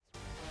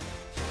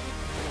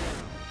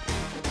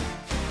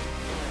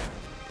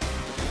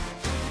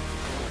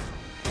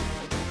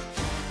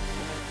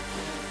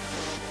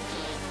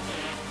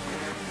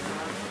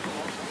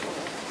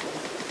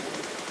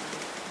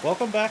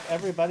Welcome back,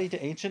 everybody,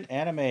 to Ancient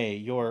Anime,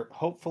 your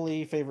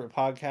hopefully favorite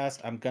podcast.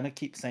 I'm going to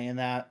keep saying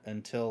that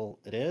until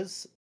it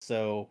is.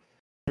 So,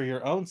 for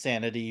your own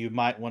sanity, you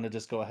might want to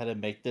just go ahead and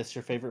make this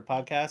your favorite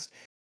podcast.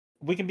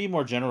 We can be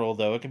more general,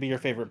 though. It can be your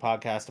favorite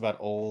podcast about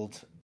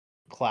old,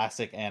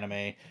 classic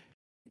anime.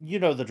 You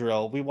know the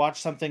drill. We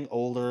watch something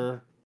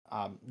older.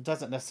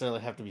 Doesn't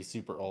necessarily have to be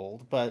super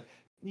old, but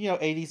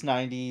 80s,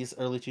 90s,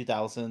 early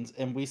 2000s,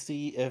 and we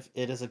see if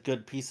it is a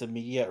good piece of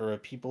media or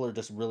if people are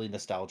just really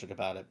nostalgic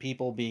about it.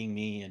 People being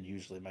me and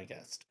usually my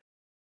guest.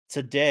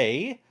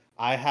 Today,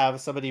 I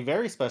have somebody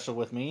very special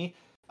with me.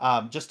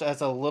 Just as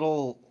a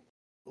little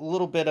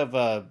bit of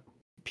a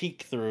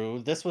peek through.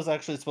 This was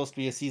actually supposed to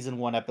be a season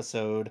 1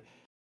 episode.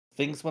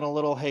 Things went a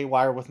little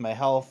haywire with my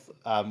health.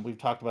 We've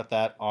talked about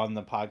that on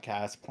the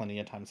podcast plenty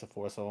of times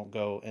before, so I won't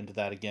go into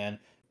that again.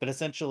 But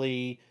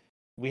essentially,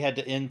 we had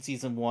to end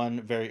season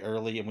 1 very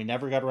early, and we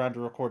never got around to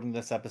recording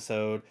this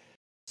episode.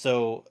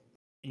 So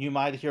you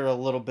might hear a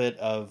little bit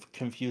of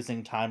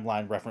confusing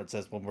timeline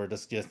references when we're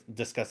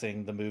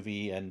discussing the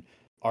movie and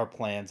our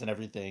plans and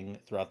everything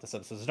throughout this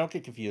episode. So don't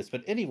get confused.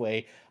 But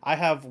anyway, I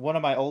have one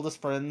of my oldest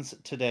friends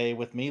today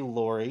with me,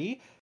 Lori.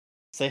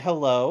 Say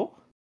hello.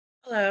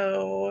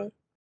 Hello.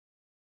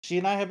 She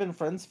and I have been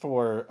friends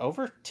for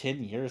over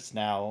 10 years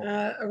now.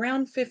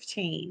 Around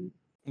 15.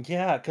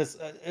 Yeah, because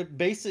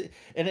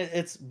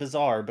it's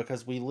bizarre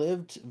because we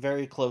lived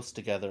very close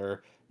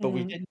together, but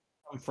we Mhm. didn't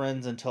become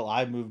friends until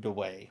I moved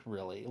away,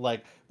 really.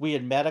 Like, we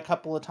had met a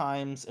couple of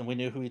times and we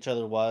knew who each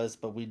other was,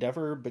 but we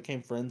never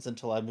became friends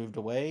until I moved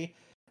away.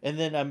 And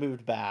then I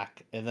moved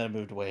back, and then I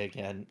moved away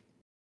again.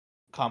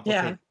 Yeah.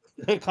 Complicated.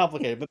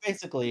 Complicated. But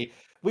basically,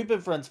 we've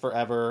been friends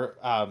forever.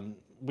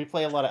 We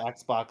play a lot of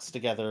Xbox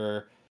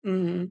together.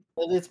 Mhm.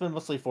 It's been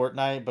mostly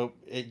Fortnite, but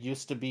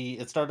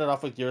it started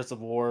off with Gears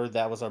of War.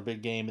 That was our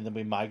big game, and then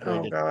we Oh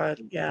migrated god,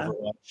 to yeah.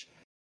 Overwatch.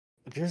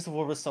 Gears of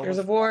War was so There's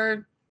much a fun.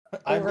 War,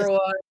 I miss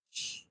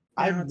Overwatch.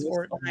 I Now it's miss the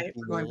Fortnite. whole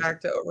We're going world.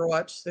 back to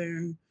Overwatch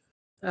soon,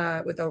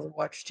 with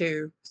Overwatch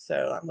 2.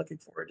 So I'm looking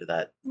forward to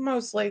that.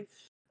 Mostly.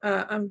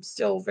 I'm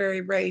still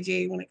very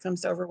ragey when it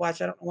comes to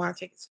Overwatch. I don't know why I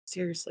take it so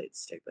seriously. It's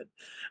stupid.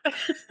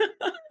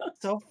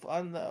 So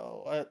fun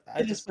though. I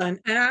It is just fun.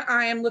 And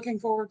I am looking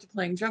forward to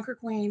playing Junker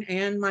Queen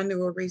and my new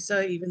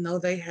Orisa, even though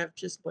they have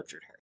just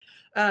butchered her.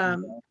 yeah.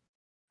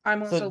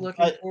 I'm So also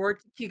looking forward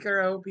to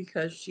Kikaro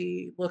because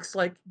she looks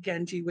like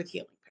Genji with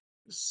healing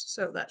powers.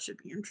 So that should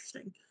be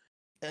interesting.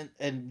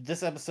 and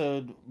this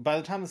episode, by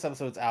the time this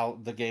episode's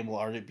out, the game will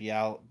already be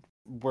out.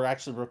 We're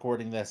actually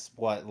recording this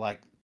what,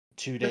 like,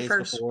 two The days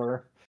first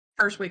before.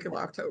 first week of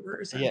October,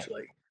 Yeah,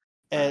 essentially.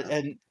 and, Uh,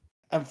 and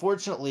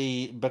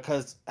unfortunately,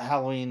 because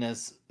Halloween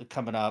is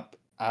coming up,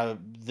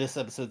 this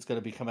episode's going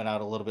to be coming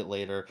out a little bit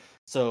later.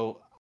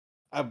 So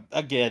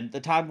again,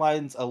 the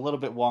timeline's a little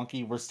bit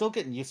wonky. We're still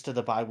getting used to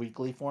the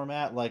bi-weekly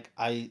format. Like,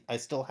 I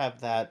still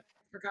have that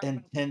Forgot about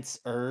that. intense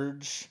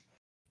urge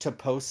to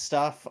post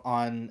stuff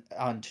on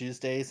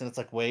Tuesdays, and it's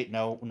like, wait,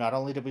 no, not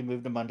only did we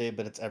move to Monday,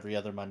 but it's every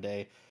other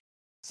Monday.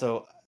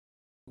 So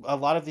a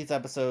lot of these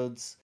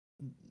episodes,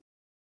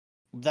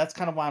 that's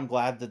kind of why I'm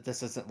glad that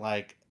this isn't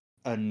like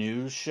a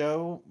news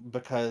show,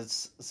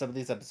 because some of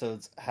these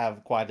episodes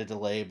have quite a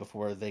delay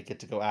before they get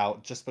to go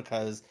out, just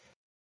because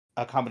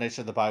a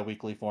combination of the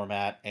bi-weekly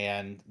format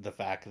and the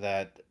fact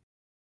that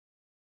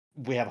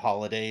we have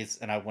holidays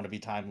and I want to be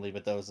timely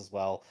with those as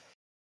well.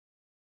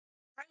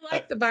 I Uh,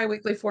 like the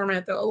biweekly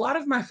format though. A lot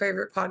of my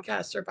favorite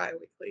podcasts are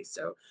biweekly,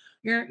 so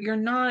you're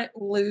not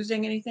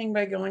losing anything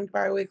by going to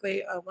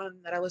biweekly.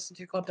 One that I listen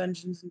to called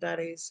Dungeons and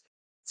Daddies.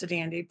 It's a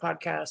D&D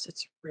podcast.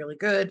 It's really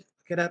good. Look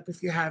it up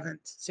if you haven't.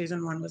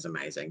 Season 1 was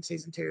amazing.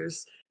 Season 2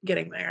 is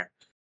getting there.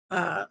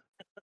 Uh,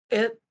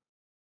 it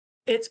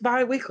it's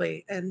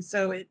biweekly, and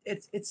so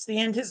it's the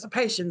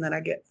anticipation that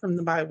I get from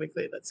the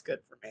biweekly that's good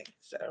for me.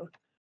 So,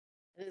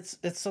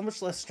 it's so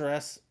much less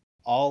stress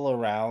all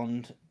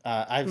around.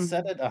 I've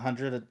said mhm. it a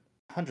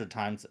hundred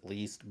times at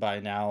least by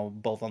now,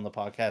 both on the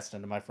podcast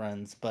and to my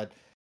friends, but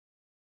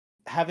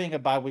having a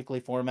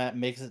bi-weekly format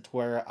makes it to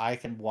where I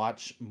can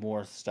watch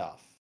more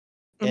stuff.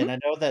 And Mhm. I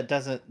know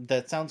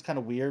that sounds kind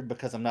of weird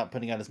because I'm not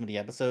putting out as many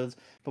episodes,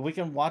 but we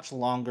can watch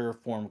longer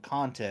form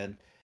content,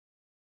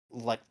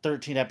 like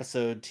 13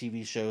 episode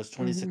TV shows,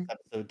 26 Mhm.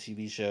 episode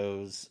TV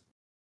shows,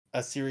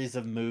 a series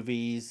of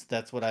movies.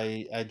 That's what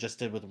I just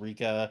did with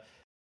Rika.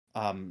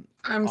 I'm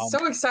On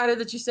so excited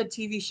that you said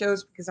TV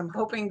shows because I'm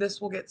hoping this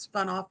will get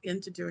spun off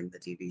into doing the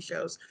TV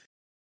shows.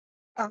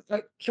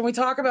 Can we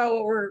talk about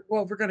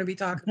what we're going to be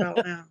talking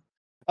about now?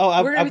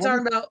 Oh, We're going to be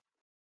talking about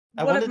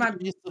I one of wanted to my.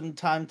 give you some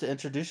time to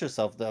introduce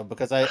yourself though,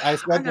 because I I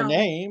said your know.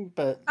 name,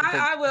 but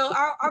I will.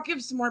 I'll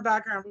give some more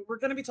background. But we're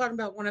going to be talking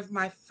about one of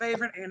my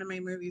favorite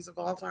anime movies of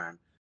all time,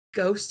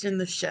 Ghost in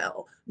the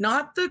Shell.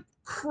 Not the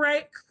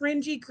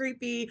cringy,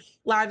 creepy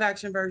live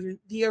action version,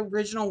 the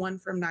original one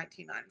from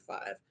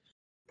 1995.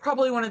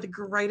 Probably one of the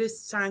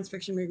greatest science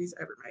fiction movies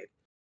ever made.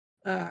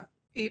 Uh,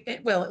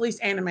 well, at least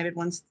animated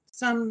ones.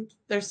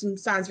 There's some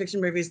science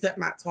fiction movies that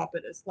might top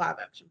it as live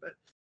action, but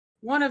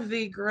one of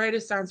the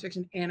greatest science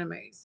fiction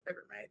animes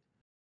ever made.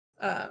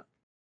 Uh,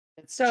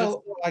 It's just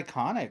So so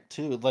iconic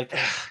too. Like,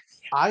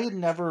 I had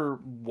never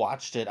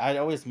watched it. I'd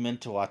always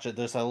meant to watch it.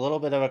 There's a little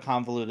bit of a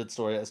convoluted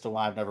story as to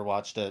why I've never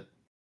watched it,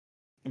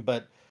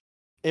 but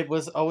it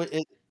was always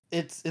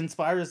it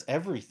inspires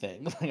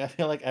everything. Like, I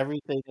feel like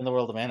everything in the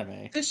world of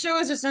anime. this show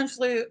is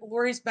essentially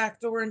Lori's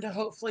backdoor into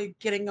hopefully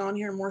getting on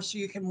here more so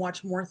you can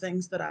watch more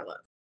things that I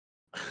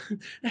love.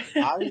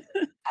 I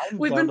I'm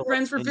We've down been to watch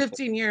friends for anything.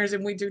 15 years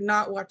and we do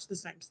not watch the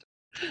same stuff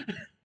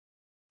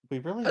We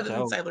really other than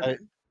don't. Sailor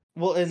Moon.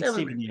 Well, in Sailor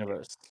Steven Moon we do.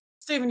 Universe.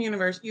 Steven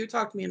Universe, you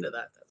talked me into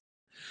that though.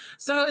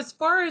 So as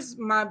far as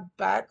my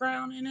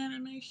background in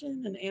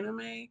animation and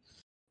anime,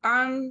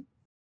 I'm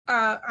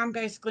I'm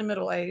basically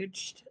middle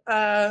aged.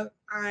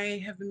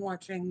 I have been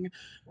watching,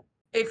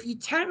 if you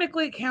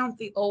technically count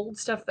the old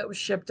stuff that was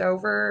shipped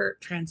over,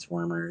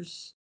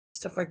 Transformers,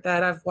 stuff like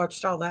that, I've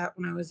watched all that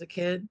when I was a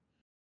kid.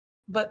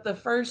 But the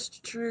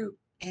first true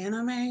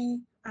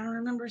anime I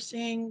remember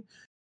seeing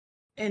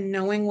and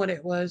knowing what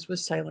it was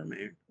Sailor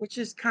Moon, which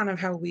is kind of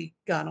how we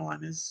got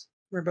on as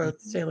we're both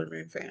Mhm. Sailor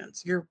Moon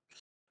fans. You're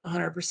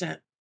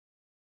 100%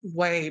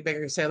 way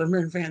bigger Sailor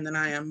Moon fan than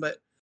I am, but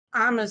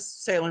I'm a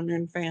Sailor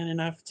Moon fan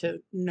enough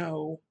to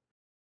know.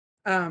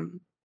 Um,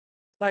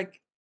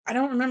 like I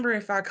don't remember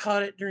if I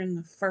caught it during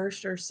the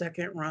first or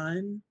second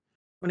run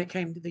when it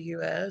came to the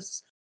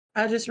U.S.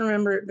 I just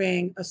remember it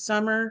being a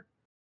summer.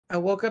 I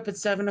woke up at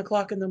 7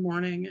 o'clock in the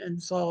morning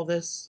and saw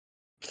this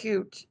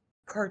cute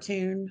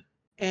cartoon,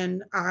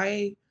 and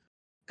I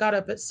got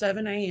up at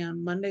 7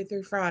 a.m. Monday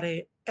through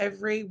Friday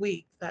every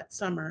week that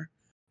summer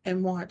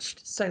and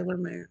watched Sailor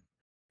Moon.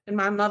 And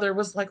my mother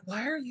was like,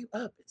 "Why are you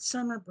up? It's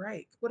summer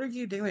break. What are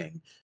you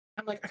doing?"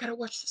 I'm like, "I gotta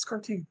watch this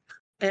cartoon."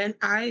 And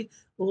I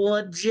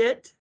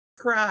legit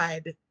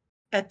cried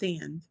at the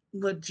end.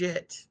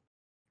 Legit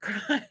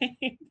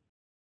crying.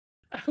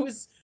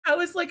 I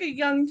was like a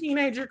young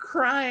teenager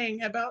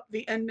crying about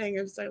the ending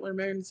of Sailor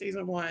Moon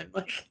season one.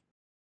 Like,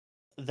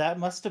 That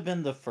must have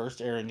been the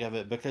first airing of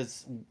it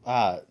because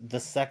the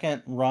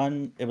second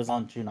run it was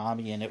on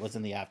Toonami and it was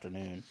in the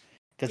afternoon.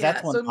 Because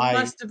that's yeah, when so it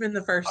must have been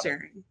the first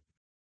airing.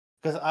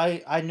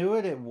 I knew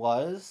it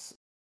was,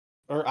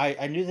 or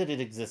I knew that it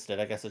existed,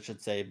 I guess I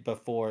should say,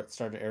 before it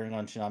started airing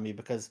on Toonami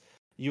because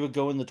you would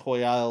go in the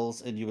toy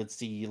aisles and you would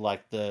see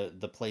like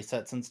the play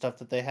sets and stuff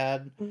that they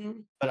had,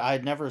 Mhm. but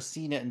I'd never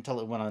seen it until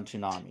it went on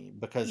Toonami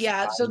because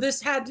Yeah, so I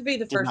this had to be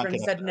the did first not one get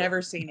because up I'd there.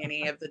 never seen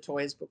any of the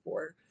toys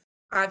before.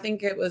 I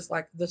think it was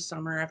like the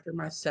summer after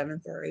my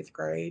seventh or eighth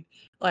grade.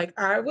 Like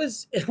I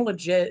was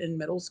legit in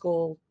middle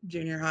school,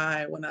 junior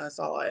high when I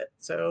saw it.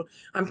 So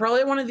I'm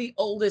probably one of the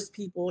oldest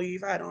people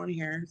you've had on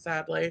here,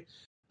 sadly.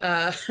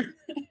 Uh,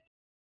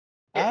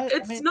 I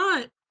it's mean,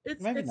 not.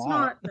 maybe It's not.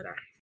 not that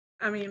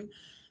I mean,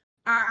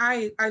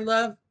 I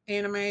love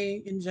anime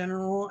in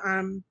general.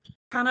 I'm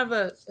kind of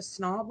a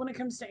snob when it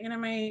comes to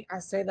anime. I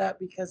say that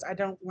because I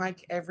don't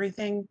like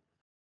everything.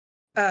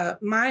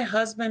 My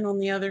husband, on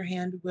the other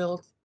hand,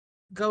 will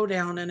go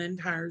down an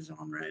entire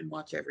genre and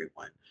watch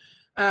everyone.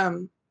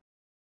 Um,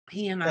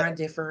 he and I That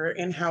differ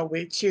in how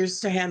we choose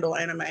to handle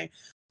anime.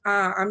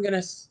 I'm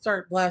gonna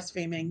start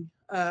blaspheming.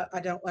 I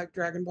don't like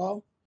Dragon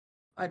Ball.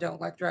 I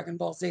don't like Dragon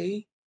Ball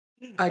Z.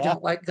 I uh,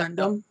 don't like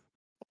Gundam.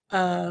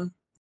 Uh,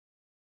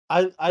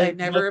 they I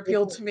never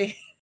appealed to me.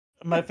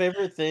 my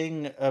favorite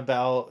thing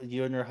about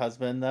you and your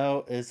husband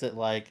though is that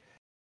like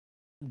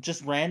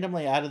just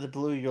randomly out of the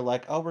blue you're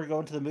like, "Oh, we're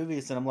going to the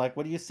movies." And I'm like,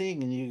 "What are you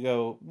seeing?" And you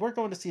go, "We're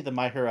going to see the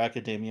My Hero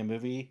Academia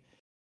movie."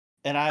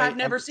 And I've I'm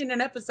never seen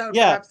an episode, but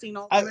yeah, I've seen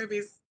all the I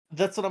movies.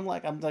 that's what I'm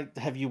like. I'm like,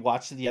 "Have you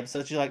watched the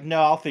episodes?" You're like,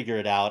 "No, I'll figure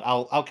it out.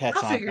 I'll catch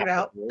I'll on figure it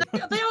out.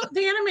 halfway through."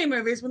 The anime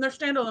movies, when they're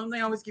standalone, they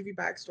always give you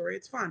backstory.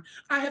 It's fine.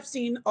 I have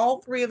seen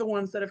all three of the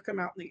ones that have come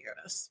out in the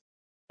US.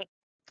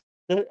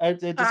 It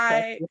just cracks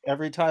I me up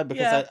every time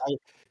because Yeah,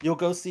 you'll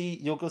go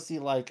see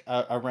like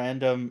a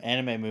random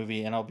anime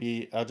movie and I'll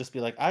just be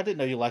like, "I didn't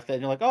know you liked that."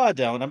 And you're like, "Oh, I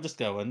don't. I'm just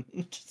going."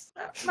 Just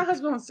my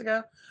husband wants to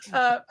go.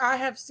 I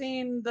have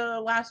seen the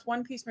last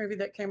One Piece movie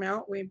that came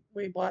out. We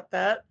bought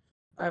that.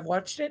 I've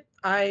watched it.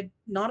 I'm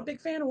not a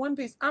big fan of One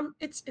Piece.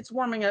 It's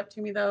warming up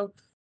to me though.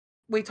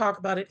 We talk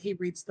about it. He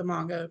reads the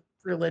manga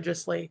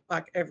religiously.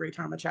 Like every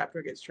time a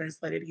chapter gets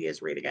translated, he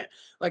is reading it.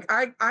 Like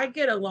I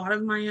get a lot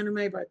of my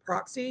anime by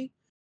proxy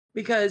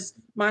because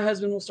my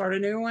husband will start a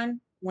new one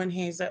when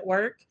he's at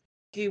work.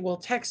 He will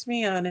text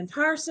me an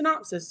entire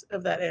synopsis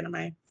of that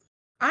anime.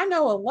 I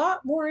know a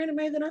lot more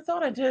anime than I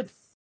thought I did.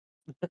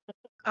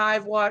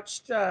 I've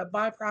watched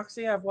by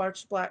proxy. I've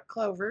watched Black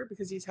Clover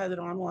because he's had it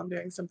on while I'm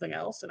doing something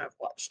else, and I've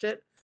watched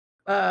it.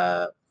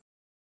 Uh,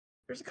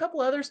 there's a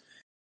couple others,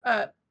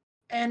 uh,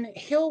 and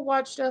he'll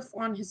watch stuff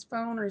on his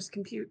phone or his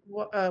computer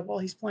while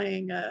he's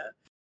playing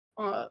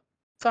uh,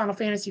 Final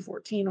Fantasy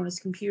 14 on his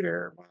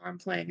computer while I'm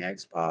playing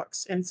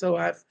Xbox, and so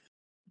I've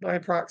by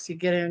proxy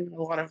get in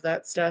a lot of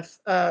that stuff.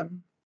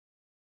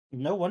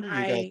 no wonder you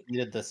guys I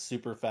needed the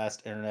super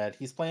fast internet.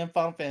 He's playing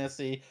Final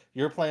Fantasy,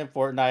 you're playing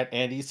Fortnite,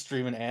 and he's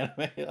streaming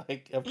anime.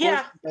 Like,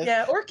 Yeah,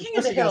 yeah, or of King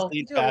of course the you guys Hill. We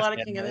need do a fast lot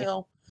of King of the anime.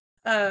 Hill.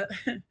 Uh,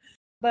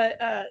 but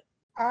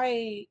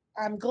I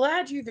I'm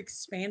glad you've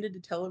expanded to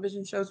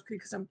television shows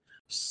because I'm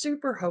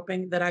super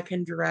hoping that I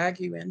can drag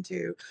you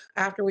into,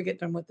 after we get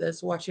done with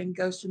this, watching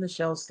Ghost in the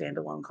Shell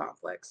standalone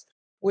complex,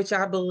 which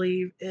I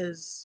believe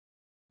is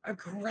a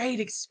great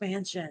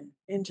expansion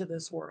into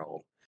this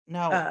world.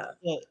 Now, Uh,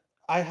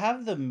 I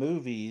have the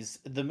movies.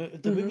 The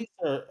mhm. movies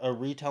are a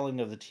retelling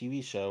of the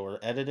TV show or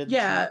edited TV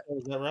Yeah, show,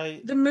 is that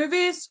right? the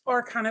movies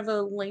are kind of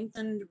a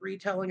lengthened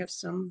retelling of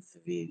some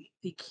of the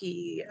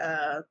key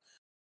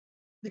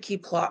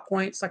plot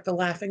points, like the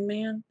Laughing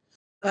Man.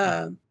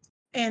 Mm, Um,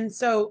 and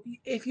so,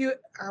 if you,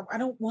 I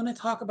don't want to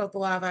talk about the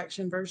live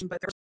action version,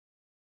 but there's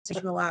scenes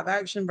in the live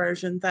action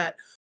version that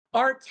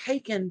are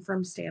taken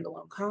from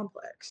standalone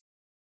complex.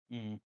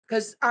 mm.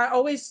 Because I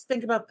always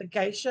think about the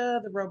geisha,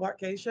 the robot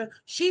geisha.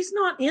 She's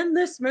not in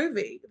this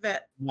movie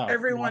that No, not at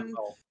everyone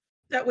all.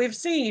 that we've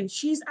seen.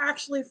 She's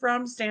actually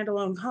from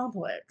standalone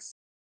complex.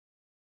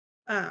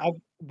 I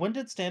Um, When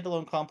did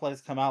Standalone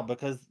Complex come out?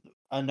 Because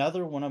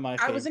another one of my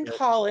I was in favorite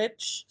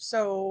college,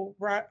 so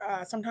right,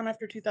 sometime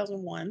after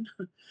 2001.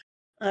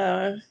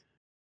 Uh,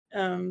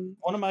 um,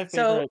 one of my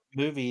so favorite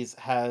movies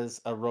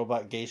has a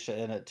robot geisha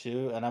in it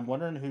too, and I'm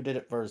wondering who did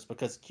it first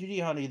because Cutie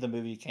Honey the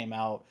movie came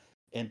out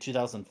in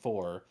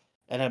 2004,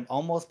 and I'm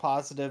almost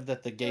positive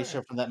that the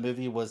geisha from that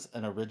movie was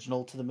an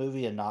original to the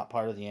movie and not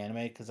part of the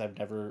anime because I'd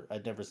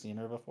never seen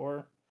her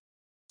before.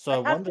 So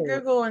I'd have to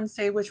Google and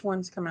see which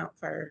ones come out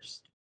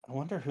first. I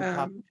wonder who copied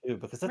Um, who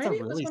because that's a Maybe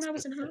it was really when I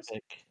was in high school.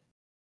 specific.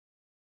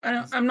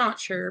 That's I'm not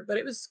sure, but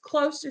it was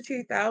close to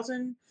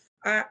 2000.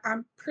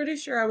 I'm pretty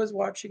sure I was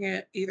watching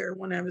it either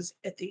when I was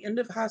at the end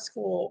of high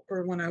school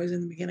or when I was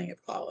in the beginning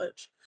of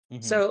college.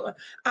 mhm. So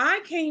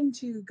I came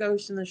to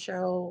Ghost in the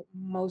Shell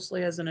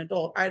mostly as an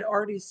adult. I'd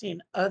already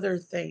seen other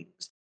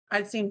things.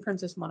 I'd seen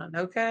Princess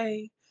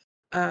Mononoke.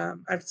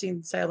 I've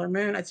seen Sailor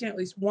Moon. I'd seen at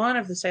least one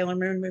of the Sailor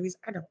Moon movies.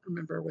 I don't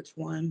remember which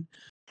one.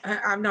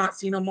 I've not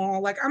seen them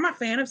all. Like, I'm a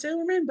fan of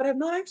Sailor Moon, but I've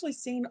not actually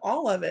seen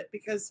all of it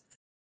because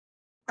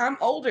I'm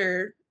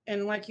older,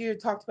 and like you had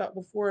talked about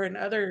before in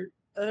other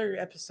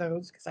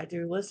episodes, because I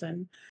do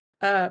listen,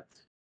 uh,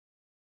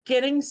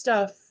 getting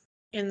stuff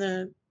in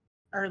the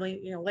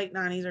early, late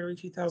 90s, early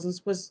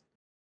 2000s was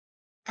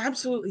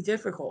absolutely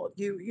difficult.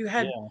 Yeah.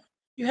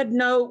 You had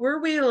no where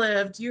we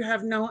lived, you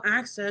have no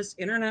access.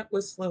 Internet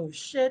was slow as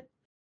shit.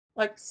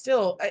 Like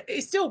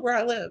it's still where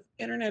I live.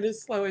 Internet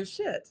is slow as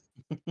shit.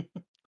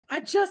 I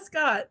just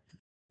got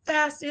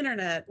fast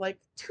internet like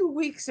 2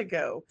 weeks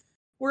ago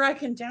where I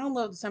can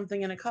download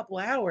something in a couple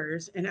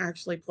hours and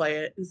actually play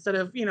it instead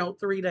of,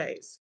 3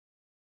 days.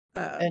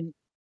 Uh,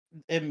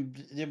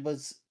 And it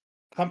was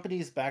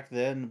companies back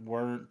then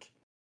weren't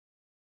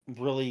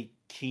really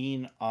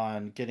keen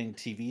on getting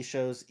TV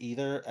shows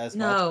either as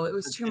much no,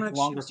 because it's it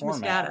longer was too much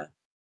format. data.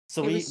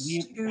 So It was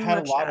we too had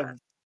a much lot data.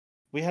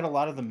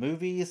 of the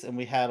movies and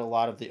we had a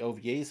lot of the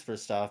OVAs for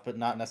stuff, but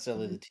not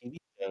necessarily Mhm, the TV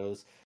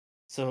shows.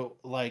 So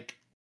like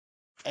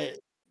eh,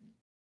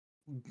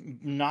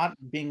 not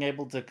being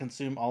able to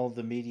consume all of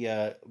the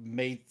media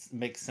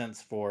makes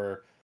sense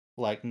for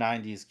like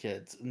 90s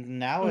kids. mhm.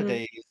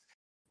 Nowadays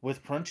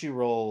with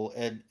Crunchyroll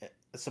and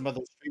some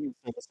other streaming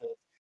services,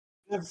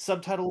 you have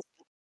subtitles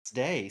the next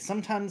day,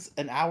 sometimes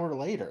an hour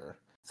later.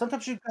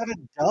 Sometimes you've got a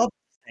dub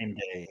the same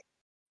day.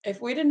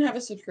 If we didn't have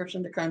a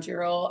subscription to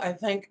Crunchyroll, I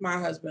think my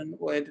husband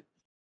would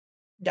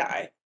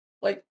die.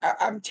 Like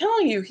I'm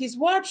telling you, he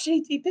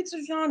picks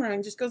a genre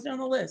and just goes down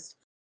the list.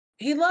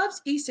 He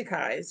loves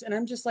isekais, and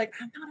I'm just like,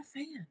 I'm not a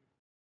fan.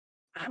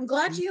 I'm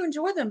glad Y you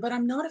enjoy them, but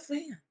I'm not a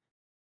fan.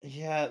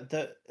 Yeah,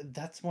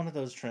 that's one of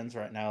those trends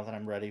right now that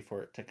I'm ready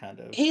for it to kind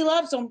of He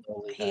loves them.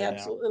 slowly He die down.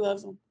 absolutely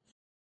loves them.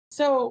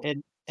 So,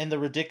 And the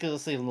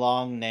ridiculously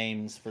long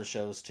names for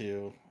shows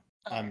too.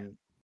 oh yeah.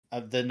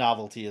 Um, the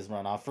novelty has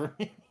run off for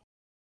me.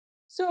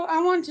 So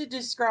I want to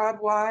describe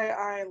why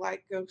I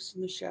like Ghost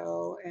in the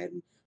Shell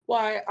and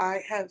why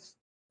I have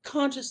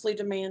consciously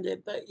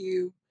demanded that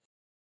you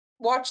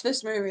watch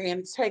this movie, and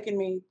it's taken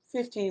me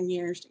 15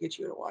 years to get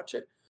you to watch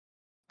it.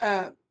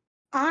 Uh,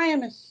 I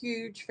am a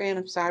huge fan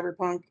of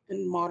cyberpunk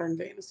and modern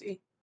fantasy.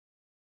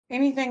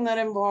 Anything that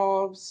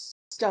involves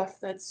stuff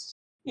that's,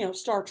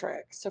 Star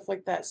Trek, stuff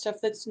like that, stuff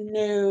that's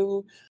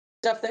new,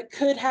 stuff that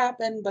could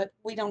happen, but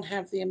we don't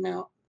have the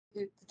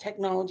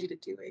technology to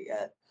do it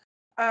yet.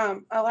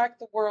 I like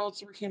the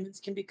worlds where humans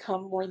can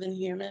become more than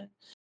human,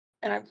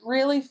 and I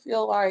really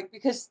feel like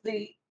because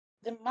the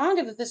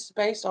manga that this is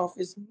based off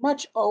is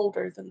much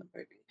older than the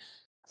movie.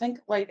 I think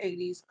late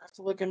 80s. I have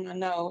to look in my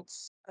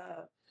notes,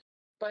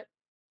 but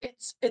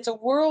it's a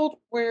world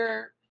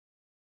where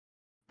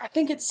I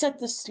think it set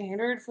the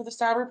standard for the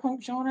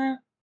cyberpunk genre,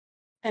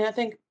 and I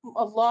think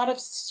a lot of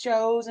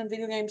shows and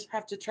video games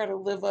have to try to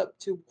live up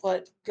to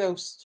what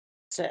Ghost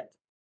said.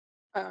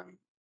 Um,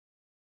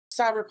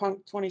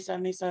 Cyberpunk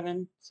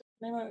 2077.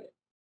 Name of it?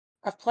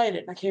 I've played it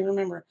and I can't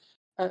remember.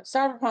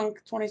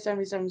 Cyberpunk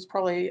 2077 is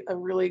probably a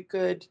really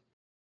good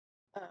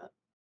uh,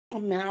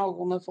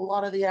 amalgam of a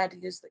lot of the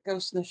ideas that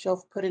Ghost in the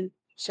Shell put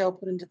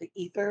into the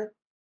ether.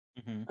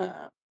 Mhm.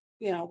 Uh,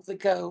 the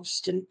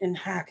ghost and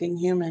hacking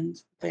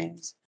humans and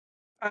things.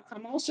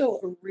 I'm also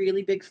a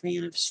really big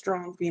fan of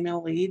strong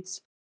female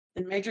leads,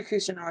 and Major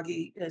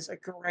Kusanagi is a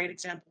great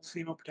example of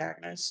female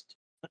protagonist.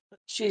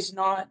 She's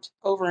not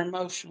over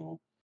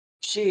emotional.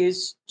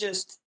 She's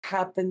just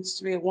happens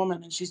to be a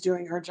woman and she's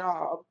doing her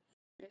job.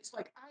 It's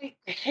like I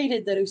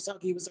hated that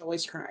Usagi was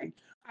always crying.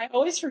 I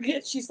always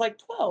forget she's like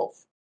 12,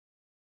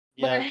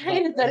 but I Yeah, the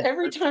hated that whole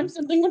every time cartoon.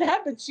 something would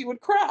happen, she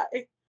would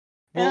cry.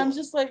 And I'm Well,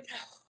 just like,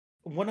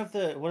 one of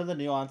the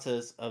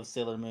nuances of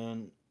Sailor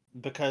Moon,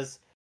 because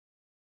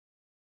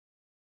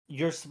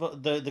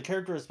the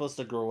character is supposed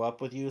to grow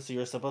up with you, so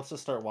you're supposed to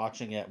start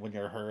watching it when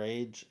you're her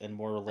age and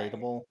more right,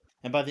 relatable.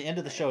 And by the end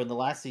of the right, show, in the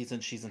last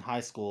season, she's in high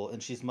school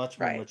and she's much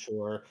more right.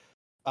 mature.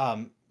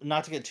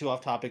 Not to get too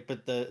off topic,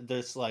 but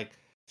there's like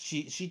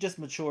she just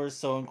matures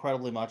so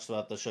incredibly much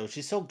throughout the show.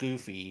 She's so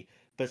goofy,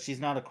 but she's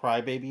not a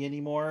crybaby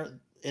anymore.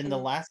 In the Mhm,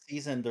 last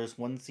season, there's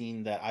one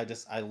scene that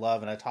I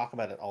love and I talk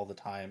about it all the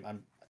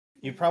time.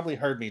 You've mhm. probably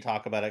heard me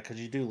talk about it because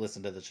you do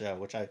listen to the show,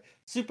 which I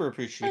super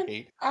And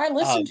appreciate. I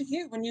listen Um, to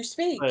you when you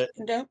speak but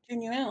and don't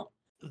tune you out.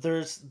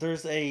 there's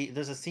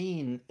a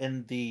scene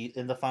in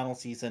the final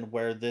season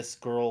where this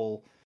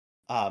girl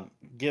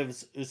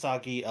gives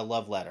Usagi a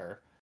love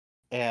letter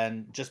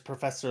and just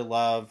Professor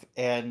Love,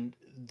 and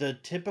the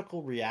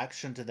typical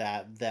reaction to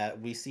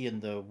that we see in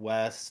the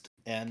West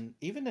and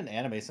even in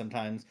anime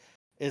sometimes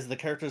is the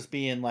characters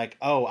being like,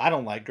 "Oh, I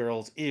don't like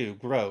girls, ew,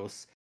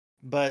 gross."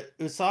 But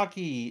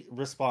Usagi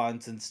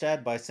responds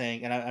instead by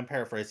saying, and I'm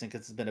paraphrasing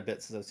because it's been a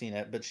bit since I've seen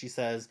it, but she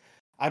says,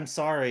 "I'm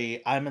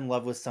sorry, I'm in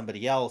love with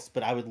somebody else,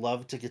 but I would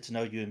love to get to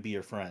know you and be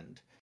your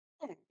friend."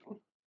 Mm,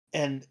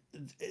 And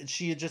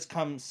she had just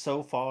come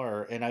so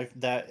far, and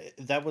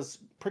that was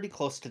pretty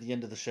close to the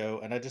end of the show,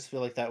 and I just feel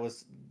like that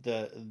was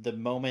the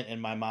moment in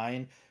my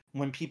mind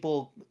when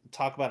people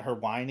talk about her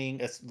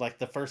whining. It's like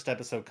the first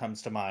episode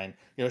comes to mind.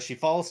 She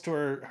falls to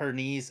her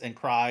knees and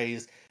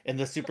cries in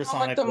the the moment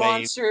supersonic the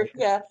wave. monster,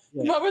 yeah,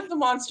 the Yeah. moment the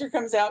monster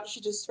comes out,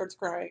 she just starts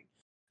crying.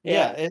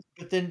 Yeah, Yeah,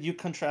 but then you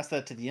contrast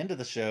that to the end of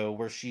the show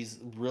where she's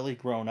really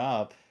grown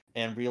up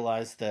and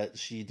realized that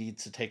she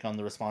needs to take on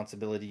the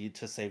responsibility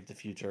to save the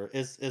future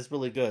is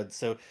really good.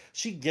 So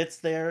she gets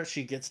there,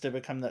 she gets to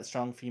become that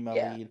strong female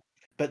yeah, lead,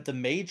 but the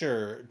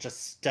major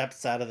just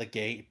steps out of the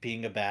gate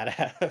being a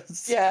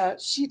badass. yeah,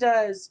 she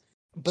does.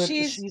 But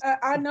she's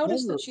I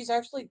noticed better. that she's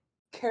actually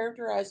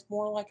characterized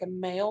more like a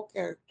male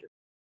character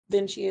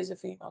than she is a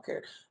female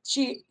character.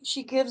 She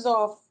gives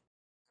off,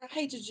 I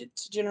hate to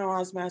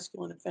generalize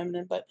masculine and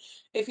feminine, but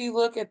if you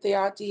look at the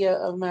idea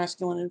of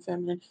masculine and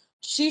feminine,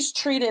 she's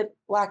treated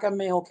like a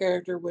male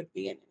character would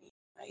be in any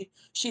way.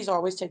 She's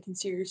always taken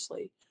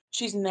seriously.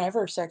 She's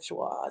never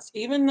sexualized,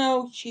 even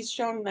though she's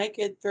shown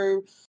naked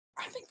through,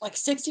 I think like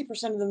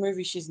 60% of the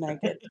movie she's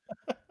naked.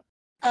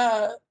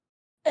 Uh,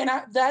 and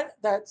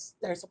that's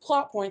there's a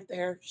plot point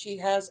there. She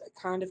has a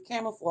kind of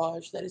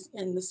camouflage that is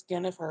in the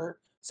skin of her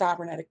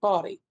cybernetic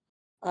body.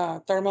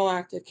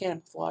 Thermoactive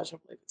camouflage, I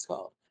believe it's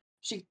called.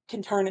 She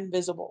can turn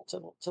invisible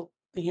to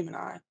the human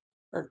eye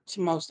or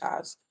to most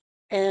eyes.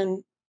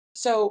 And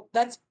so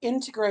that's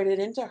integrated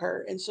into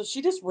her. And so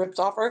she just rips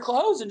off her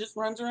clothes and just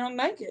runs around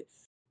naked.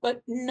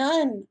 But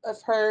none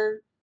of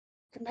her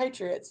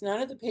compatriots,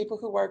 none of the people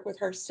who work with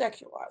her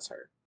sexualize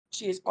her.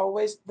 She is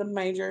always the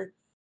major,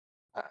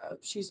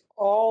 she's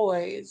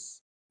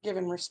always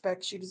given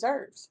respect she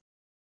deserves,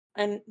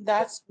 and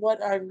that's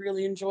what I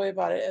really enjoy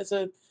about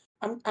it.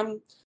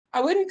 I'm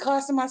I wouldn't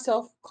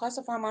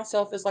classify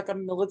myself as like a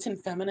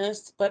militant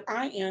feminist, but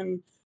I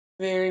am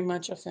very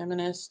much a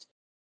feminist.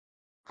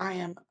 I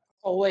am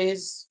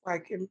always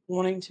like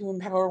wanting to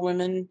empower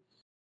women,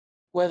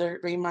 whether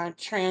it be my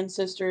trans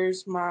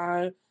sisters,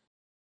 my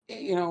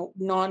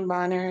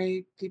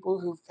non-binary people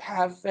who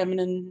have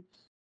feminine.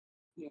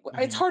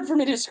 It's Mhm. hard for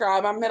me to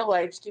describe. I'm middle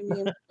aged. Give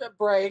me a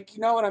break.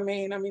 You know what I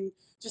mean? I mean,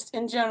 just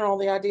in general,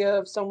 the idea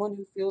of someone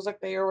who feels like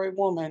they are a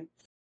woman,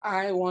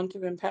 I want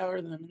to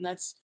empower them. And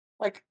that's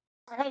like,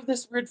 I have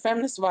this weird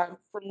feminist vibe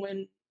from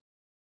when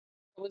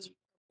I was a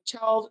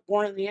child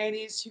born in the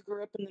 80s who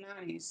grew up in the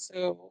 90s.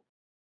 So,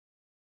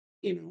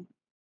 you know,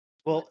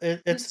 but Well,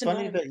 it's just in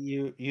funny life. that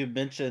you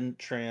mentioned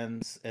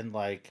trans and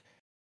like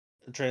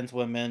trans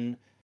women.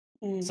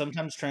 Mm,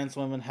 Sometimes trans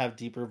women have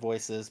deeper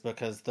voices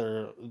because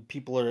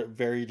people are at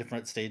very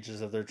different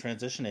stages of their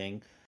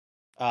transitioning.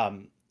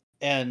 Um,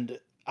 and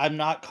I'm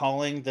not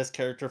calling this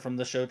character from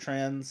the show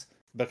trans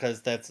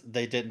because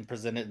they didn't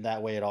present it in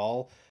that way at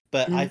all.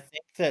 But I mm,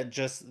 think that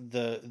just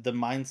the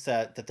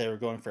mindset that they were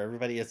going for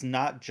everybody is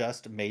not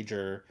just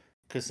Major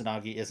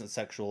Kusanagi isn't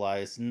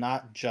sexualized,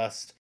 not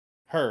just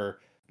her,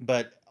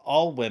 but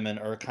all women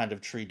are kind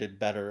of treated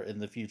better in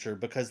the future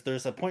because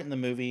there's a point in the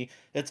movie,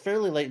 it's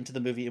fairly late into the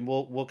movie and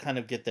we'll kind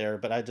of get there,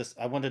 but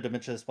I wanted to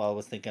mention this while I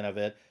was thinking of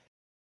it,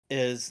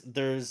 is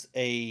there's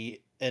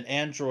a an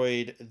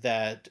android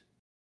that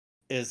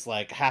is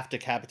like half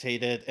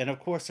decapitated, and of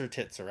course her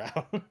tits are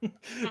out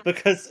mm.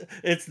 because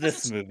it's Because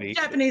this it's movie.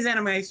 Japanese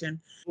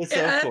animation.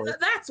 So of course,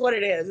 That's what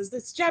it is. Is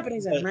this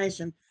Japanese but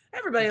animation?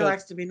 Everybody but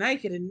likes to be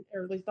naked, and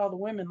or at least all the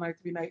women like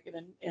to be naked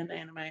in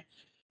anime.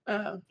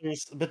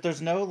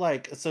 There's no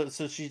like so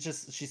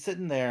she's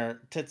sitting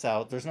there tits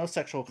out. There's no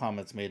sexual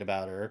comments made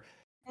about her.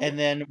 Mhm, And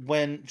then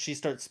when she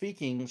starts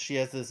speaking, she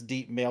has this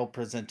deep male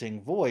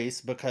presenting voice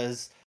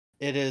because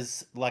it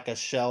is like a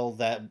shell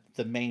that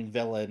the main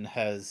villain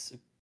has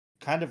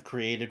kind of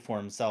created for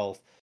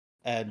himself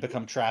and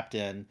become trapped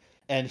in.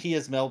 And he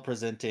is male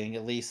presenting,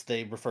 at least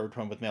they refer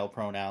to him with male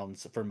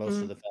pronouns for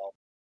most of mhm, the film.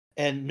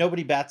 And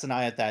nobody bats an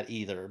eye at that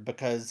either,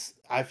 because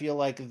I feel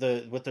like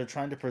the what they're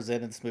trying to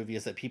present in this movie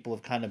is that people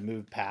have kind of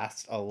moved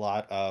past a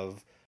lot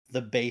of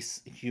the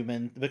base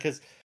human,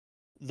 because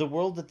the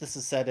world that this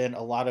is set in,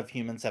 a lot of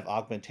humans have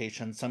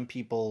augmentation, some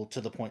people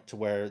to the point to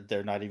where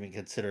they're not even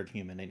considered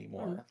human mhm.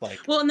 anymore.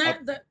 Like Well, and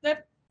up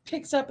that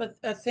picks up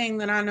a thing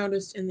that I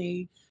noticed in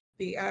the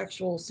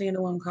actual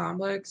standalone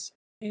complex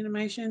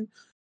animation.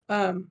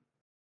 Um,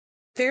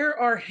 there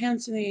are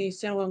hints in the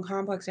standalone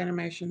complex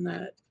animation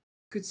that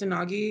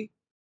Kusanagi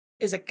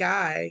is a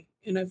guy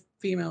in a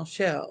female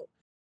shell.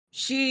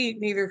 She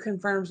neither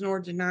confirms nor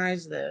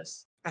denies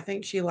this. I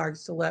think she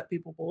likes to let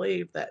people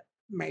believe that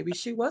maybe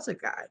she was a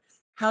guy.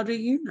 How do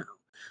you know?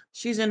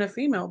 She's in a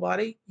female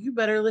body. You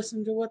better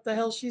listen to what the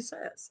hell she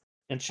says.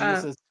 and she Uh,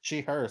 uses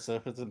she her, so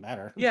it doesn't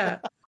matter. yeah,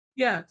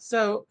 yeah.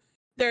 So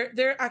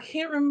there. I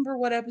can't remember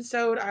what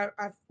episode.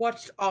 I've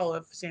watched all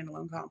of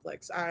Standalone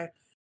Complex. I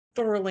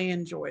thoroughly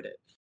enjoyed it.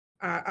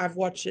 I've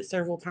watched it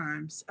several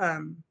times.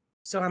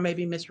 So I may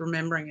be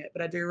misremembering it,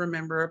 but I do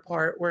remember a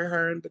part where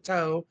her and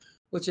Bateau,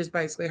 which is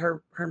basically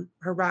her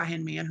right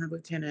hand man, her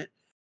lieutenant,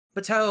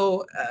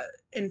 Bateau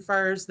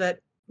infers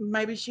that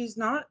maybe she's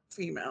not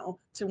female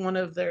to one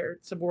of their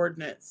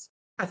subordinates.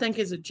 I think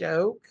is a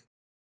joke.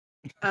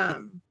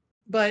 Um,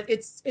 but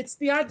it's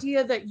the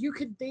idea that you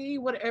could be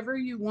whatever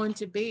you want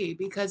to be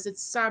because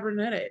it's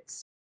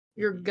cybernetics.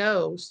 Your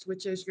ghost,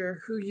 which is your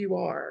who you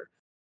are,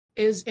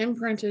 is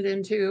imprinted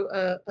into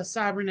a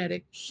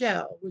cybernetic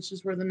shell, which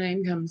is where the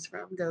name comes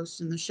from,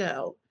 Ghost in the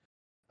Shell.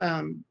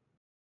 Um,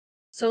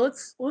 so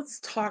let's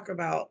talk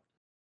about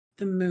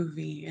the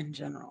movie in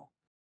general.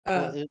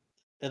 Well, Uh,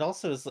 it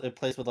also is, it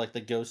plays with like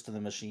the ghost of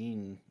the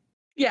machine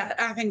yeah,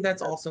 I think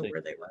that's also thing,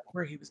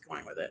 where he was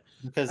going with it.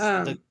 because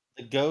Um,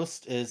 the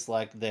ghost is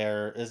like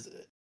there is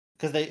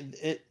because they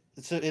it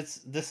so it's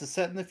this is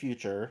set in the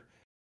future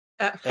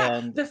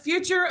and the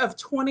future of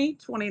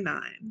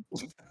 2029.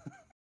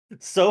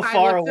 so I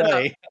far looked it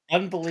up. away,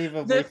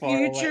 unbelievably The far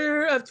away.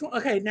 future of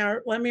okay. Now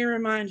let me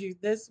remind you,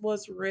 this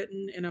was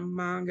written in a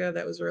manga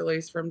that was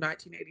released from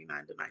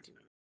 1989 to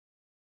 1990.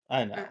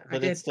 I know, I but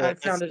did. I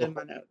found it in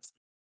my notes.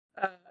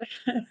 Uh,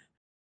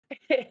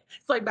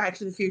 it's like Back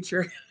to the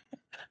Future,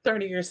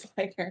 30 years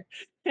later,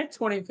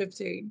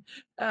 2015.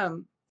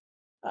 Um,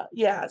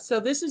 yeah, so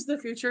this is the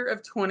future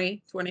of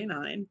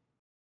 2029.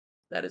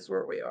 That is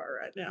where we are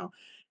right now.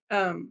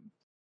 Um,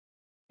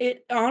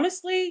 it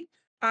honestly,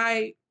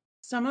 I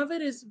some of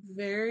it is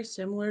very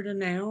similar to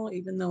now,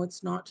 even though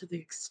it's not to the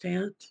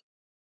extent.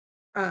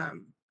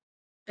 Um,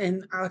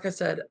 and like I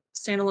said,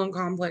 standalone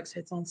complex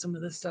hits on some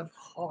of this stuff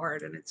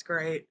hard, and it's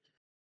great.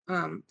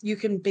 You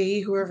can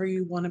be whoever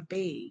you want to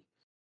be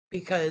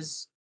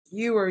because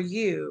you are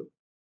you,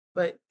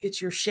 but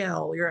it's your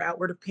shell, your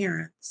outward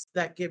appearance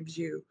that gives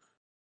you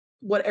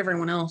what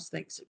everyone else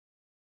thinks.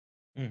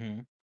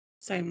 Hmm.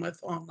 Same with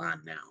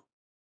online now.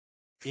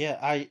 Yeah,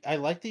 I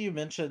like that you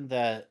mentioned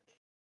that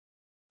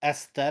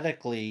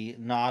aesthetically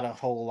not a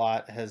whole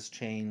lot has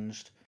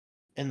changed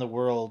in the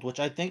world, which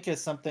I think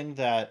is something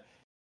that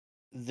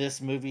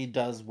this movie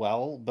does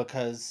well,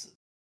 because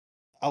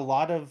a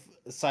lot of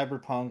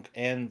cyberpunk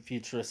and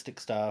futuristic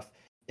stuff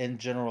in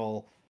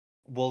general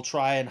will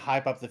try and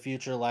hype up the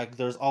future, like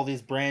there's all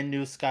these brand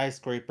new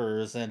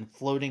skyscrapers and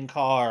floating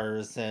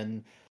cars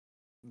and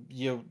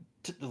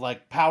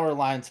like power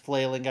lines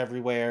flailing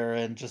everywhere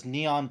and just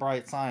neon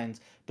bright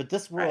signs, but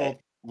this Right.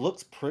 world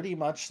looks pretty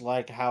much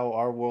like how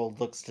our world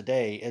looks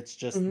today. It's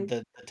just Hmm.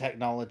 that the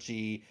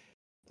technology,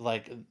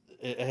 like,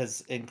 it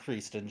has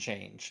increased and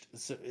changed.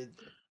 So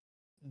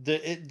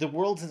the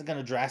world isn't going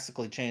to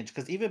drastically change,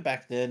 because even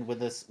back then when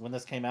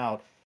this came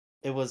out,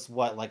 it was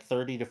what, like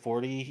 30 to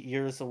 40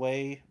 years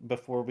away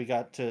before they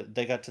got to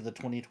the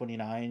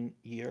 2029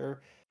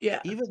 year.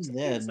 Yeah. Even So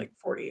it was then, like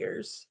 40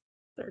 years,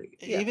 30.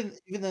 Yeah.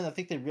 even then, I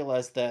think they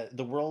realized that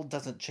the world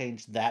doesn't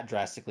change that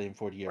drastically in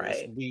 40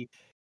 years. Right.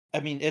 I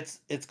mean,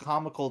 it's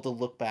comical to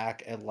look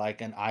back at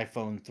like an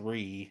iPhone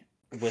 3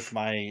 with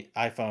my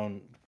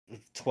iPhone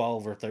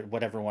 12 or 13,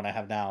 whatever one I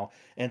have now,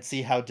 and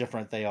see how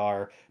different they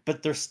are.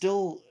 But they're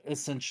still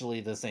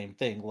essentially the same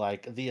thing.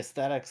 Like the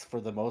aesthetics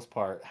for the most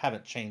part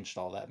haven't changed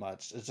all that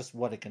much. It's just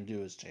what it can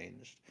do has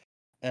changed.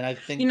 And I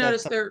You think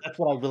notice there that's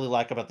what I really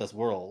like about this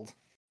world.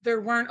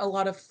 there weren't a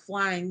lot of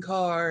flying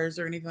cars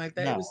or anything like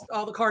that. It was No.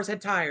 all the cars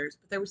had tires,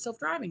 but they were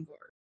self-driving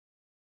cars.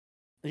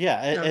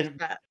 Yeah, Notice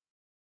that.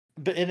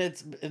 but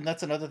and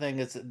that's another thing,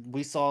 is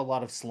we saw a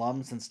lot of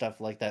slums and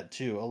stuff like that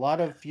too. A lot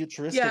of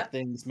Yeah. futuristic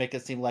things make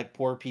it seem like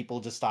poor people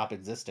just stop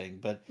existing,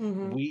 but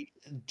Hmm. we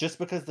just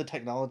because the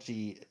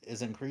technology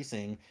is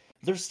increasing,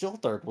 there's still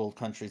third world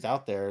countries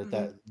out there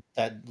Hmm.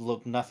 that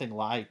look nothing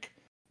like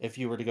if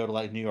you were to go to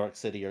like New York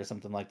City or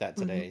something like that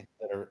Mhm. today.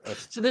 That are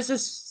So this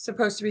is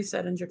supposed to be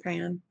set in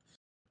Japan.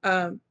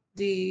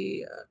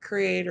 The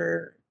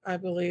creator, I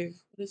believe,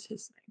 what is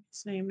his name?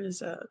 His name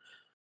is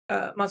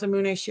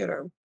Masamune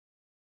Shiro,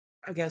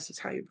 I guess is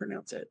how you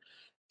pronounce it.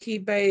 He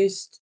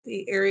based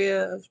the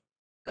area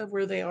of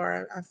where they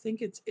are. I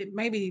think it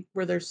maybe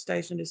where they're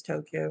stationed is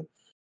Tokyo.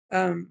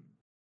 Um,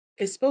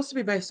 it's supposed to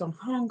be based on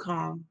Hong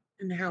Kong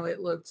and how it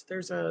looked.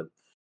 There's a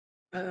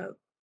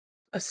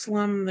a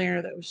slum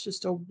there that was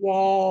just a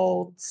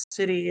walled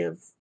city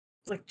of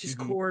like just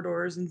Mhm.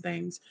 corridors and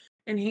things.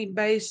 And they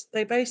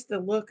based the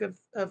look of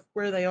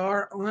where they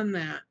are on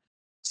that.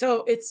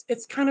 So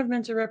it's kind of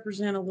meant to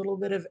represent a little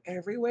bit of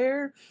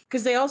everywhere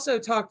because they also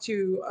talk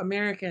to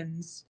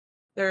Americans.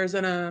 There's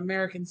an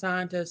American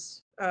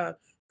scientist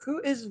who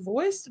is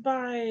voiced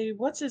by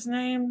what's his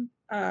name?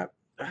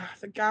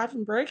 The guy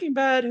from Breaking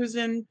Bad who's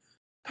in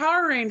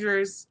Power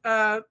Rangers.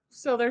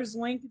 So there's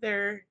link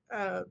there.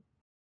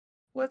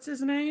 What's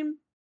his name?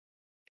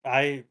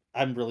 I'm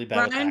really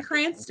bad with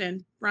actors.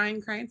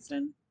 Bryan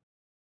Cranston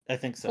I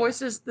think so.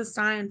 voices the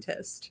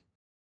scientist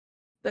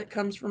that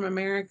comes from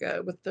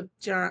America with the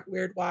giant,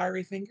 weird,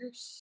 wiry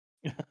fingers.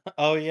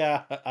 Oh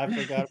yeah, I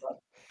forgot about.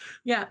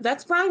 Yeah,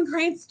 that's Bryan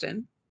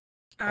Cranston.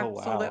 I Oh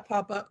saw that wow.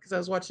 pop up because I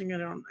was watching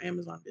it on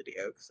Amazon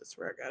Video because that's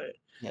where I got it.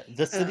 Yeah,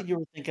 the city you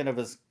Um, were thinking of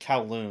is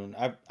Kowloon.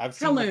 I've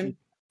seen Kowloon.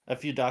 a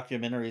few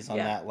documentaries on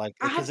Yeah, that, like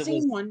I have because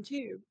seen one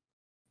too.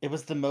 it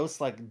was the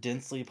most like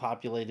densely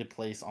populated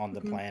place on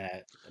the Mhm.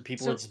 planet.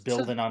 People were So, just so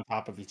building on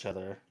top of each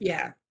other.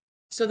 yeah.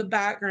 So the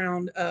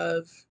background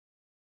of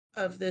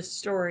this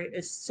story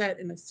is set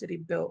in a city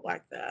built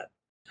like that.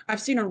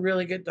 I've seen a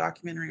really good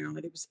documentary on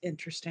it. It was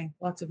interesting.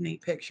 Lots of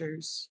neat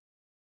pictures.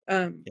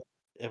 Um, Yeah,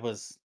 it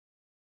was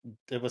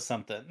it was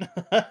something.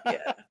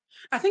 yeah.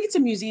 I think it's a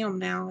museum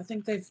now. I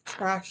think they've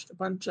trashed a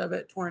bunch of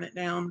it, torn it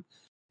down.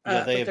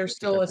 Yeah, they But there's evicted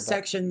still a everybody.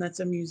 section that's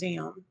a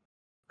museum.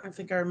 I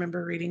think I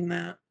remember reading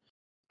that.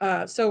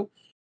 So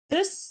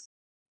this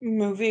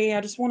movie,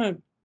 I just want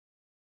to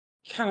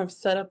kind of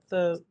set up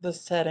the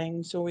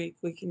setting so we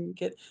can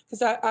get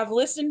because I've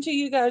listened to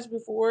you guys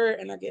before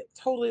and I get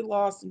totally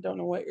lost and don't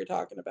know what you're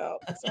talking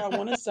about. So I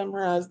want to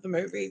summarize the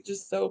movie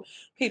just so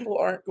people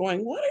aren't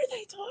going, what are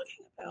they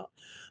talking about?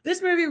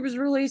 This movie was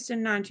released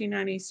in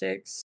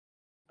 1996.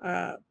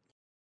 Uh,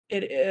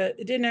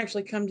 it didn't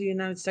actually come to the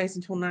United States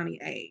until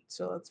 98.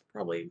 So that's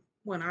probably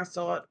when I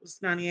saw it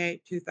was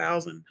 98,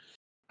 2000.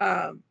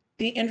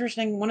 The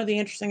interesting one of the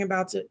interesting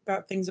about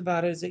things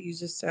about it is it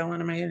uses cell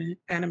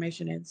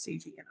animation and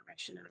CG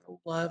animation, and I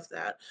love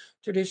that.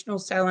 Traditional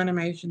cell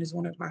animation is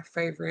one of my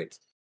favorite.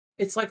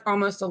 It's like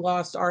almost a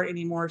lost art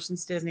anymore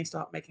since Disney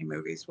stopped making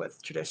movies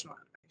with traditional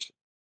animation.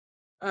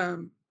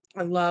 Um,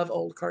 I love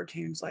old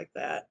cartoons like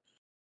that.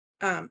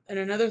 And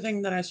another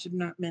thing that I should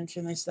not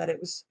mention is that it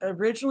was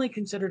originally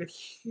considered a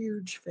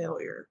huge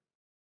failure.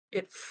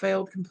 It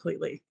failed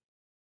completely,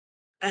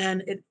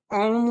 and it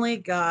only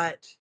got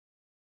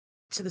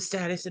to the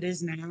status it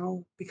is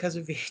now because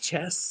of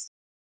VHS.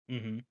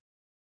 Mhm.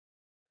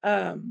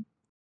 Um,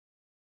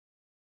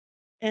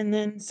 and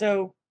then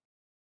so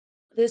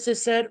this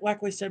is said,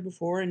 like we said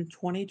before, in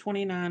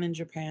 2029 in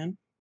Japan.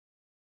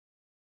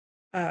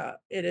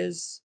 It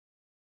is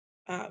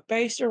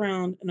based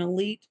around an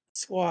elite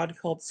squad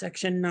called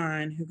Section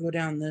 9 who go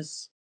down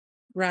this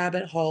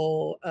rabbit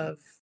hole of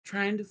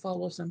trying to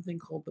follow something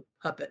called the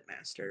Puppet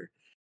Master,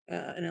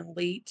 an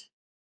elite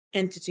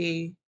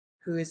entity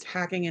who is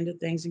hacking into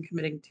things and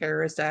committing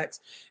terrorist acts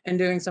and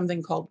doing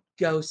something called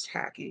ghost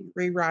hacking,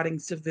 rewriting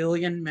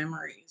civilian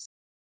memories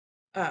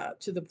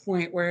to the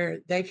point where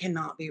they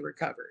cannot be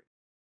recovered.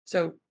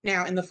 So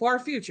now, in the far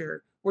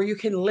future, where you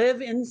can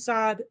live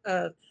inside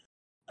a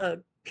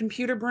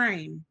computer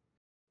brain,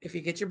 if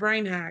you get your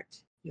brain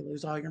hacked, you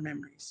lose all your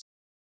memories,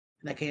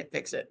 and they can't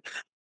fix it.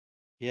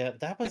 Yeah,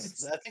 that was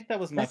It's I think that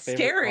was my that's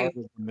favorite part scary. of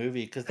the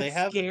movie because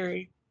That's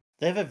scary.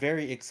 they have a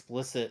very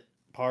explicit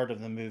part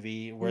of the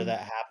movie where Mm,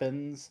 that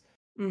happens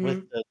with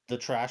mhm, the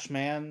trash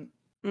man,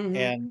 mhm,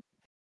 and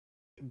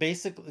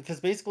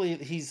basically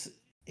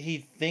he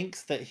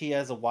thinks that he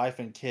has a wife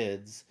and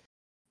kids,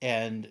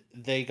 and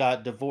they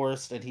got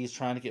divorced, and he's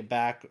trying to get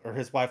back, or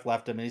his wife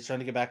left him, and he's trying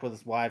to get back with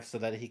his wife so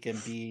that he can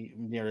be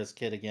near his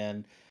kid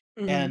again.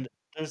 mhm. And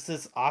there's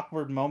this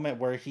awkward moment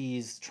where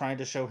he's trying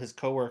to show his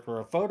coworker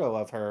a photo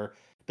of her,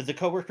 but the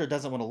coworker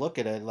doesn't want to look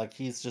at it. Like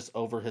he's just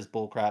over his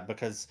bullcrap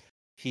because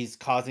he's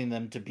causing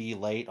them to be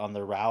late on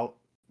their route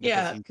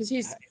because Yeah, because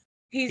he's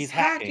he's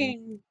hacking.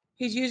 hacking.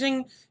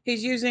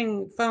 He's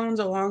using phones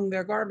along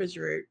their garbage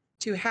route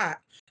to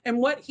hack. And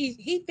what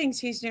he thinks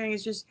he's doing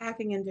is just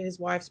hacking into his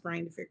wife's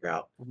brain to figure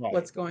out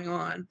what's Right. going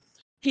on.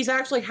 He's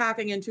actually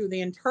hacking into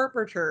the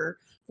interpreter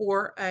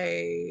for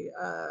I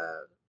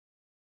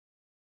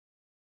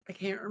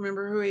can't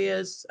remember who he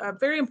is, a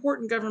very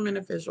important government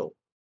official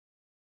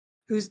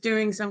who's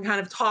doing some kind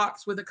of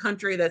talks with a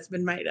country that's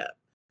been made up.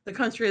 The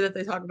country that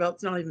they talk about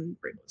is not even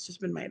real; it's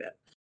just been made up.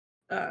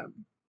 Um,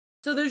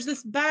 so there's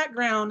this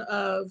background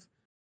of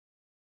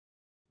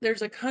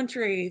there's a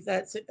country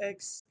that's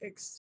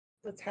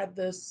that's had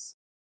this.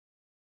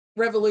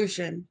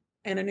 revolution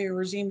and a new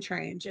regime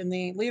change. And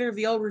the leader of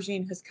the old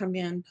regime has come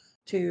in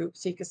to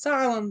seek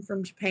asylum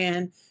from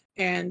Japan.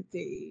 And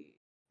the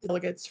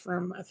delegates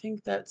from, I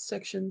think that's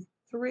Section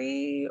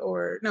 3,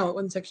 or no, it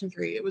wasn't Section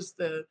 3. It was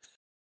the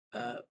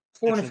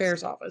Foreign Section Affairs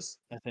 6, Office.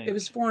 I It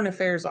was think. Foreign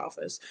Affairs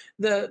Office.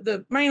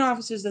 The main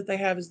offices that they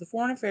have is the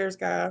Foreign Affairs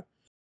guy,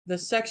 the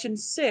Section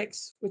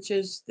 6, which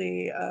is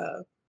the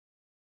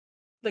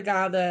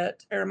guy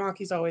that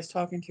Aramaki's always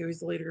talking to. He's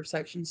the leader of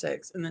Section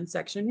 6. And then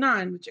Section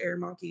 9, which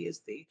Aramaki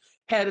is the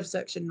head of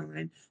Section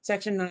 9.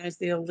 Section 9 is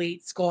the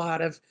elite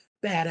squad of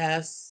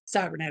badass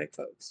cybernetic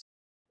folks.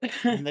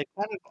 And they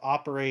kind of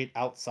operate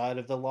outside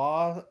of the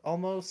law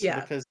almost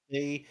Yeah. because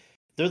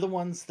they're the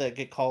ones that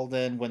get called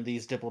in when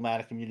these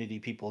diplomatic community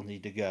people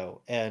need to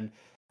go. And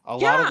a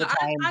Yeah. lot of the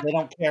time they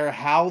don't care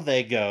how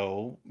they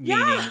go, Yeah.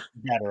 meaning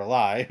dead or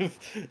alive.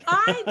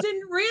 I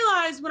didn't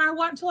realize when I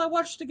watched until I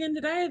watched again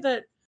today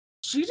that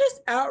she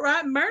just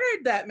outright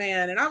murdered that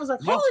man. And I was like,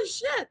 Yeah. holy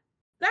shit,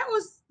 that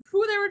was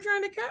who they were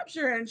trying to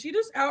capture. And she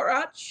just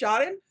outright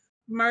shot him,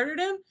 murdered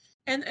him.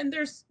 And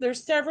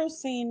there's several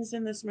scenes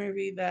in this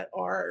movie that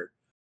are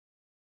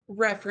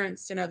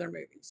referenced in other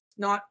movies.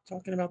 Not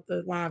talking about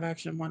the live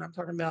action one. I'm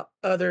talking about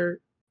other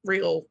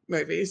real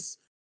movies.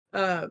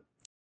 Uh,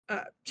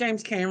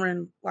 James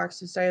Cameron likes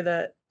to say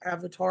that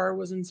Avatar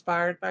was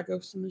inspired by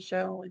Ghost in the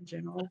Shell in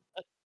general.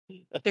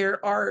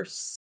 There are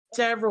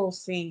several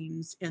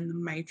scenes in The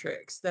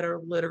Matrix that are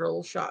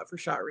literal shot for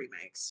shot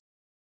remakes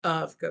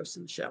of Ghost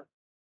in the Shell.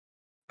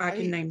 I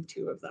can I name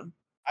two of them.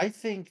 I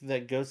think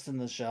that Ghost in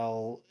the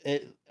Shell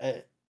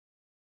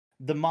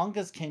the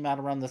mangas came out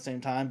around the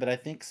same time, but I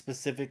think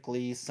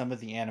specifically some of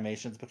the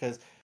animations because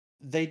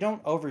they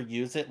don't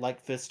overuse it like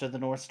Fist of the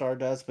North Star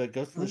does, but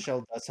Ghost in the Mhm.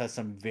 Shell does have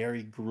some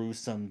very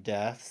gruesome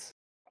deaths.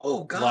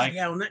 Oh God, Like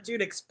yeah, when that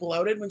dude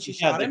exploded when she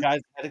yeah, shot the him.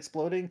 guy's head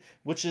exploding,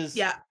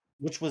 Yeah.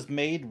 which was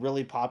made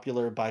really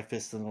popular by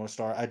Fist of the North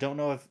Star. I don't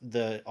know if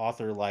the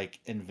author like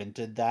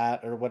invented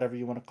that or whatever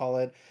you want to call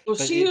it, Well,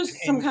 but she it used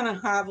some became kind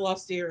of high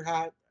velocity or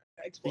high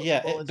explosive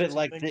yeah, bullets or but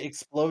like something. the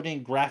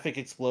exploding graphic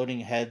exploding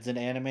heads in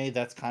anime,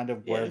 that's kind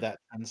of where Yeah. that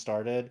trend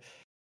started.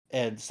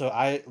 And so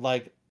I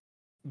like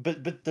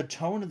but the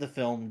tone of the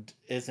film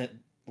isn't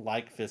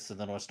like Fists of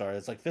the North Star.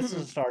 It's like Fists of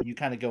the Mm-mm. Star, you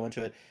kind of go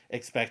into it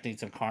expecting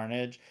some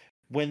carnage.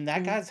 When that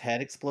Mm-hmm. guy's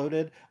head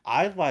exploded,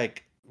 I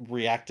like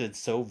reacted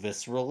so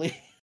viscerally.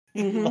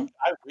 Mm-hmm. Like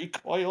I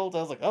recoiled.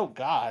 I was like, "Oh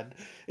God!"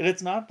 And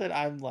it's not that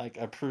I'm like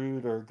a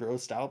prude or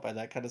grossed out by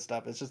that kind of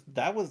stuff. It's just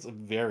that was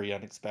very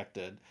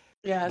unexpected.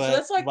 Yeah, so But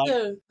that's like like,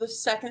 the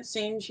second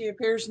scene she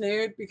appears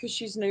nude because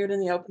she's nude in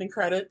the opening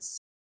credits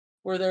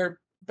where they're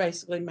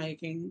basically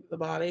making the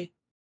body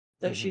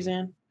that she's mhm.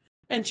 in.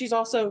 And she's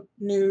also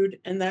nude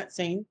in that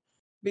scene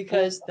Well,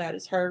 because that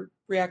is her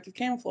reactive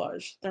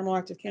camouflage, thermal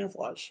active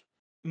camouflage.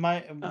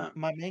 Um,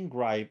 my main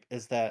gripe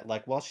is that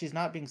like while she's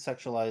not being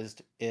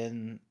sexualized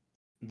in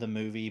the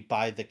movie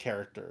by the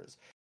characters,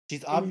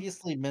 she's mhm.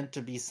 obviously meant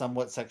to be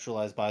somewhat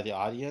sexualized by the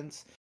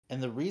audience.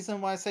 And the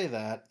reason why I say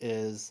that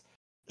is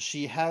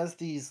she has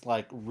these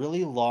like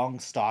really long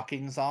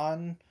stockings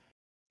on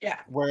Yeah,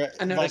 where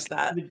I noticed like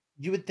that.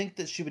 you would think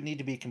that she would need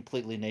to be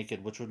completely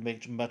naked, which would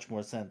make much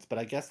more sense. But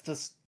I guess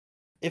this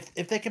if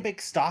they can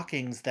make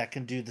stockings that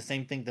can do the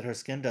same thing that her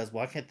skin does,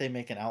 why can't they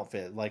make an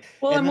outfit? Like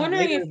Well, and I'm then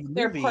wondering later if in the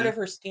they're part movie of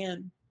her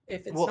skin,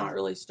 if it's not well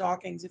really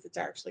stockings, if it's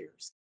actually her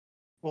skin.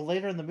 well,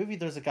 later in the movie,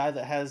 there's a guy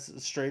that has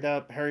straight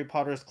up Harry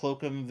Potter's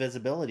cloak of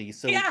invisibility.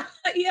 So, Yeah,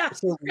 yeah, I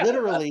so forgot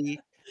about literally,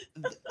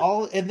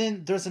 all and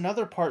then there's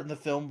another part in the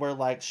film where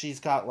like she's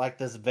got like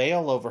this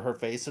veil over her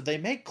face, so they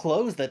make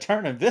clothes that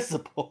turn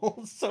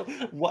invisible. So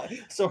what?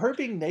 So her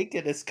being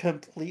naked is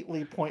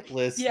completely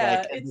pointless,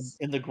 yeah, like it's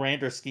in the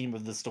grander scheme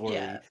of the yeah.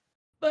 story.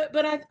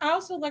 But I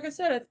also, like I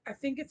said, I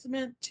think it's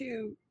meant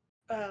to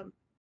um,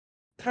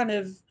 kind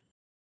of,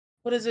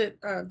 what is it,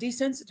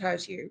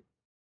 desensitize you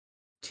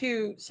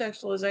to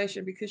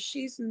sexualization because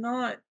she's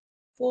not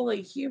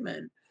fully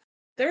human.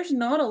 There's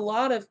not a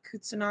lot of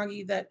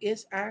Kusanagi that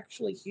is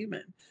actually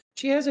human.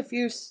 She has a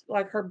few,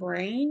 like her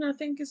brain, I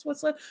think is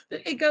what's left.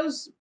 It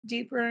goes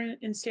deeper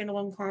in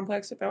Standalone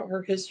Complex about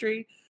her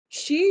history.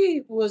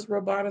 She was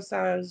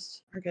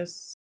roboticized, I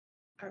guess,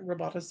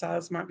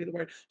 roboticized might be the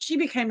word. She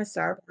became a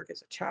cyborg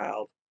as a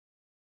child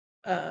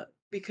uh,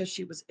 because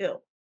she was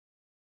ill.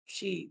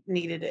 She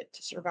needed it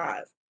to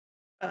survive.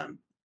 Um,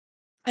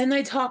 and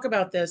they talk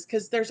about this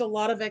because there's a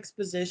lot of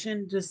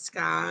exposition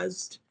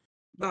disguised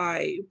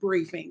by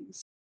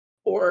briefings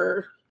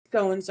or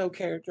so and so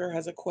character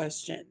has a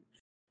question.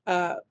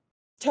 Uh,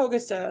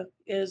 Togasa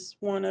is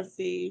one of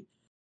the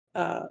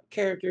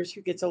characters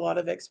who gets a lot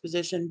of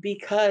exposition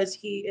because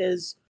he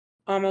is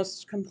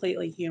almost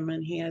completely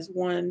human. He has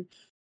one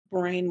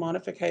brain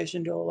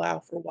modification to allow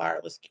for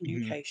wireless Mhm.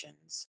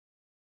 communications.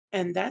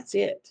 And that's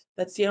it.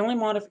 That's the only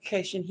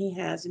modification he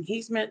has. And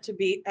he's meant to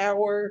be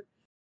our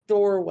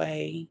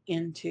doorway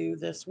into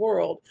this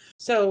world.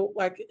 So,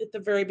 like at the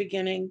very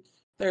beginning,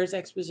 there's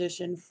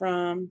exposition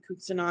from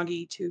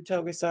Kusanagi to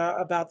Togasa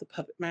about the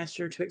puppet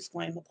master to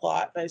explain the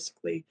plot,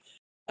 basically.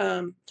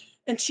 Um,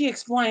 and she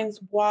explains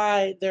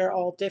why they're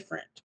all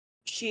different.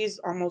 She's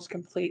almost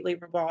completely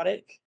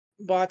robotic.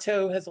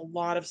 Bato has a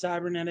lot of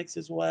cybernetics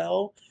as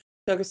well.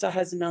 Tokusa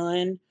has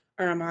none.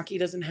 Aramaki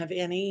doesn't have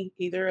any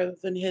either, other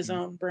than his Mhm.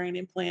 own brain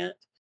implant.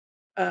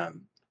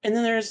 And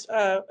then there's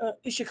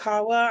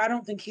Ishikawa. I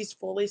don't think he's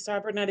fully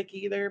cybernetic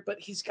either, but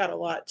he's got a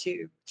lot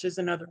too, which is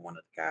another one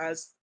of the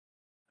guys.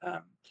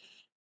 Um,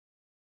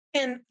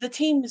 and the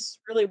team is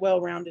really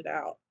well rounded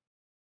out.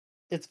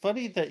 It's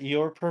funny that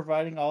you're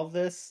providing all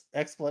this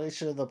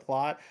explanation of the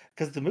plot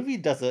because the movie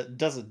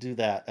doesn't do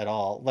that at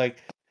all. Like,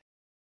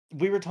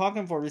 we were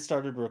talking before we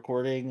started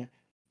recording,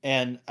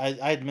 and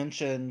I'd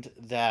mentioned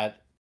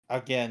that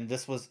again.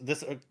 This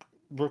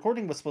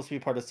recording was supposed to be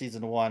part of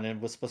season one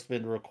and was supposed to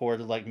be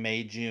recorded like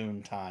May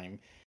June time,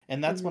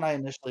 and that's when Mhm. I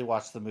initially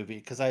watched the movie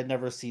because I had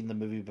never seen the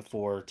movie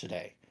before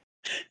today.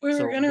 We were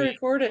So going to we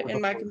record it, were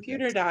and my before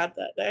computer this. died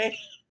that day.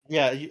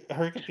 Yeah,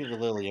 her computer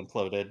literally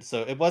imploded,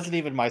 so it wasn't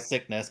even my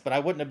sickness, but I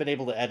wouldn't have been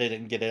able to edit it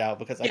and get it out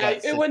because I Yeah,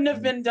 got it sick wouldn't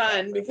have immediately been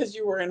done after. because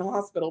you were in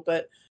hospital,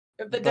 but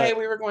the day But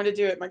we were going to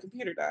do it, my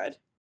computer died.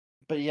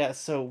 yeah,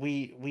 so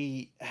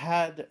we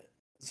had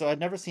so I'd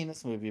never seen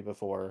this movie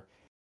before,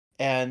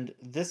 and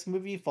this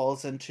movie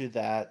falls into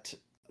that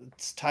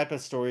type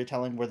of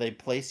storytelling where they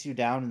place you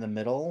down in the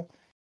middle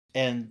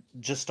and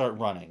just start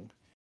running.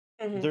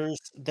 Mhm,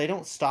 They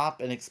don't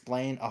stop and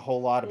explain a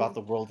whole lot about mhm.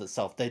 the world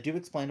itself. They do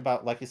explain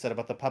about, like you said,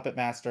 about the puppet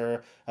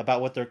master,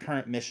 about what their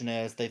current mission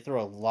is. They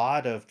throw a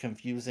lot of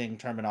confusing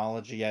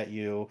terminology at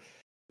you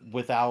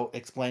without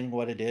explaining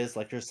what it is,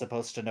 like you're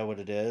supposed to know what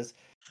it is.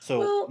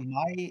 So Well,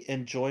 my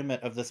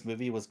enjoyment of this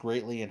movie was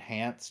greatly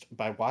enhanced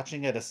by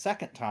watching it a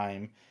second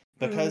time mhm.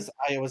 because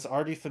I was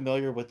already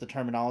familiar with the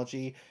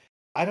terminology.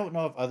 I don't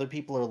know if other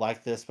people are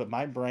like this, but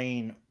my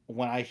brain,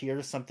 when I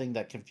hear something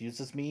that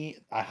confuses me,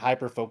 I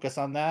hyper focus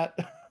on that.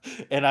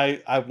 And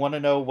I want to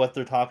know what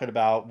they're talking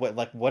about.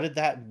 What did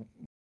that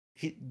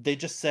they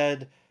just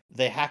said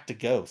they hacked a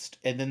ghost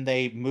and then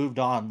they moved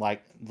on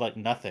like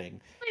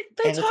nothing.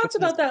 They And it's talked because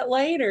about that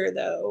later,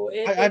 though.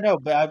 I know,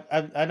 but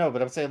I know,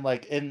 but I'm saying,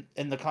 like, in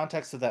the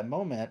context of that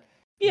moment,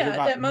 you're Yeah,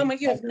 at not that meant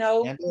moment, you to have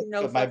no understand it,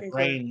 no but my fucking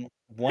clue. brain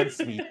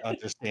wants me to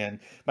understand.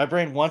 My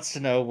brain wants to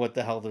know what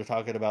the hell they're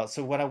talking about.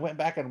 So when I went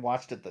back and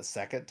watched it the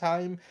second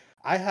time,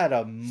 I had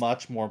a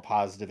much more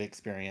positive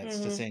experience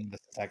to Mhm. seeing this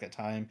the second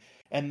time,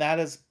 and that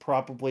is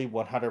probably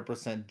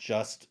 100%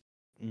 just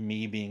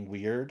me being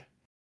weird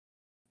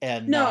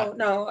and No, not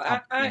no,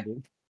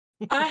 comprehending.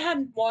 I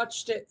hadn't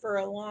watched it for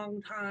a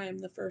long time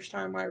the first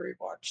time I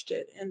rewatched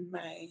it in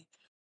May,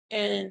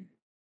 and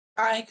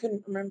I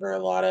couldn't remember a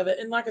lot of it.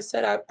 And like I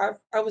said,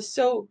 I was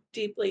so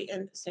deeply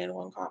into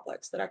Standalone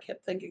Complex that I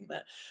kept thinking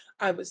that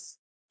I was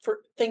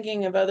for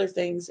thinking of other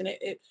things, and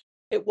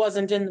it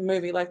wasn't in the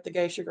movie like the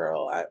geisha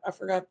girl. I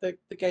forgot the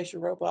geisha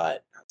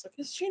robot. I was like,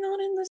 is she not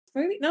in this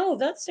movie? No,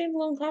 that's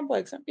Standalone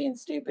Complex. I'm being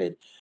stupid.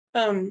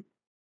 Um,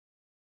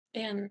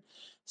 and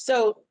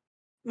so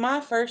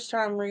my first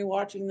time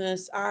rewatching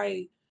this,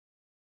 I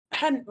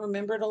hadn't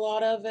remembered a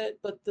lot of it,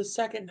 but the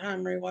second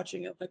time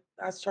rewatching it, like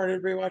I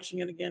started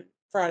rewatching it again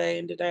Friday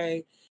and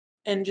today,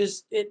 and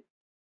just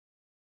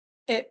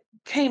it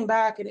came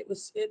back, and it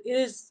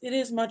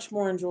is much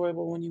more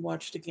enjoyable when you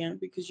watch it again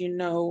because you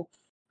know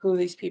who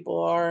these people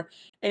are,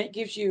 and it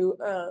gives you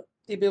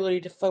the ability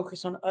to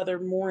focus on other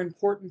more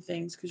important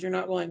things because you're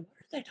not going, what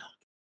are they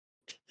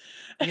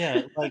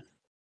Yeah, talking?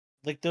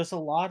 there's a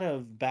lot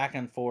of back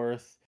and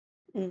forth.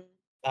 Mm.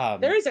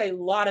 There Um, is a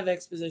lot of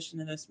exposition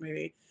in this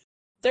movie.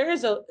 There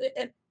is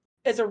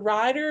as a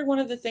writer, one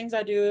of the things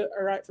I do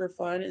I write for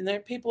fun, and there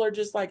people are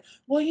just like,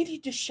 "Well, you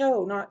need to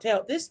show, not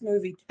tell." This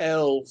movie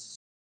tells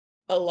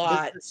a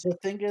But lot. the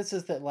thing is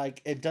that,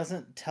 like, it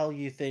doesn't tell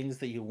you things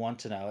that you want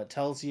to know. It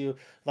tells you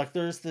like,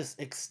 there's this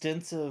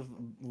extensive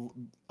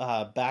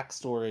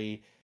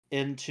backstory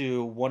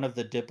into one of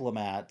the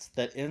diplomats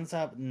that ends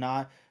up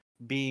not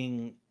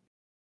being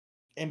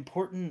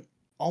important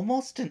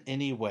almost in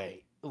any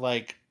way,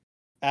 like,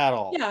 at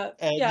all, Yeah,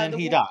 and yeah, then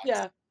he dies.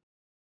 yeah,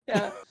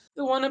 yeah.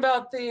 The one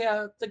about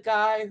the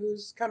guy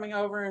who's coming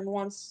over and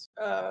wants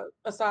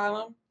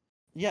asylum.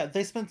 Yeah,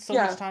 they spend so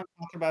much Yeah. time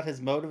talking about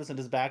his motives and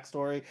his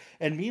backstory,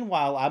 and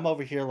meanwhile, I'm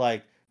over here,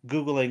 like,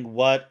 Googling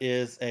what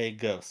is a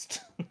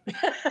ghost.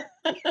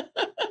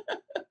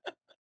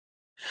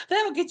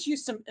 That'll get you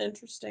some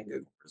interesting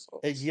Google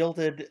It results.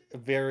 yielded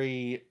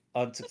very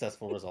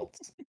unsuccessful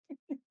results.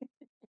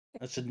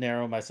 I should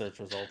narrow my search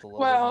results a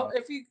little bit Well, more.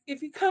 if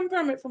you come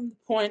from it from the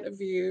point of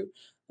view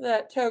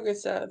that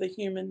Togusa, the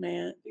human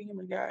man, the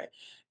human guy,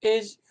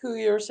 is who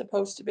you're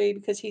supposed to be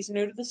because he's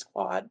new to the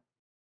squad.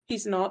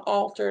 He's not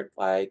altered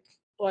like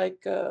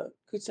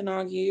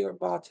Kusanagi or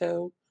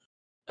Bato.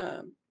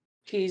 Um,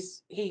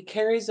 he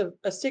carries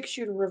a 6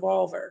 shooter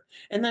revolver,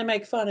 and they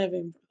make fun of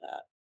him for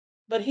that.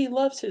 But he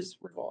loves his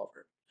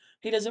revolver.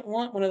 He doesn't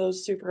want one of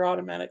those super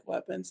automatic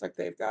weapons like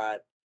they've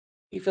got.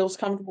 He feels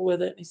comfortable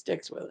with it and he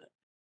sticks with it.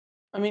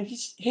 I mean,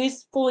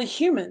 he's fully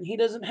human. He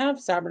doesn't have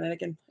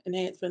cybernetic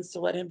enhancements to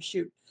let him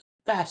shoot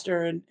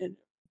faster and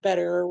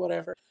better or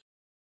whatever.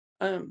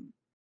 Um,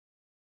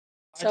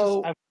 I just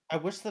so I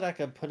wish that I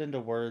could put into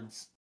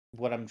words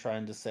what I'm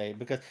trying to say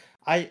because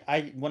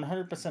I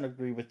 100%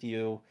 agree with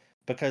you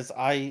because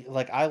I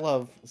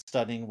love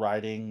studying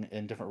writing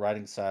and different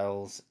writing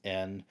styles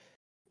and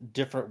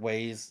different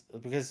ways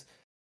because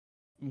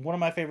one of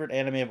my favorite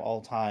anime of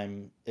all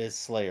time is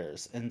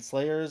Slayers, and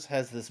Slayers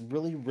has this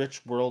really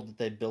rich world that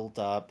they built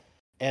up,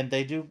 and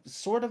they do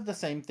sort of the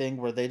same thing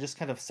where they just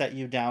kind of set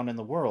you down in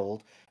the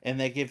world, and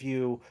they give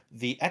you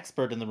the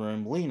expert in the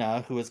room,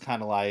 Lena, who is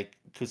kind of like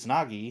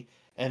Kusanagi,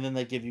 and then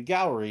they give you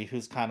Gowry,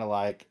 who's kind of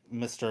like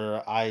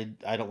Mister I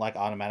don't like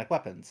automatic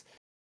weapons.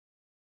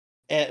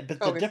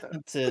 But the Okay, so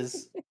difference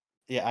is,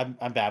 yeah,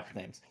 I'm bad with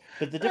names,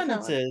 but the I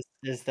difference know.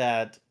 is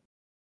that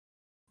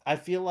I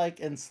feel like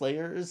in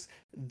Slayers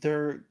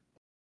they're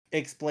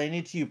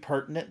explaining to you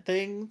pertinent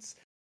things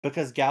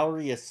because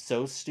Gallery is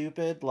so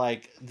stupid.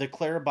 Like the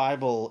Clare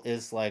Bible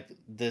is like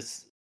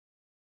this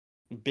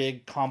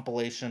big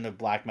compilation of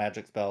black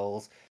magic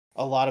spells.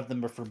 A lot of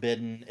them are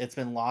forbidden. It's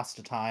been lost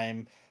to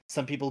time.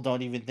 Some people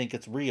don't even think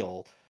it's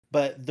real.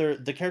 But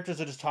the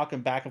characters are just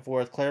talking back and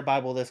forth. Claire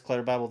Bible this,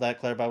 Claire Bible that,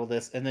 Claire Bible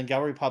this, and then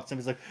Gallery pops in.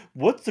 And he's like,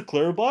 "What's the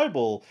Claire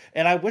Bible?"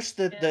 And I wish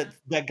that Yeah,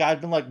 that guy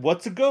had been like,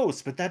 "What's a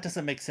ghost?" But that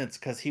doesn't make sense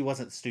because he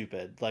wasn't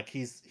stupid. Like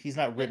he's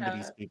not written to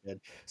be yeah.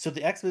 stupid. So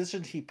the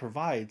exposition he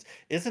provides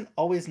isn't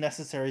always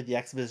necessary. The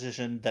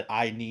exposition that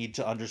I need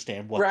to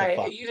understand what the Right.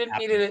 fuck You is didn't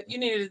needed happening. it. You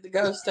needed the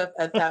ghost stuff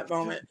at that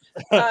moment.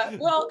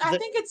 Well, I The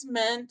think it's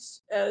meant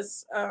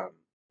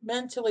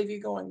to leave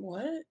you going,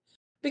 what?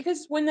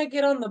 Because when they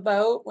get on the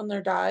boat, when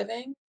they're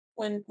diving,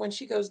 when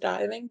she goes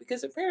diving,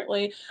 because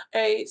apparently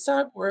a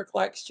cyborg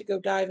likes to go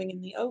diving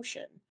in the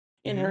ocean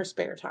in her Mhm.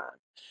 spare time,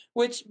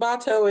 which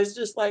Bato is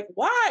just like,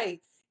 why?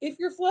 If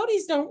your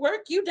floaties don't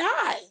work, you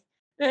die.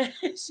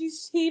 She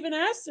even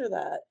asked her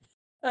that.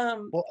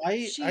 Well,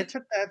 I She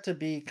took that to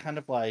be kind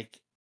of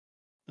like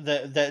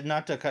that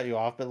not to cut you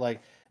off, but,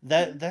 like,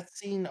 Mhm. that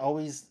scene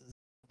always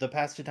the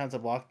past 2 times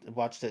I've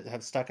watched it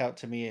have stuck out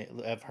to me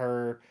of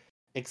her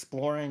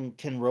exploring,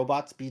 "Can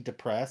robots be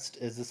depressed?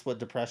 Is this what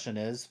depression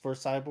is for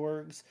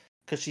cyborgs?"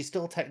 Because she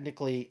still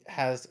technically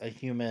has a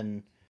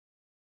human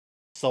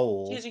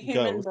She has soul, a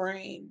human ghost.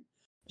 brain.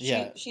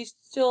 Yeah, She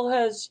still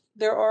has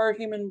there are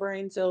human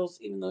brain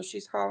cells, even though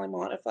she's highly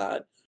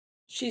modified.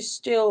 She's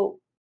still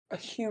a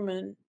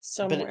human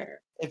but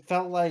somewhere. it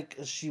felt like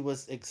she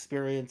was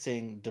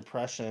experiencing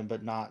depression,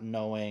 but not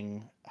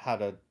knowing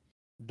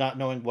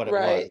what it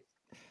was. Right.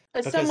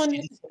 As Because someone she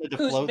just wanted to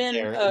who's float been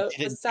there, and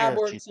she a didn't care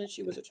if cyborg she since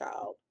she was a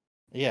child.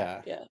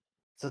 yeah. Yeah.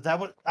 So that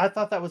would I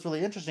thought that was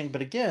really interesting,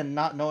 but again,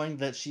 not knowing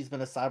that she's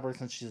been a cyborg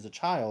since she's a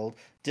child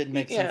didn't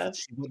make sense Yeah. that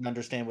she wouldn't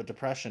understand what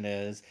depression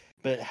is,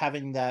 but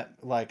having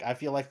that like, I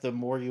feel like the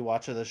more you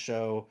watch of the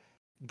show,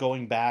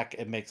 going back,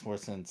 it makes more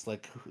sense.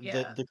 Like,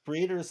 Yeah. the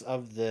creators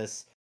of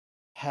this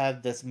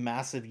had this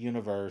massive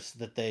universe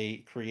that they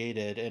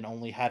created and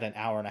only had an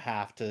hour and a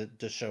half to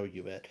show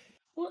you it.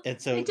 Well,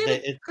 And they so did a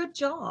they good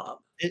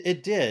job.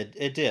 it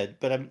did,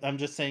 but I'm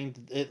just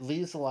saying it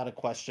leaves a lot of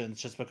questions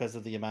just because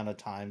of the amount of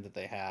time that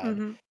they had.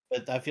 Mhm.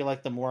 But I feel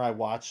like the more I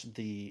watch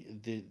the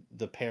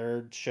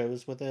paired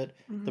shows with it,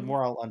 the Mhm.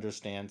 more I'll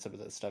understand some of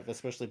this stuff,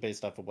 especially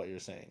based off of what you're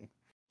saying.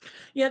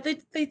 Yeah,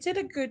 they did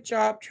a good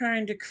job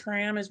trying to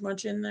cram as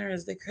much in there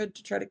as they could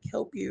to try to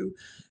help you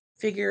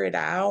figure it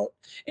out.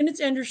 And it's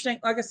interesting,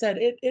 like I said,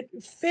 it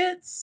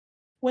fits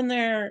when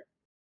they're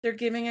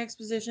giving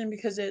exposition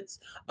because it's,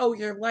 "Oh,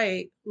 you're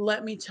late.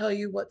 Let me tell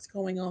you what's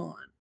going on.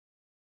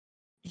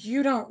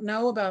 You don't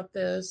know about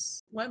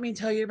this. Let me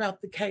tell you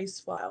about the case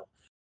file."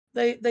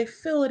 They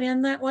fill it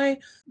in that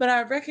way, but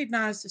I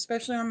recognized,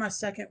 especially on my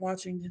second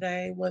watching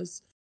today,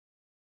 was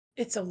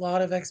it's a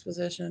lot of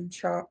exposition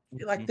chop.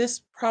 Like, Mhm.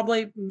 this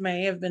probably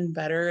may have been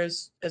better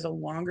as a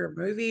longer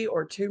movie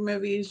or 2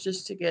 movies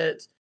just to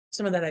get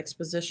some of that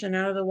exposition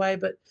out of the way,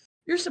 but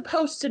you're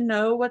supposed to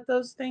know what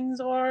those things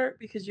are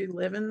because you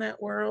live in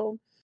that world.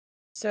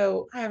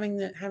 So, having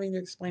to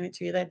explain it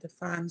to you, they had to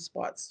find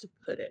spots to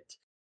put it.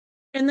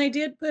 And they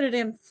did put it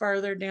in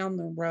further down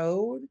the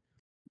road,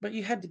 but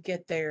you had to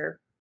get there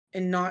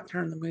and not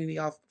turn the movie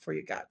off before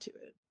you got to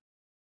it,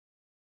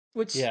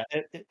 which Yeah,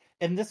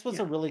 and this was yeah.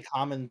 a really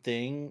common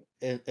thing,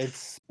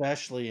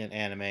 especially in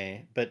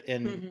anime, but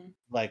in Mhm.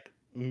 like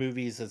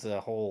movies as a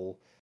whole,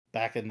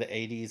 back in the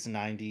 80s,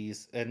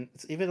 90s, and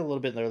it's even a little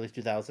bit in the early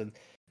 2000s,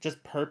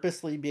 just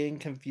purposely being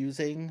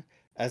confusing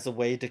as a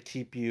way to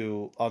keep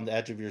you on the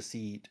edge of your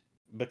seat.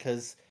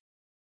 Because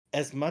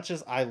as much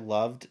as I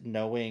loved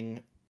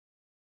knowing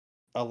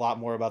a lot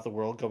more about the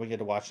world going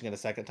into watching it a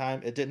second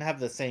time, it didn't have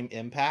the same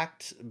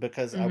impact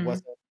because I Mhm.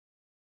 wasn't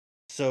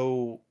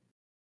so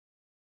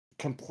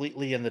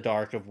completely in the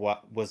dark of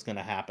what was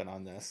gonna happen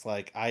on this.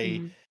 Like,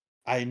 Mhm.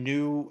 I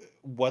knew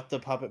what the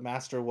puppet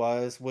master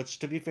was, which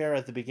to be fair,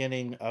 at the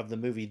beginning of the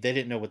movie, they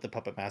didn't know what the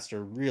puppet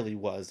master really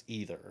was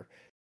either.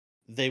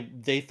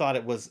 They thought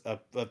it was a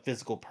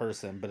physical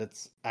person, but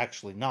it's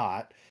actually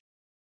not.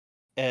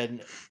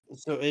 And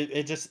so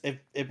it just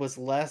it was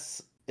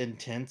less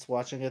intense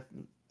watching it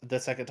the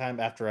second time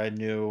after I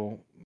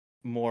knew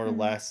more or Mhm.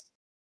 less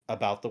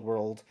about the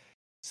world.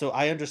 So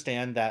I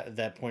understand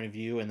that point of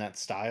view and that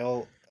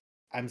style.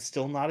 I'm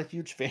still not a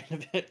huge fan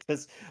of it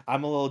because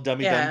I'm a little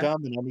dummy dum Yeah,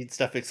 dum and I need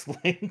stuff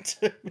explained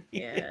to me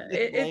yeah.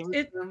 in layman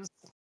terms.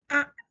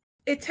 I,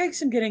 it takes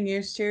some getting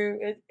used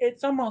to.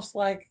 It's almost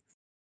like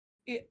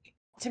it,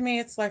 to me.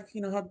 It's like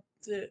how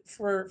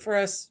for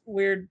us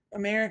weird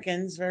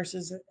Americans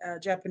versus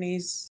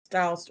Japanese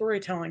style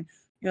storytelling.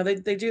 They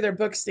do their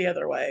books the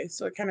other way,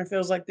 so it kind of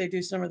feels like they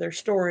do some of their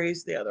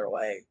stories the other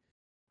way.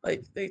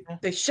 Like Yeah.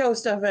 they show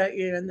stuff at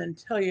you and then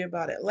tell you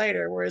about it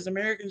later, whereas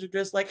Americans are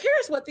just like,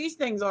 here's what these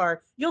things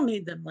are. You'll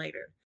need them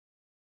later.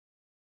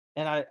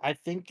 And I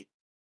think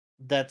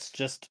that's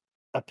just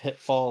a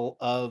pitfall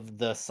of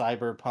the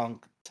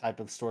cyberpunk type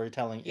of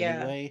storytelling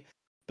Yeah, anyway,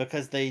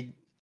 because they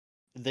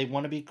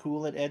want to be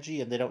cool and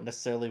edgy and they don't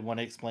necessarily want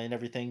to explain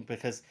everything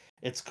because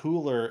it's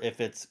cooler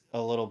if it's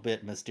a little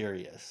bit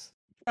mysterious.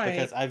 right.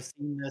 Because I've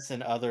seen this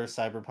in other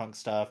cyberpunk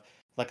stuff,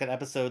 like an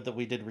episode that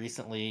we did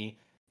recently,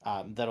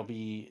 that'll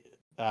be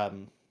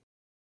um,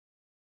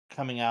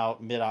 coming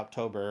out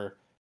mid-October.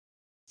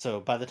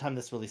 So by the time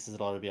this releases,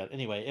 it'll already be out.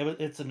 Anyway,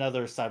 it's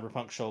another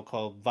cyberpunk show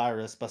called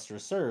Virus Buster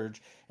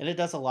Surge, and it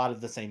does a lot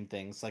of the same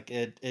things. Like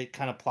it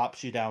kind of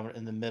plops you down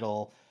in the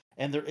middle,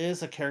 and there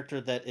is a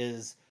character that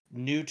is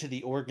new to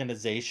the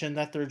organization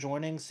that they're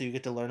joining, so you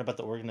get to learn about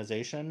the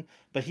organization.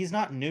 But he's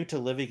not new to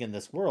living in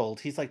this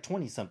world. He's like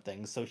 20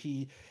 something, so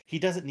he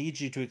doesn't need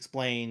you to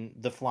explain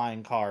the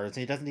flying cars,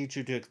 and he doesn't need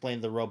you to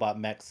explain the robot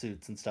mech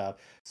suits and stuff.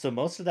 So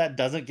most of that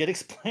doesn't get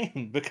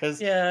explained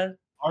because Yeah,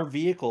 our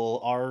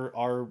vehicle,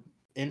 our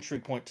entry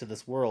point to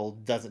this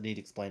world doesn't need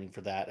explaining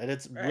for that, and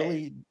it's right.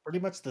 really pretty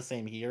much the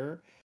same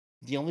here.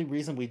 The only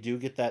reason we do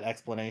get that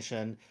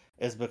explanation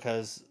is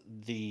because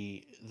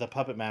the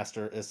puppet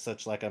master is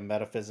such like a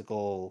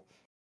metaphysical,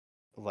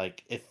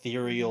 like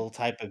Hmm. ethereal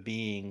type of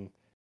being.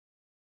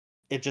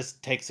 It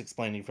just takes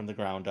explaining from the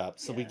ground up.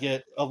 So we Yeah.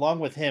 get, along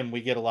with him,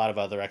 we get a lot of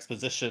other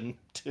exposition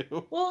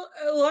too. Well,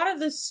 a lot of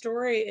this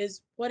story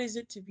is what is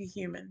it to be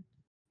human?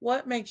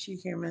 What makes you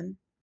human?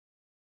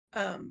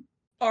 Um,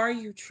 are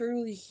you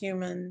truly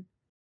human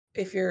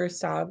if you're a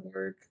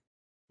cyborg?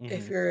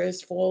 If Hmm. you're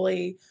as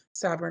fully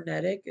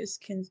cybernetic as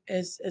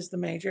the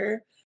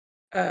major?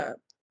 Uh,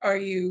 are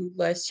you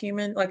less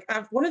human? Like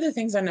one of the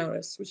things I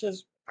noticed, which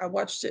is I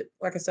watched it,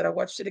 like I said, I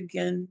watched it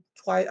again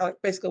twice. I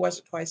basically watched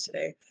it twice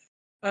today.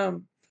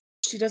 Um,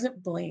 she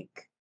doesn't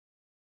blink.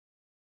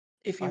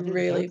 If I you didn't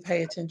really notice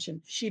pay that.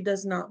 attention, she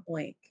does not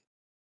blink.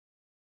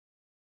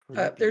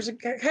 Creepy.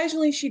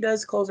 Occasionally she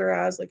does close her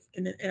eyes, like,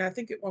 and I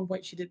think at one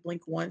point she did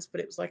blink once, but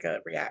it was like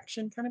a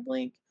reaction kind of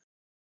blink.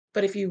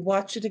 But if you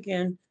watch it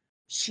again,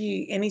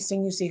 any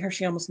scene you see her,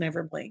 she almost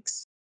never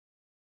blinks,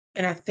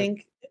 and I That's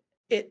think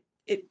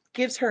it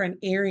gives her an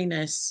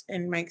eeriness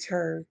and makes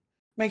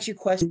you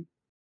question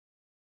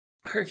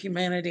her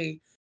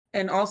humanity,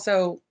 and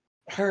also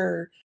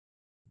her,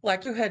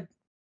 like you had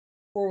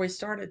before we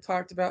started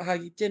talked about how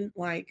you didn't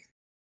like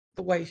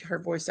the way her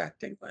voice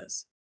acting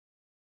was.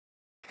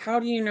 How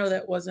do you know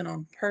that wasn't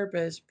on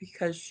purpose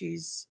because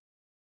she's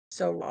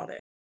so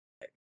robotic?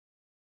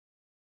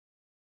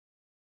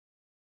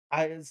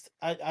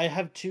 I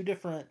have two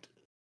different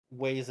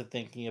ways of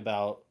thinking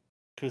about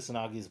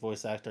Kusanagi's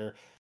voice actor.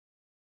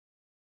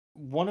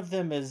 One of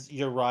them is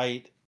you're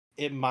right.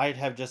 It might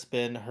have just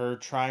been her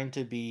trying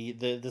to be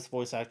this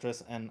voice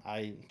actress, and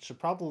I should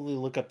probably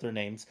look up their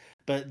names.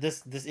 But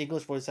this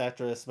English voice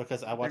actress,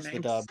 because I Their watched the names.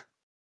 dub,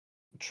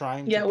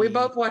 trying to Yeah, we be.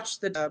 both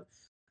watched the dub.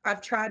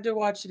 I've tried to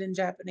watch it in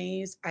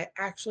Japanese. I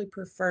actually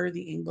prefer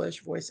the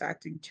English voice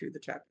acting to the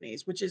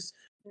Japanese, which is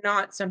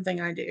not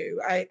something I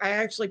do. I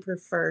actually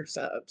prefer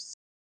subs.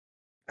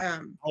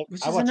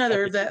 Which I is watch another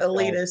everything that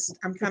dub. elitist.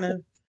 I'm kind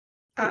of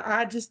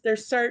I just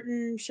there's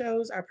certain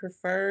shows I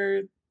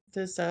prefer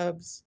the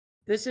subs.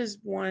 This is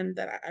one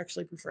that I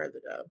actually prefer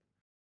the dub.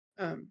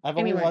 I've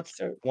only Anyway, watched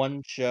so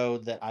one show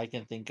that I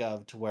can think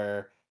of to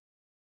where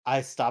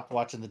I stopped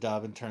watching the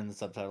dub and turned the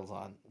subtitles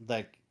on.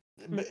 Like,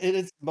 mm, it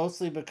is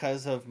mostly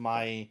because of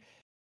my,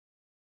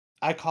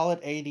 I call it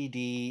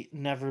ADD,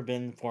 never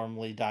been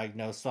formally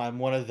diagnosed, so I'm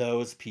one of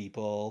those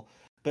people.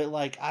 But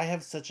like I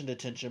have such an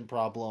attention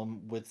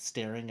problem with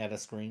staring at a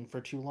screen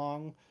for too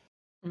long.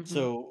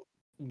 mhm, So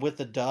with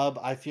the dub,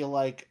 I feel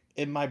like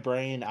in my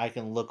brain I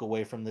can look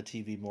away from the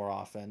TV more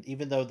often,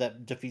 even though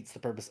that defeats the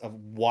purpose of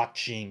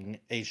watching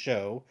a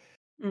show.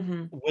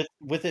 mhm,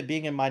 With it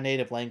being in my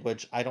native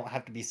language, I don't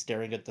have to be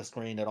staring at the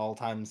screen at all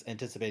times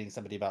anticipating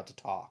somebody about to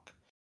talk.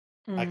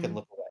 I can mm.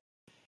 look away.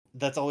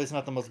 That's always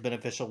not the most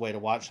beneficial way to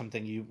watch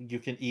something. You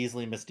can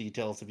easily miss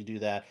details if you do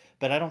that.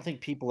 But I don't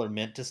think people are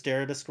meant to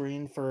stare at a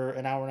screen for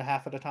an hour and a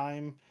half at a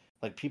time.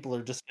 Like people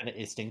are just gonna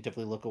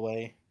instinctively look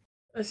away.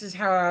 This is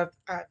how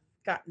I've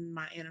gotten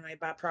my anime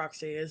by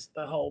proxy. Is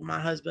the whole my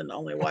husband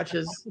only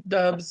watches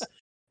dubs,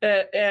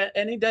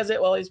 and he does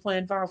it while he's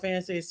playing Final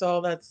Fantasy.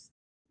 So that's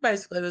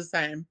basically the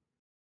same.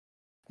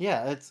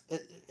 Yeah,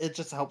 it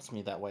just helps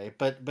me that way.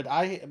 But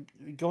I,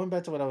 going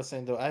back to what I was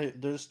saying though, I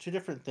there's two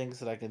different things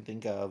that I can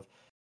think of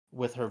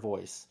with her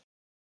voice.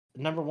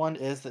 number one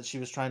is that she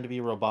was trying to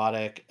be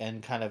robotic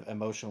and kind of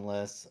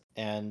emotionless,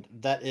 and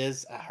that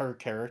is her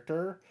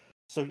character.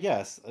 So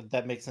yes,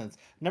 that makes sense.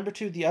 Number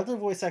two, the other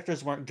voice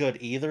actors weren't good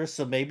either,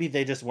 so maybe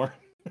they just weren't.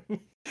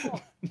 Oh,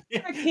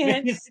 I Maybe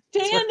can't they just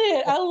stand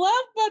it. I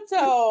love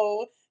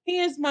Bato. He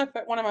is one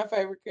of my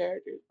favorite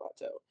characters,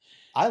 Bato.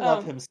 I love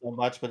Um, him so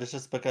much, but it's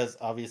just because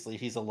obviously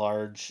he's a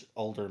large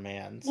older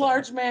man. So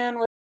Large man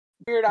with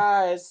weird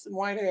eyes and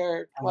white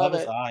hair. I love Love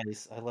his it.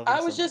 eyes. I love him I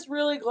so was much. just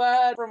really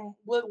glad from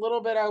what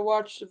little bit I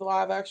watched of the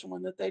live action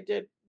one that they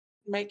did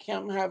make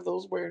him have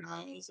those weird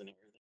eyes and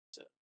everything.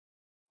 So,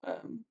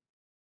 um,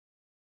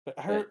 But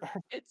but her,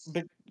 it's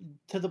but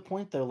to the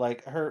point though,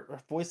 like her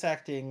voice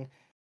acting.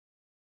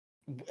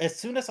 As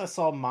soon as I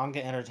saw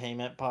manga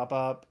entertainment pop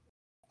up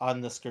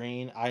on the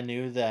screen, I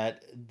knew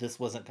that this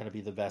wasn't going to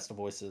be the best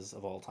voices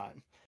of all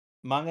time.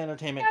 Manga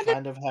entertainment I did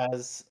kind of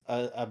has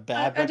a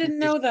bad I didn't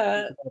know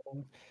reputation.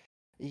 that.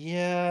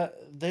 Yeah,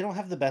 they don't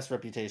have the best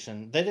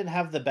reputation. They didn't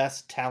have the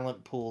best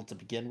talent pool to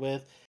begin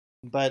with,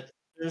 but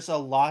there's a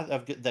lot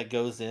of that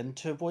goes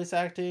into voice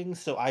acting,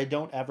 so I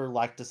don't ever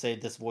like to say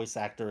this voice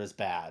actor is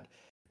bad.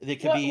 It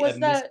could What be a was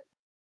mis. that?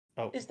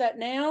 Oh, Is that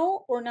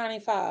now or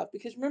 95?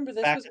 Because remember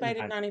this back was in the made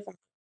in time. 95.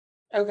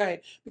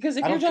 Okay, because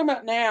if I you're don't think.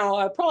 talking about now,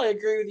 I probably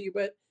agree with you.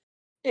 But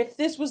if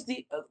this was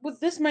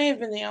this may have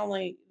been the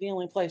only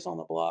place on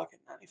the block in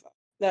 '95.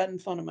 That and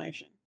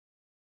Funimation.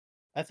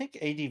 I think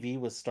ADV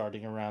was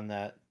starting around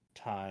that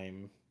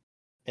time,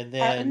 and And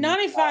then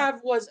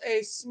 95 was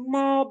a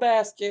small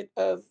basket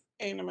of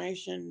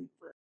animation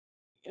for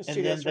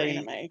studios for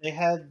anime. they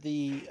had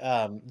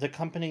the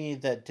company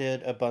that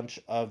did a bunch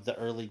of the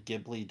early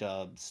Ghibli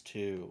dubs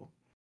too,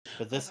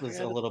 but Oh, this I was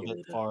a gotta little give bit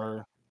it up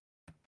far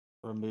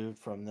removed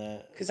from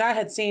the. because I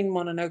had seen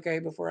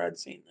Mononoke before I'd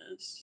seen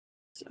this.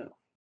 So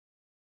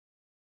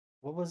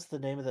What was the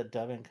name of that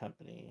dubbing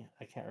company?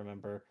 I can't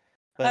remember,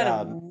 but I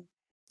don't know.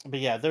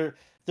 yeah,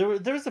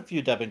 there's a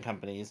few dubbing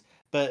companies,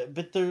 but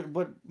there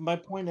what my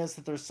point is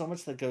that there's so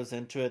much that goes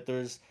into it.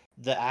 There's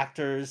the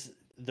actors,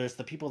 there's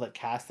the people that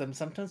cast them.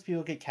 Sometimes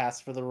people get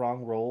cast for the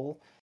wrong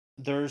role.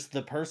 There's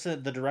the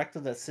director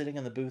that's sitting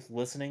in the booth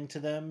listening to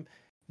them.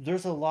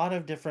 There's a lot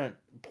of different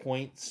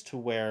points to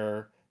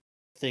where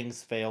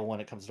things fail when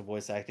it comes to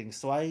voice acting.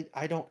 So I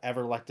don't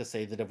ever like to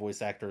say that a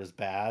voice actor is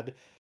bad,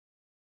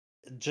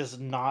 just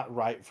not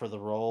right for the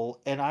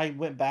role. And I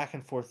went back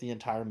and forth the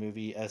entire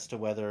movie as to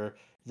whether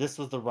this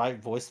was the right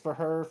voice for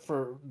her,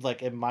 for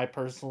like in my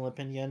personal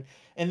opinion.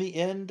 In the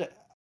end,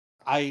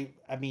 I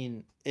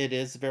mean, it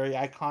is very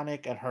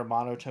iconic and her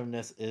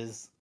monotoneness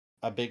is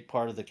a big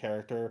part of the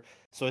character.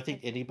 So I think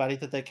anybody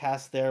that they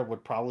cast there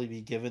would probably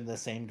be given the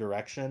same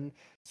direction.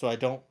 So I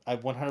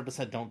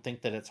 100% don't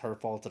think that it's her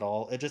fault at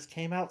all. It just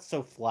came out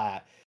so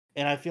flat.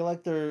 And I feel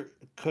like there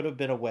could have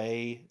been a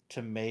way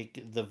to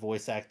make the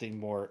voice acting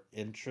more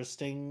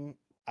interesting.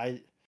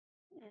 I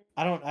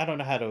I don't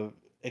know how to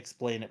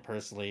explain it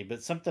personally,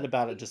 but something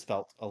about it just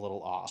felt a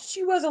little off.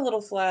 She was a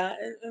little flat,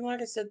 and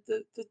like I said,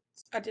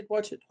 I did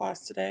watch it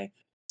twice today.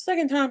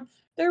 Second time,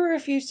 there were a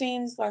few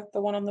scenes like the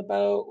one on the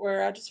boat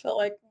where I just felt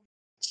like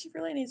she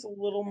really needs a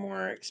little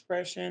more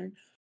expression.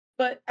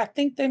 But I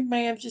think they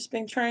may have just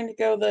been trying to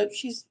go the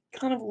she's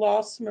kind of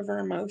lost some of her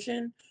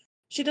emotion.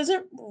 She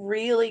doesn't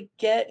really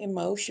get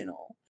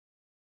emotional.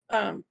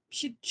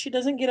 She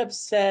doesn't get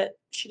upset.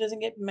 She doesn't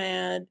get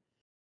mad.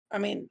 I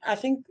mean, I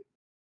think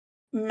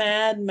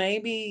mad may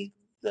be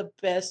the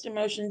best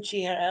emotion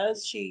she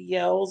has. She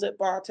yells at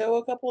Bato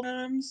a couple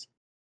times.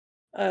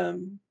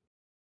 Um,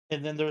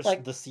 And then there's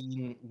like the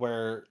scene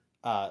where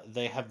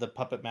they have the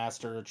puppet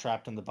master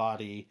trapped in the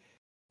body,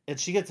 and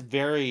she gets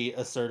very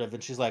assertive,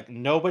 and she's like,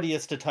 "Nobody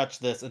is to touch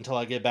this until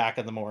I get back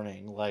in the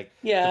morning," like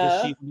because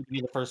yeah. she wanted to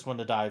be the first one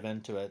to dive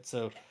into it.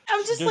 So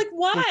I'm just like,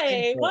 there's things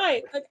why? that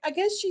Why? Like, I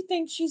guess she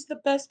thinks she's the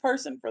best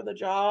person for the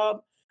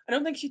job. I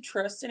don't think she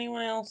trusts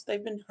anyone else.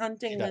 They've been she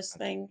hunting this doesn't.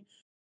 thing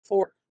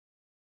for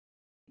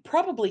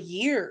probably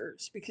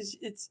years because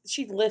it's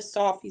she lists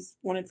off he's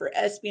wanted for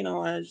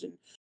espionage and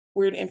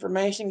weird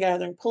information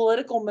gathering,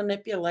 political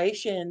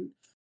manipulation,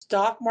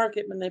 stock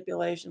market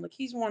manipulation. Like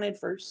he's wanted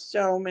for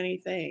so many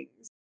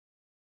things.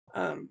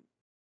 Um,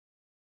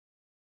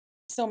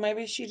 so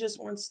maybe she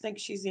just wants to think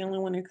she's the only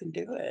one who can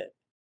do it.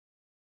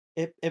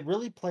 It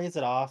really plays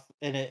it off,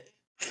 and it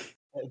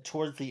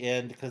towards the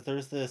end because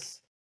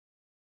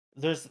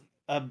there's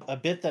a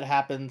bit that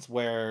happens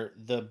where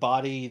the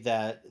body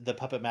that the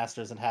puppet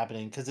master is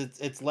inhabiting, because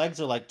its legs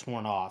are like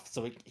torn off,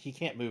 so he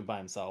can't move by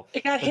himself.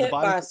 It got But the hit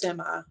body, by a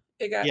semi.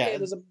 yeah,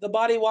 The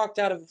body walked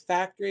out of a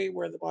factory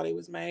where the body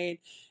was made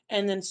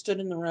and then stood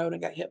in the road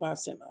and got hit by a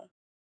semi.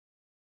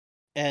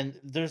 and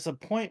there's a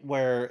point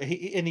where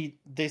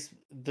there's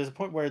a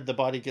point where the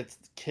body gets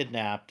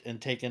kidnapped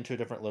and taken to a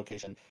different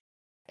location.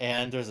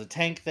 And there's a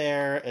tank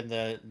there, and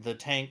the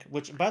tank,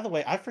 which by the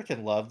way, I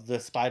freaking love the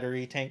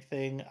spidery tank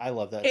thing. I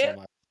love that so It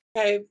much.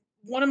 okay,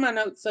 one of my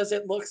notes says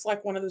it looks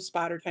like one of those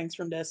spider tanks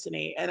from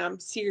Destiny, and I'm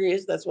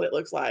serious, that's what it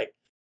looks like.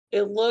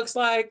 It looks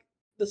like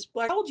this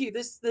like I told you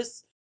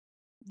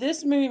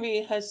this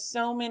movie has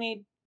so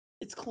many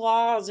its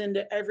claws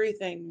into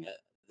everything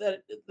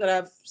that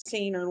I've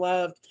seen or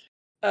loved.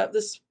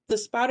 The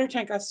spider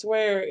tank, I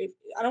swear, if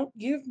I don't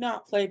you've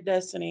not played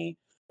Destiny,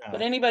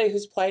 but No. anybody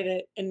who's played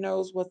it and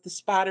knows what the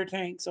spider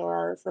tanks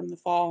are from the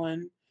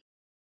Fallen,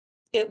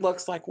 it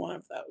looks like one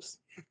of those.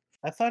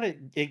 I thought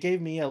it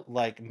gave me,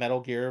 like,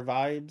 Metal Gear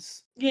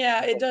vibes.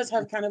 Yeah, it But does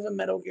have kind of a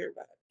Metal Gear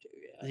vibe too,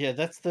 yeah. yeah,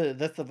 that's the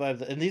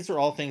vibe, and these are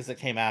all things that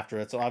came after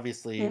it, so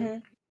obviously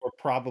Mhm. were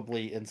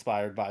probably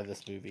inspired by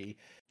this movie.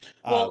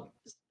 Well,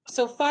 Um,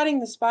 so fighting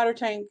the spider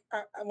tank,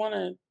 I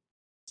wanna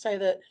say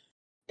that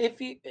if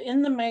you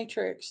in the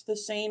Matrix, the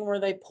scene where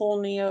they pull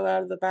Neo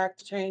out of the back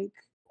tank,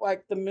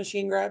 like the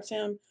machine grabs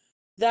him,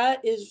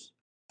 that is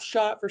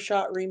shot for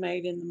shot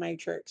remade in the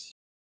Matrix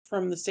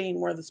from the scene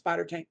where the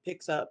spider tank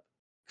picks up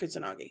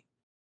Kusanagi.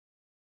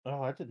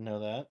 oh, I didn't know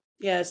that.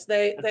 Yes,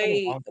 It's been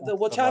a long time since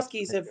I've watched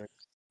The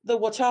Matrix. The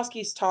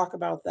Wachowskis talk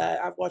about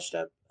that. I've watched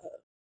a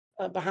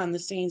behind the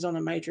scenes on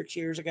the Matrix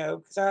years ago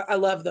because I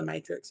love the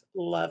Matrix,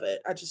 love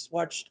it. I just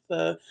watched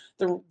the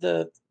the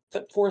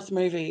the fourth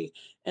movie,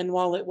 and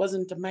while it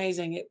wasn't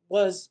amazing, it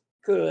was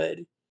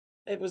good.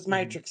 It was Mhm.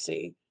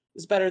 Matrixy. It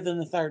was better than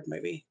the third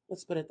movie.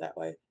 Let's put it that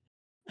way.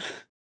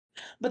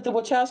 But the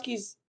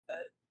Wachowskis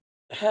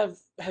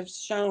have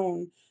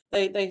shown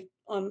they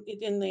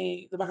in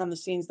the behind the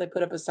scenes they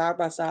put up a side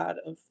by side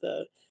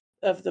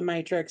of the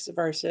Matrix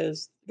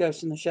versus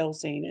Ghost in the Shell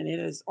scene, and it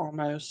is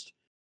almost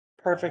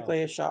Wow.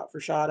 perfectly a shot for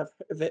shot of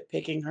it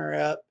picking her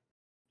up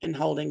and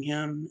holding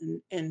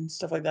him and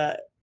stuff like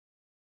that.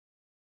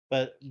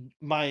 But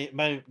my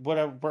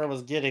where I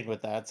was getting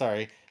with that,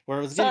 sorry, where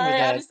I was getting with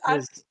Sorry, that I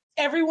is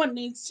everyone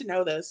needs to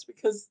know this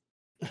because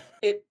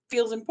it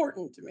feels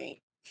important to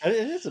me. it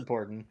is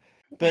important.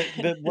 But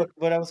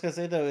what I was gonna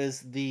say though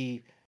is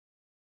the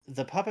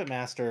puppet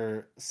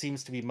master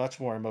seems to be much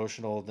more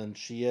emotional than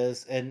she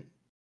is, and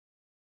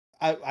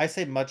I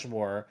say much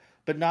more,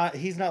 but not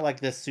he's not like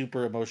this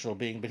super emotional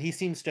being, but he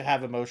seems to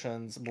have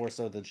emotions more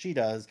so than she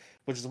does,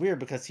 which is weird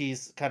because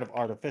he's kind of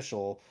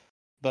artificial.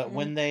 But Mhm,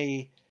 when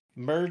they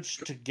merge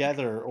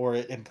together, or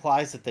it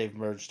implies that they've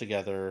merged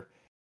together,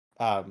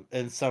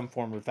 in some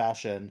form or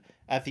fashion,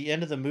 at the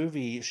end of the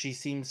movie, she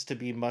seems to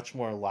be much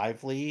more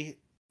lively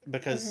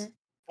because, mhm.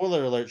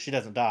 spoiler alert, she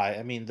doesn't die.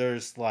 I mean,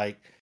 there's like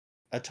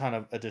a ton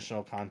of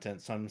additional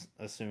content, so I'm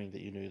assuming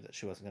that you knew that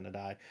she wasn't going to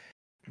die.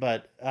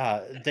 But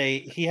they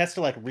he has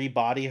to like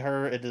rebody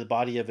her into the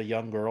body of a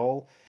young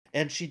girl,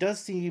 and she does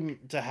seem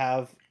to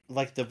have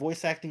like the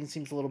voice acting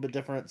seems a little bit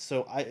different.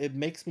 So it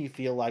makes me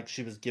feel like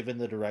she was given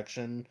the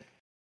direction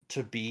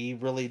to be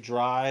really Be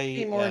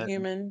dry more and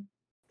human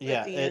at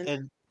yeah, the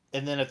end.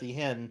 and then at the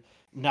end,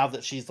 now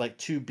that she's like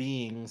two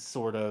beings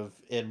sort of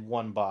in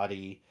one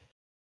body,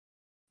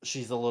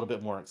 she's a little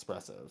bit more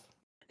expressive.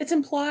 It's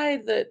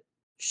implied that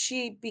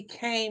she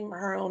became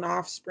her own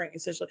offspring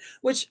essentially,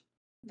 which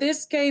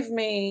this gave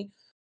me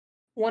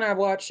when I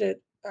watched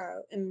it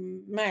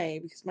in May,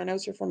 because my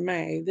notes are from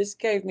May, this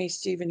gave me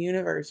Steven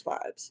Universe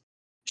vibes.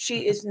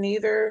 She is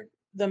neither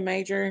the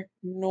major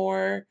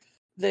nor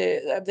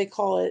they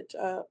call it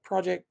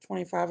Project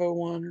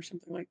 2501 or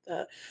something like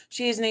that.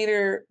 She is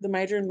neither the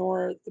major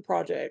nor the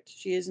project.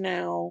 She is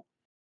now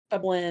a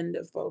blend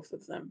of both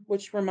of them,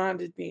 which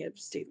reminded me of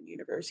Steven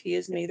Universe. He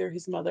is neither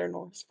his mother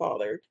nor his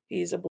father.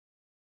 He's a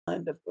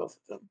blend of both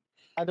of them.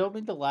 I don't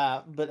mean to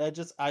laugh, but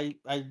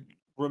I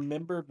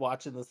remembered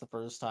watching this the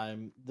first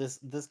time. This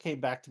came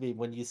back to me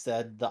when you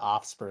said the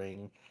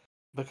offspring,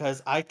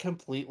 because I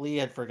completely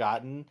had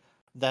forgotten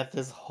that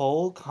this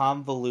whole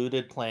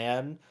convoluted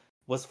plan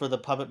was for the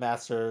puppet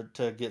master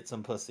to get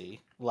some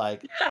pussy.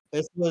 Like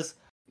this was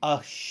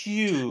a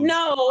huge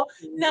No,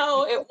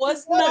 no, it it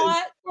was was.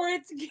 not for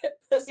it to get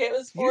pussy, it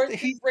was for it to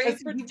He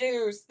because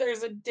reproduce.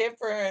 There's a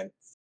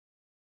difference.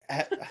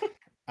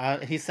 uh,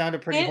 he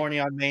sounded pretty It horny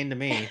on Maine to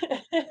me.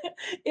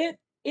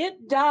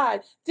 it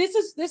died. This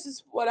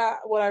is what I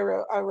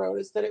wrote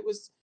is that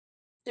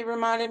it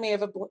reminded me of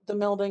the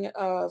melding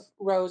of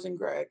Rose and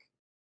Greg.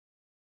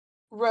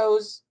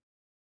 Rose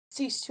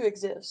ceased to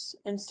exist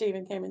and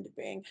Steven came into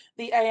being.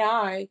 The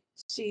AI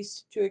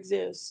ceased to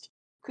exist.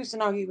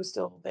 Kusanagi was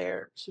still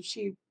there, so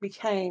she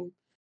became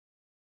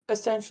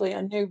essentially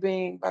a new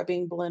being by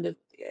being blended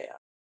with the AI.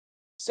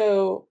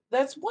 So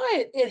that's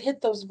why it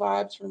hit those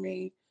vibes for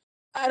me.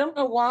 I don't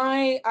know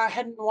why I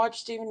hadn't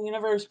watched Steven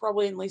Universe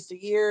probably in at least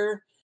a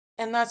year,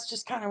 and that's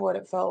just kind of what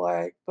it felt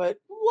like. But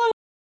what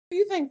if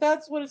you think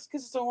that's what it's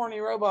because it's a horny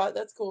robot?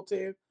 That's cool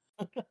too.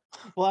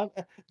 Well,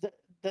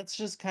 that's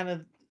just kind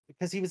of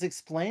because he was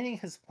explaining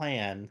his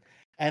plan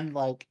and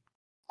like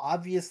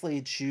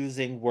obviously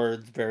choosing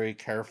words very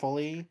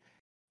carefully.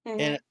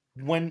 And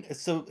Hmm.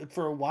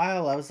 for a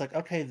while I was like,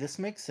 okay, this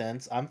makes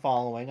sense. I'm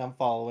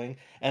following.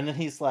 And then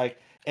he's like,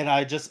 and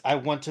I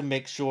want to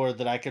make sure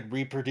that I could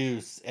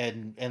reproduce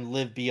and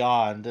live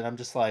beyond. And I'm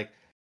just like,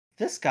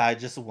 this guy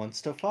just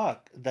wants to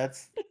fuck.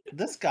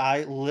 This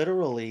guy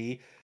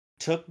literally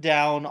took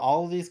down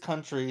all of these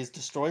countries,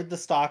 destroyed the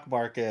stock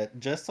market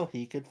just so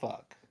he could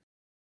fuck.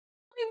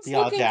 He was The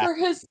looking for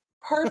audacity. his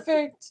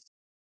perfect.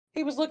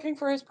 He was looking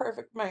for his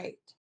perfect mate.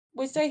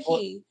 We say Well,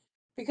 he.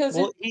 because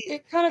Well,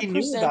 it kind he of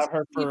knew presents about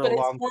her you, for a but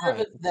it's long more of time.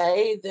 a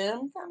they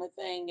them kind of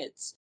thing.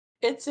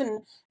 It's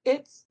an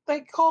it's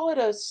they call it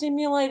a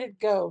simulated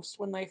ghost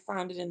when they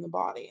find it in the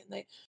body,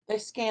 and they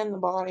scan the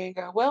body and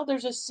go, well,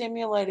 there's a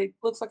simulated,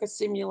 looks like a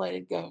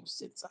simulated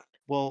ghost inside,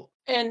 Well,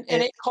 and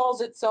it it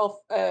calls itself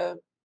a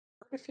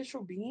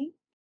artificial being.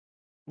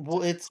 Is well,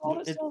 that what it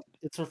called itself?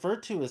 it's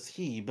referred to as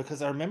he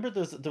because I remember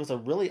there was a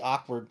really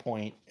awkward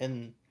point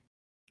in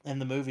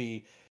the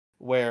movie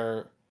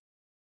where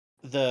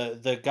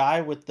the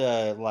guy with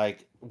the,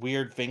 like,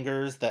 weird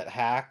fingers that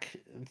hack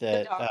The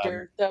that,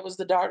 doctor that was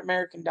the dark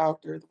American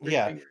doctor, the weird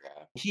yeah, finger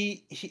guy.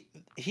 he he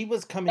he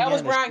was coming That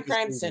was in as she Bryan was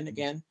Cranston leaving.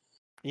 again.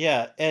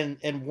 Yeah,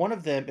 and one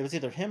of them, it was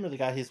either him or the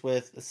guy he's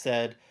with,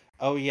 said,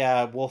 "Oh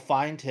yeah, we'll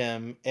find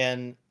him."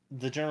 And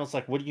the journalist's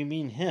like, "What do you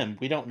mean him?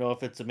 We don't know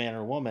if it's a man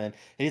or woman." And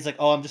he's like,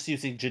 "Oh, I'm just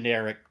using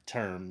generic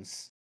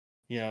terms."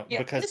 Yeah,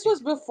 Because this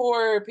was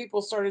before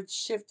people started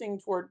shifting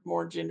toward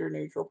more gender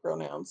neutral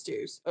pronouns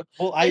too. So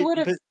well, they I would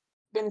have but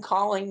been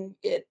calling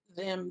it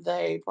them,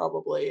 they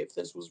probably if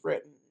this was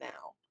written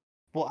now.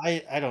 well,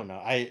 I don't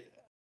know.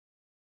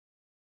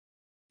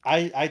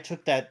 I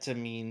took that to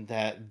mean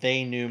that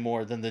they knew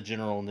more than the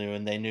general knew,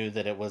 and they knew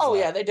that it was Oh like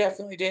yeah, they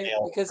definitely did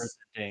male because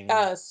presenting.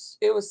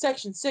 it was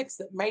Section 6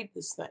 that made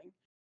this thing.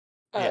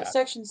 Yeah,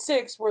 Section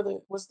 6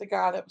 was the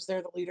guy that was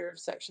there, the leader of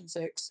Section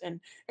 6,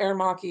 and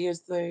Aramaki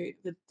is the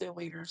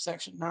leader of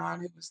Section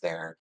 9 who was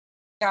there.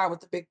 Guy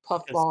with the big because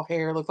puffball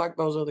hair, looked like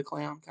Bozo the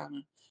Clown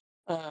kind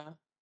of.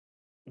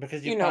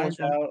 you You know find which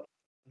one. out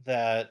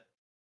that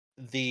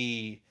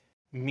the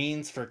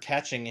means for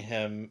catching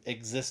him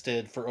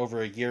existed for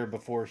over a year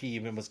before he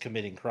even was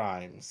committing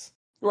crimes.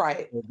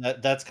 Right. So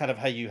that's kind of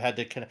how you had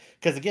to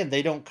because again,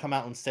 they don't come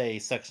out and say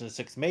Section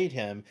 6 made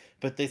him,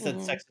 but they said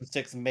Mhm. Section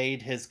 6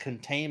 made his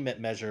containment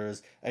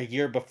measures a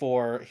year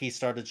before he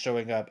started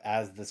showing up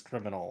as this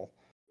criminal.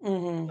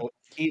 Mhm. So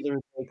either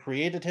they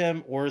created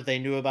him or they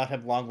knew about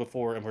him long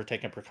before and were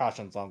taking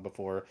precautions long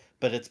before,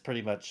 but it's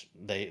pretty much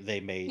they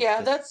made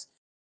Yeah, this.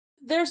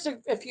 there's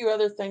a few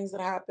other things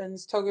that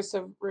happens.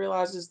 Togusa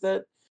realizes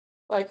that,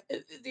 like,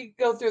 you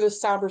go through the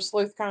cyber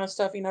sleuth kind of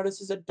stuff. He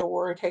notices a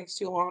door takes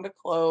too long to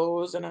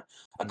close, and a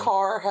Mhm,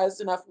 car has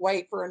enough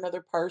weight for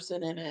another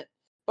person in it,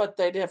 but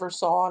they never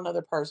saw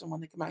another person when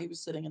they came out. He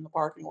was sitting in the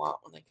parking lot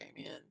when they came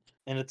in,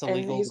 and it's and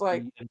illegal he's to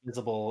like, be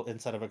invisible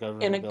inside of a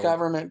in a government building.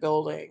 government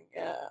building.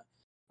 Yeah.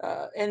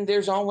 And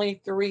there's only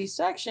three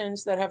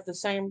sections that have the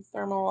same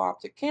thermal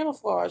optic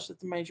camouflage that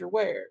the major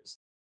wears.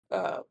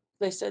 Uh,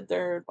 they said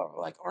they're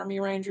like Army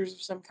Rangers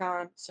of some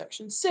kind.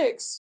 Section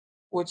 6,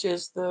 which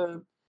is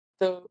the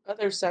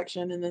other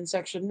section, and then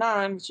Section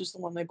 9, which is the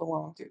one they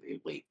belong to, the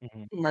elite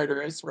Mhm.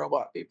 murderous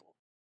robot people.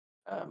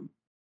 Um,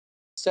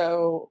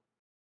 so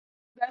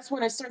that's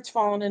when it starts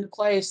falling into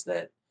place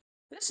that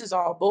this is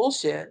all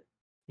bullshit.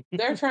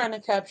 They're trying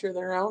to capture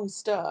their own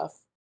stuff,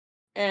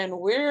 and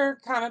we're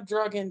kind of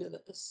drug into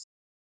this.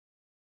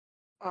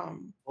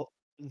 Um, Well,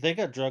 they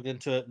got drugged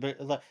into it, but,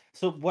 like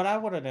so what I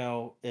wanna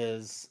know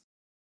is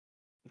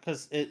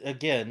because it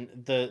again,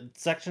 the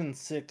Section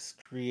 6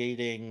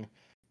 creating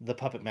the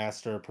Puppet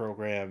Master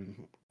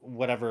program,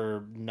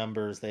 whatever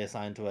numbers they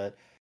assign to it,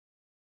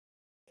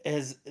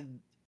 is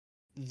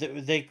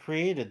they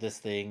created this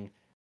thing,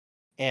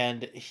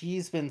 and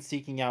he's been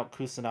seeking out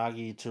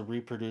Kusanagi to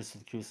reproduce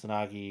with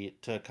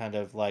Kusanagi to kind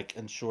of, like,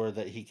 ensure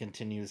that he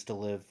continues to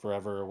live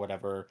forever or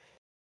whatever.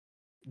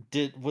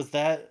 Was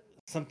that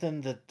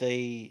something that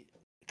they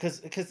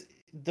because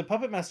the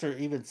puppet master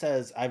even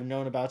says, "I've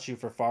known about you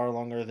for far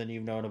longer than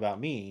you've known about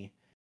me."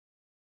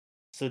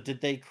 So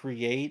did they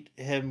create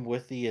him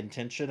with the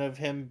intention of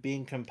him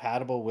being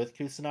compatible with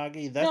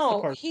Kusanagi? That's the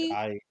no, part that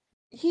I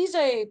he's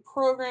a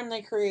program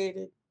they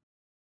created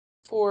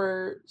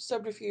for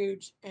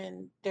subterfuge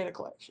and data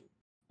collection.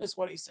 Is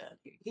what he said.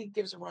 He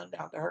gives a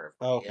rundown to her of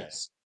what oh, he okay.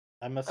 is.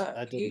 I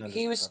didn't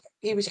He understand was that.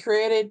 he was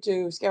created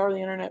to scour the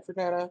internet for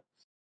data,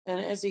 and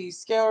as he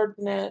scoured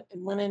the net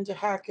and went into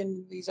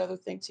hacking these other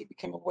things, he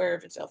became aware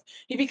of himself.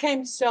 He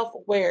became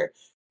self-aware,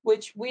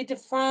 which we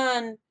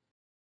define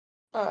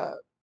uh,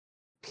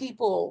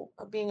 people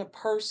being a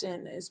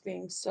person as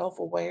being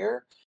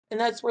self-aware, and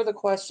that's where the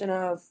question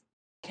of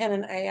can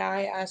an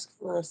AI ask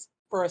for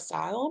for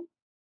asylum?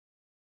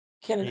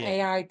 Can an Yeah.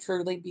 AI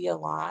truly be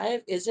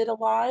alive? Is it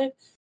alive?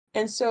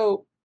 And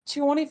so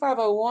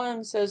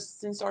 2501 says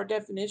since our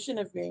definition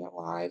of being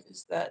alive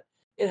is that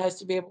it has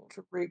to be able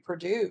to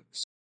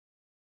reproduce.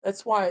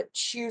 That's why it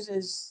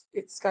chooses,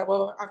 it's got,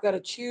 well, I've got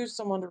to choose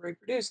someone to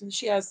reproduce. And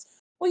she has,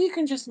 well, you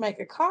can just make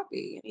a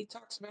copy. And he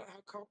talks about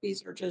how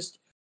copies are just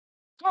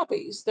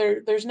copies.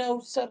 There's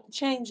no subtle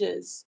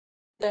changes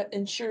that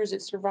ensures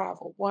its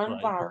survival. One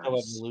Right. There's no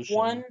virus,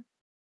 evolution.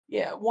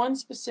 one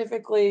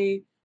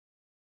specifically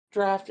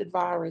drafted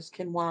virus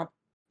can wipe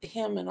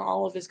him and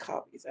all of his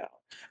copies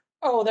out.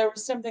 Oh, there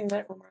was something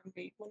that reminded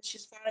me when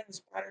she's fighting the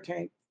spider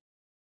tank.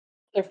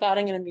 They're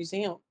fighting in a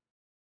museum.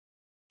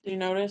 Do you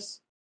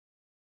notice?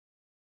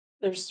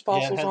 There's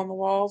Yeah, fossils on the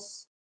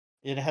walls.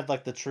 it had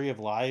like the tree of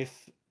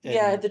life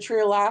Yeah, and the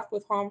tree of life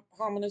with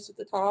hominus at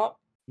the top.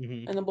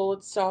 Mhm. and the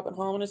bullets stop and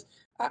ominous.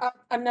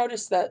 I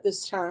noticed that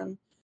this time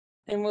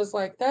and was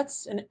like,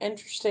 that's an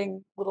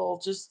interesting little,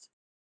 just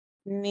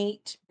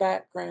neat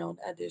background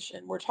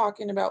addition. We're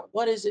talking about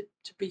what is it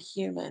to be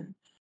human?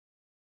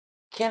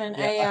 Can an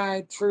Yeah,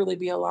 AI truly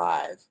be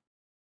alive?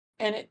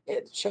 And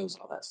it shows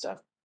all that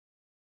stuff.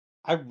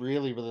 I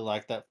really, really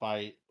like that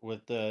fight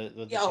with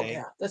the Yeah, oh tank.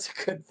 yeah, that's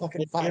a good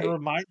fucking It fight.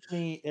 reminds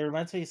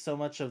me so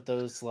much of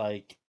those,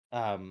 like,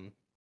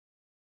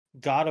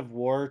 God of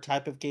War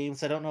type of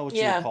games. I don't know what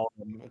you would Yeah, call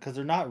them because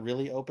they're not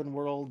really open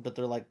world, but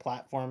they're like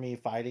platformy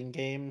fighting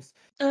games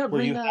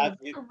where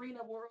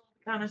arena world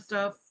kind of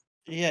stuff,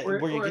 yeah, where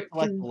you where get it to,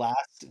 like, the can,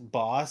 last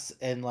boss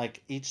and,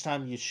 like, each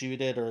time you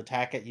shoot it or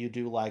attack it, you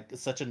do, like,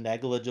 such a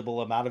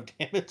negligible amount of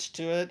damage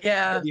to it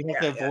that yeah, you have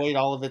yeah, to yeah, avoid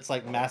all of its,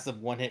 like,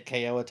 massive one-hit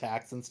KO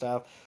attacks and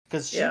stuff.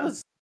 Because she yeah.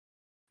 was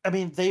I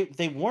mean,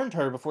 they warned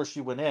her before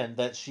she went in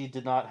that she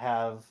did not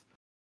have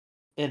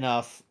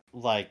enough,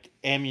 like,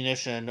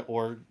 ammunition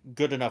or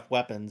good enough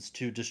weapons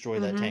to destroy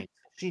that Mhm, tank.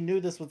 She knew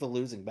this was a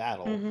losing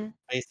battle, mhm.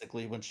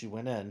 basically, when she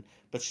went in,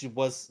 but she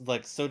was,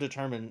 like, so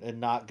determined and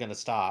not gonna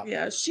stop.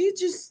 Yeah, she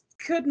just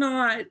could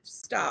not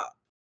stop,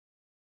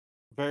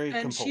 Very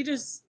and she compulsive.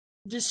 just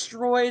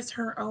destroys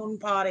her own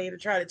body to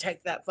try to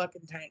take that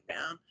fucking tank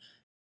down.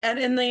 And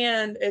in the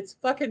end, it's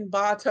fucking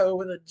Bato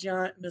with a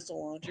giant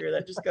missile launcher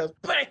that just goes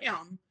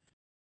bam.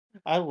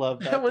 I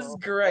love It that was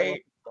though. I love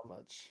great. it so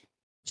much.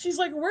 She's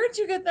like, "Where'd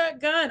you get that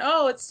gun?"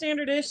 "Oh, it's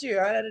standard issue.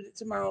 I added it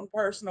to my own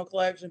personal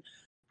collection."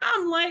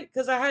 I'm late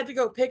because I had to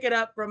go pick it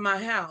up from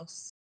my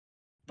house,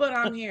 but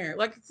I'm here.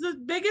 Like, it's the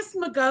biggest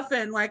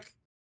MacGuffin. Like,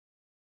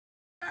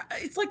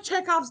 it's like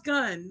Chekhov's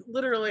gun,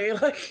 literally.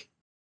 Like,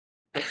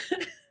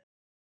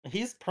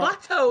 He's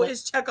Bato like,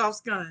 is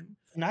Chekhov's gun.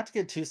 not to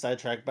get too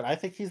sidetracked, but I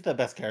think he's the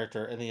best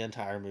character in the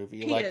entire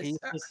movie. He Like, is.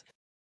 he's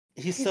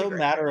He's a so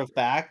great matter of character.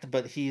 fact,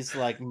 but he's,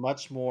 like,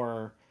 much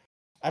more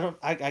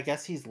I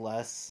guess he's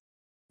less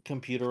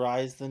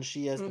computerized than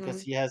she is because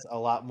Hmm. he has a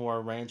lot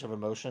more range of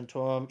emotion to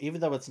him,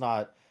 even though it's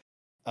not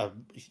a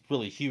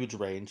really huge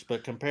range,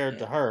 but compared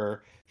to Yeah.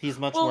 her, he's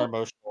much more Well,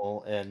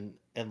 emotional and,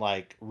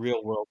 like,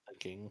 real world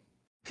thinking.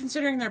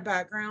 considering their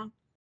background,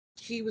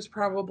 he was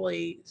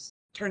probably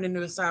turned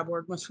into a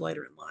cyborg much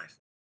later in life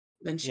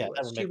than she Yeah,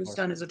 that was. would She make was more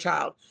done sense. as a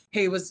child.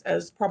 He was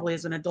as probably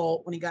as an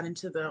adult when he got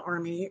into the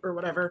army or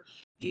whatever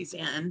he's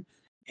in,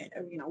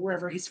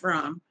 wherever he's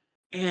from.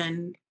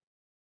 And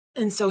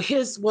and so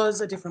his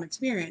was a different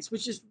experience,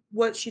 which is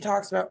what she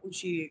talks about when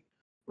she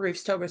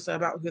briefs Togusa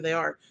about who they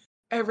are.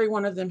 Every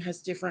one of them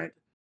has different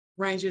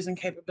ranges and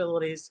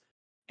capabilities.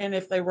 And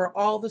if they were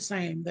all the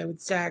same, they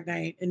would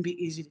stagnate and be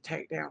easy to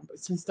take down. But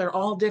since they're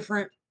all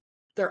different,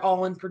 they're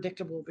all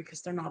unpredictable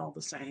because they're not all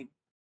the same.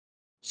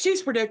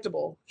 She's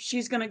predictable.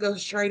 She's going to go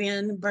straight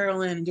in,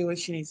 barrel in, and do what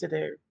she needs to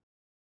do.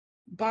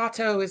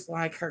 Bato is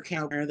like her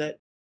counter that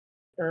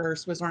or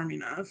Swiss Army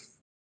knife.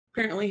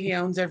 Apparently, he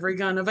owns every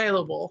gun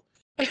available.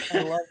 I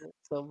love it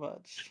so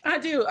much. I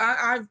do.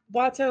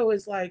 Bato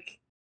is like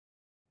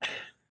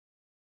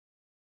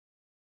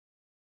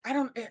I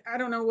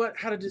don't know what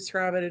how to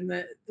describe it in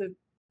the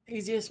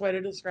easiest way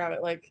to describe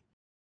it. Like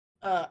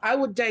I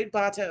would date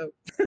Bato.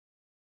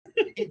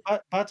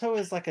 Bato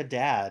is like a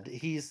dad.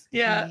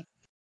 Yeah.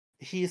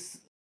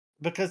 He's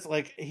because,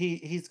 like,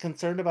 he's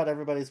concerned about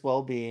everybody's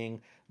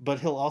well-being, but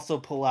he'll also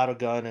pull out a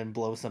gun and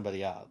blow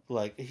somebody up.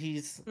 Like,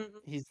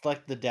 Mhm. he's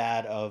like the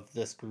dad of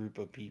this group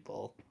of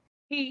people,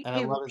 He and I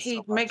he love it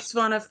so he much. makes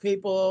fun of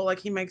people. Like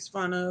he makes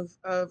fun of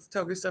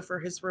Togusa for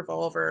his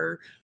revolver.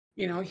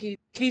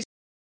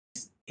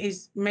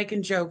 He's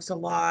making jokes a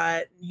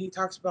lot. And he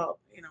talks about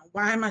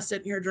why am I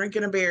sitting here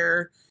drinking a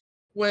beer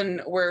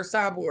when we're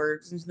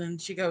cyborgs? And then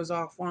she goes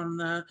off on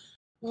the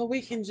well,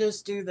 we can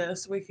just do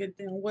this. We could,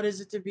 what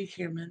is it to be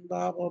human?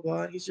 Blah blah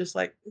blah. He's just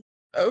like,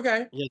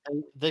 okay. Yeah,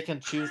 they can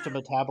choose to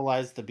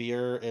metabolize the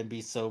beer and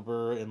be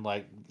sober in,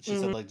 like, she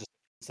said, Mhm. like, just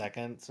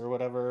seconds or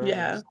whatever,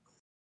 and Yeah. just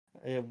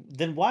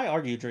then why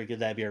are you drinking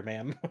that beer,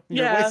 ma'am?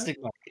 You're Yeah. wasting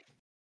money.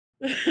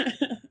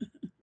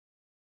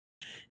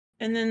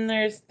 And then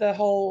there's the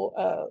whole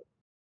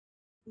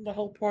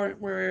part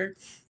where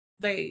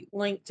they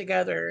link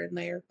together and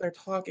they're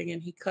talking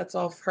and he cuts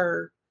off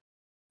her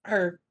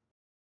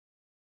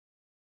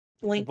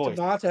link to Voice.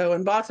 Bato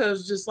and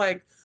Bato's just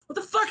like, what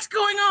the fuck's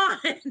going on?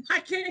 I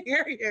can't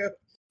hear you.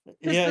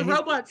 Because Yeah, the he's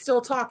robot's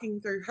still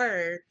talking through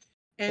her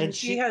and and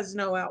she she has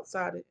no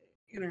outside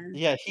inner,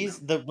 yeah, he's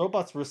the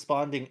robot's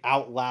responding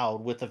out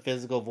loud with a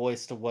physical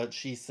voice to what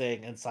she's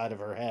saying inside of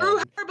her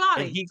head,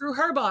 and he through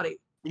her body,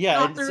 yeah,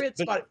 not through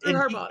its body, through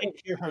and her he body. can't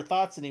hear her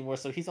thoughts anymore,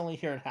 so he's only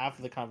hearing half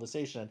of the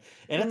conversation,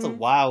 and it's a Mhm.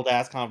 wild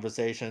ass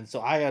conversation, so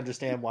I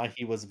understand why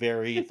he was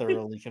very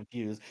thoroughly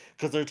confused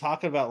because 'cause they're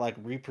talking about, like,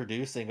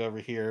 reproducing over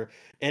here,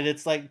 and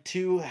it's like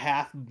 2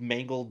 half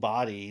mangled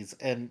bodies,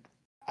 and,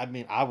 I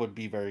mean, I would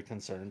be very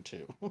concerned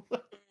too.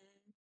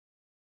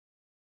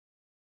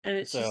 And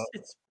it's So just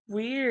it's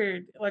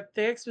weird. Like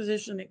the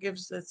exposition it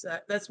gives its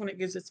that's when it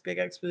gives its big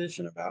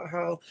exposition about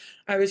how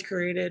I was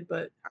created,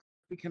 but I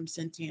become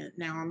sentient.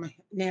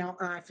 Now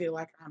I feel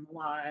like I'm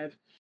alive.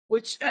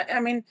 which I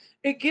mean,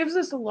 it gives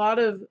us a lot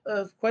of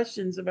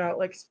questions about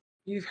like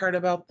you've heard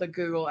about the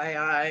Google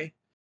AI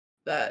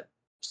that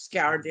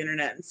scoured the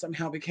internet and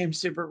somehow became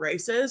super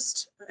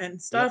racist and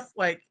Yep. stuff.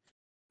 Like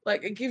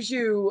it gives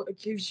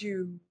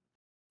you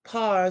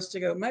pause to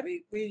go,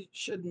 maybe we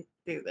shouldn't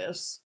do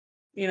this,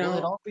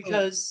 Well,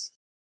 because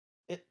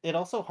it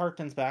also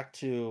harkens back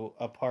to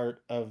a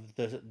part of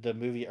the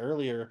movie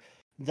earlier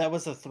that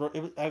was a throw.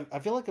 I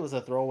feel like it was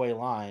a throwaway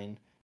line,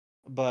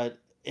 but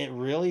it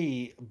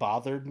really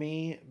bothered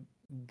me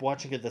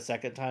watching it the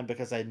second time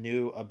because I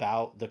knew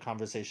about the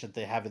conversation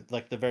they have,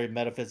 like the very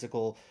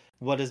metaphysical,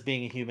 what is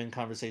being a human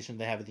conversation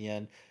they have at the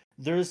end.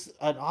 There's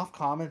an off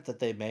comment that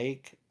they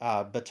make,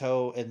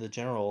 Bateau and the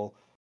general,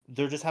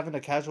 they're just having a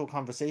casual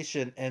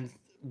conversation, and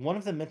one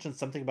of them mentions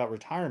something about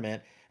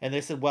retirement, and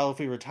they said, well, if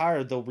we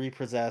retire, they'll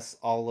repossess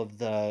all of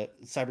the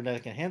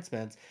cybernetic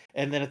enhancements,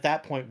 and then at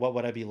that point, what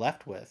would I be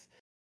left with?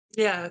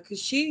 yeah, because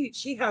she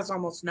has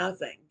almost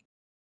nothing.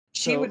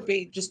 She would So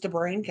be just a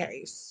brain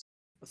case.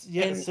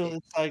 Yeah, And so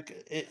it's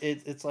like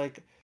it's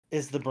like,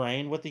 is the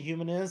brain what the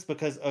human is?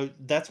 Because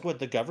that's what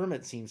the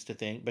government seems to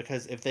think.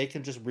 Because if they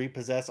can just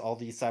repossess all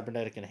these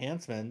cybernetic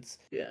enhancements,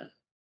 yeah,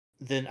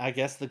 then I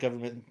guess the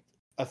government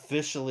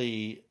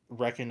officially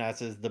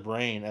recognizes the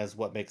brain as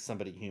what makes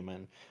somebody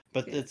human.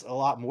 But yeah. it's a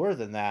lot more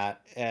than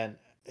that, and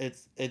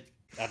it.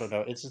 I don't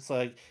know. It's just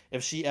like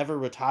if she ever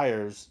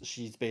retires,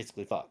 she's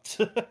basically fucked.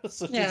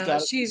 So she's Yeah, got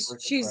to keep she's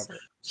working she's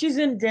forever. she's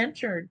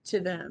indentured to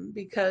them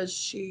because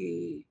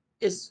she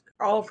is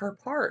all of her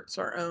parts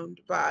are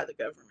owned by the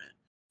government.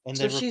 And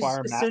So they she's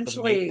require massive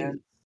maintenance. essentially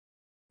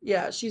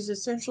yeah, she's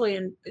essentially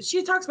and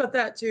she talks about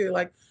that too.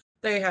 Like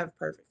they have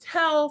perfect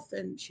health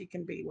and she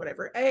can be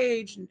whatever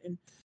age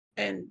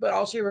and but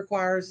all she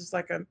requires is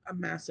like a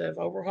massive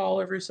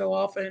overhaul every so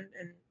often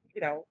and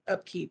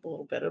upkeep a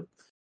little bit of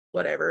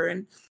whatever.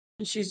 And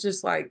she's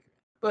just like,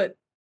 but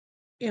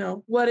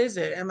what is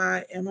it? Am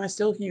I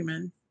still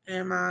human?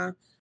 Am I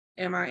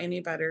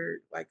any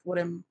better? Like what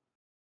am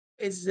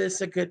is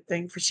this a good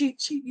thing for she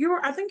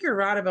you're I think you're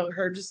right about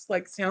her just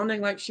like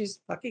sounding like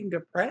she's fucking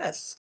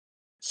depressed.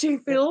 She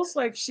feels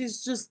like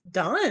she's just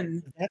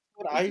done. That's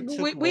what I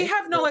took We away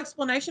have from no it.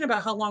 explanation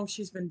about how long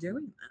she's been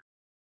doing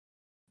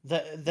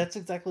That's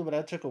exactly what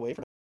I took away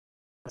from it,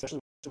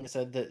 especially when you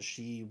said that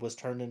she was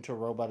turned into a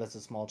robot as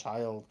a small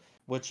child,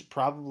 which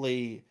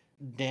probably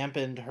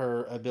dampened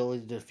her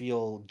ability to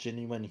feel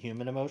genuine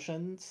human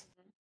emotions.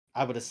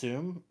 I would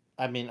assume.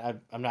 I mean,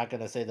 I'm not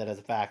going to say that as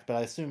a fact, but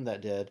I assume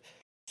that did.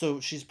 So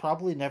she's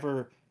probably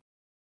never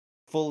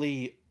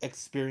fully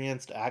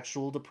experienced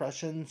actual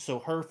depression. So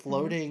her that.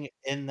 Mhm. floating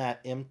in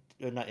that empty,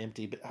 or not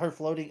empty, but her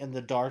floating in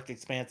the dark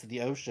expanse of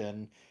the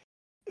ocean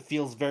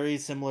feels very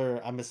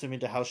similar, I'm assuming,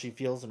 to how she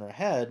feels in her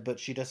head, but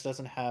she just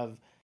doesn't have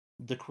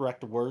the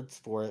correct words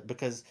for it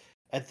because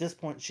at this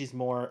point she's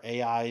more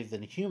AI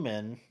than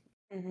human,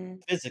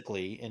 Mhm.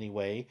 physically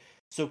anyway.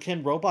 So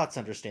can robots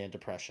understand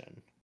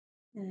depression?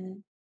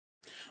 Mhm.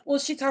 Well,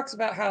 she talks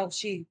about how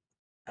she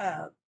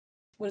uh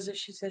what is it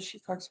she says she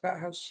talks about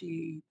how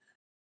she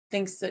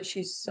thinks that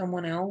she's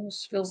someone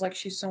else, feels like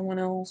she's someone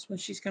else when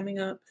she's coming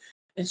up,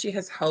 and she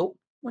has hope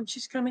when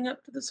she's coming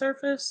up to the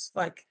surface.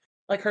 Like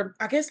her,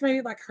 I guess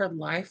maybe like her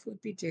life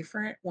would be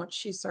different once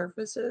she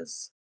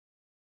surfaces.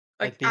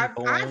 Like Like being I've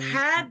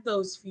born. had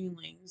those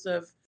feelings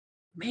of,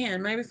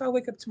 man, maybe if I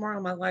wake up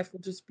tomorrow, my life will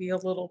just be a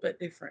little bit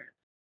different.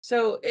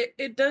 So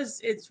it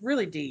does. It's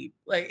really deep.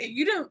 Like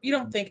you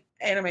don't think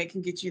anime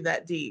can get you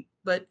that deep,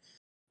 but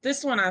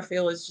this one I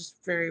feel is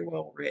just very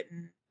well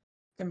written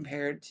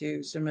compared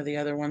to some of the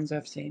other ones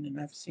I've seen, and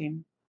I've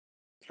seen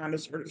kind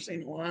of sort of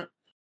seen a lot.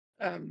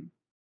 Um,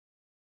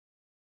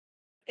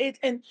 it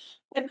and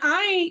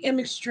I am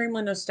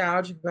extremely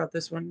nostalgic about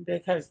this one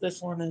because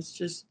this one is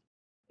just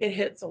it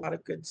hits a lot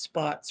of good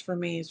spots for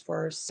me as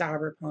far as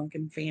cyberpunk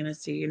and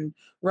fantasy and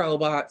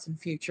robots and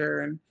future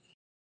and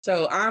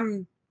so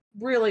I'm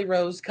really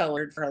rose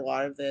colored for a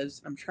lot of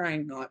this. I'm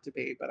trying not to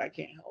be, but I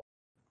can't help.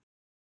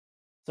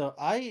 So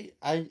I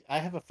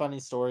have a funny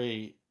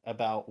story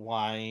about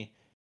why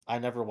I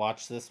never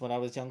watched this when I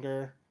was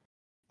younger.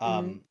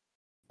 Hmm. Um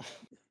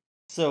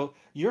so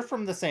you're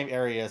from the same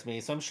area as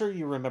me, so I'm sure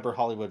you remember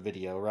Hollywood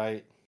Video,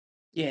 right?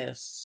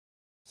 Yes.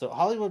 So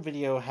Hollywood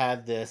Video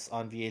had this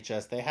on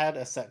VHS. They had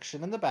a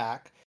section in the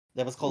back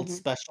that was called Hmm.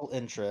 special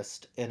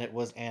interest, and it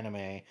was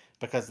anime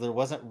because there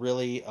wasn't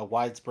really a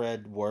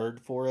widespread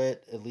word for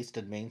it, at least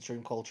in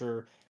mainstream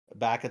culture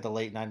back in the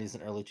late 90s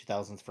and early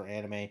 2000s for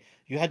anime.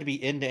 You had to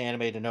be into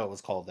anime to know it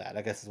was called that,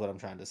 I guess is what I'm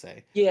trying to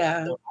say.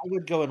 Yeah. So I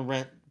would go and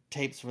rent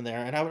tapes from there,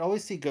 and I would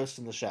always see Ghost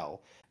in the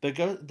Shell.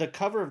 The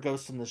cover of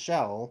Ghost in the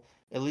Shell,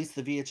 at least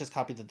the VHS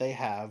copy that they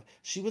have,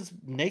 she was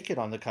naked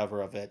on the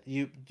cover of it.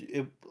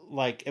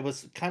 It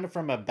was kind of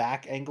from a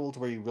back angle to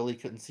where you really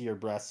couldn't see her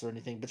breasts or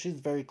anything, but she's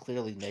very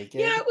clearly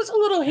Yeah, naked. it was a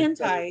little And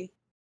so, hentai.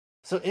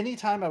 so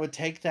anytime I would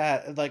take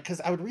that, like,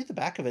 because I would read the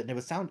back of it and it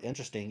would sound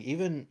interesting,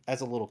 even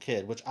as a little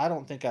kid, which I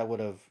don't think I would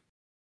have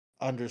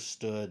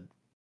understood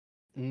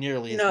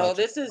nearly as No, much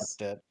as this I is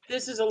watched it.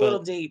 this is a little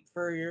But deep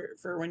for your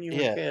for when you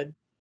were a yeah, kid.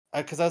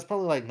 because I was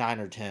probably like 9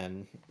 or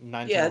 10,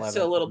 9, 10, Yeah, it's 11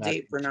 still a little that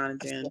deep for age. 9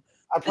 and So 10.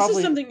 I This is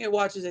probably something you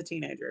watch as a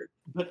teenager.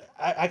 but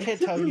I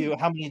can't tell you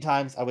how many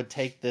times I would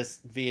take this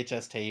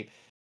VHS tape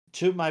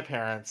to my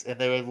parents, and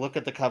they would look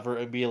at the cover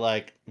and be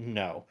like,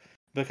 "No."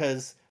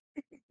 Because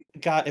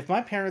God, if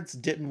my parents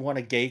didn't want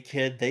a gay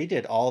kid, they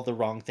did all the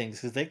wrong things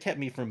because they kept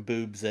me from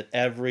boobs at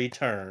every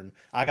turn.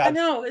 I I got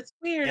know, it's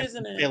weird, banned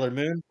isn't from it? Sailor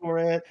Moon for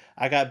it.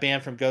 I got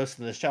banned from Ghost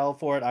in the Shell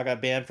for it. I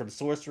got banned from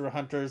Sorcerer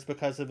Hunters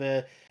because of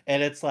it.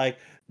 And it's like,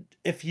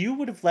 if you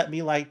would have let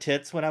me like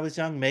tits when I was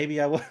young,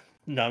 maybe I would.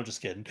 No, I'm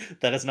just kidding.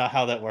 That is not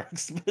how that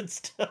works. But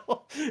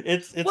still,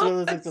 it's one Well, of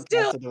those things but that still,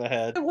 pops into my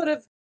head.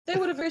 they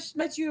would have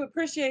made you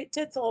appreciate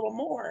tits a little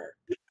more,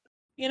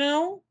 you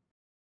know?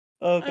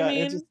 Oh I god,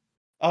 it just mean,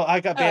 oh, I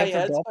got oh, banned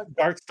yeah, from it's fucked up.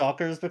 Dark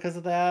Stalkers because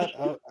of that.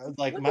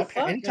 Like What the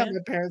fuck, anytime man?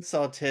 my parents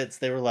saw tits,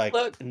 they were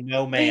like, Look,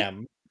 "No, the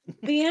ma'am."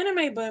 the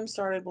anime boom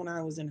started when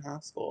I was in high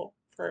school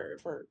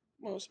for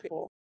most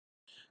people.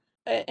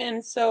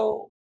 And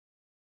so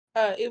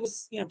it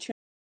was,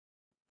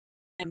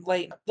 and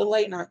late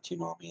night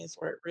Toonami is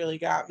where it really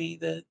got me.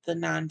 The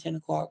 9, 10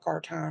 o'clock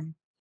our time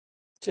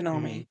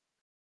Mhm. Toonami.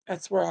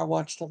 That's where I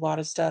watched a lot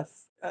of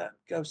stuff.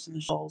 Ghost in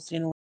the Shell,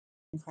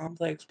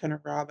 Complex,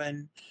 Pinner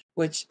Robin,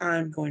 which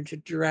I'm going to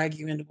drag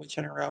you into which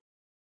Hunter Robin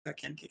I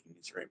can kicking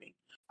and screaming.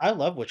 I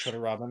love Witch Hunter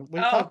Robin.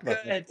 We've Oh, talked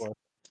about this good. before.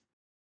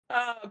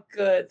 Oh,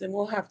 good. Then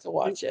we'll have to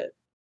We watch it.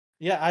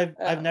 Yeah, I've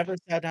Uh, never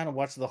sat down and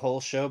watched the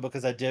whole show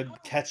because I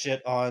did catch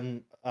it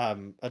on,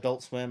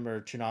 Adult Swim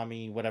or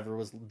Toonami, whatever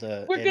was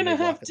the we're anime gonna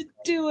block have at to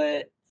the time. do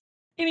it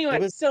It anyway.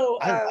 was So,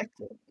 I liked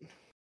it.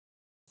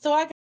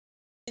 I got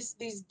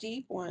these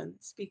deep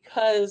ones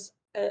because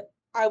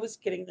I was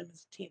getting them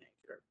as a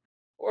teenager,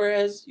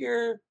 whereas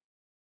you're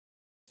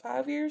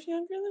 5 years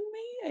younger than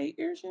me, 8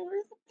 years younger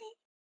than me.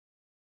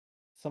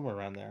 Somewhere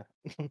around there.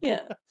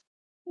 Yeah,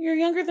 you're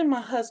younger than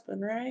my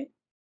husband, right?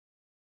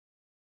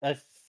 I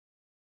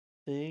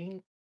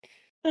think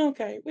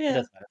Okay, it yeah.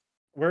 doesn't matter.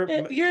 We're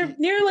m You're he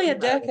nearly a doesn't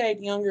matter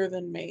decade younger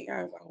than me,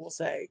 I will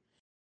say.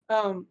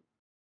 Um,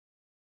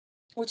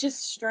 which is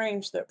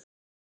strange that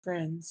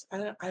friends.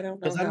 I don't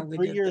know 'cause how I'm we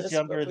 3 did years this,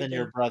 younger but we than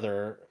your did.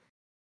 brother.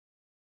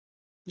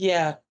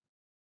 Yeah,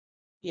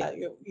 yeah,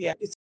 yeah.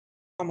 It's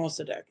almost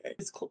a decade.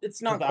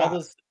 It's 'Cause not quite.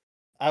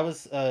 I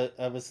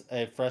was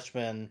a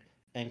freshman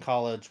in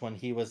college when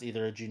he was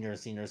either a junior or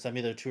senior, so I'm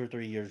either 2 or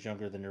 3 years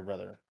younger than your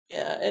brother.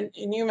 Yeah, and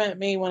you met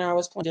me when I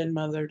was playing Den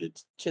Mother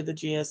to the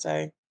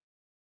GSA.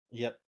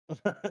 Yep.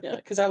 Yeah,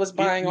 because I was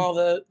buying We all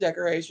the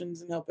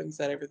decorations and helping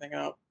set everything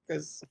up.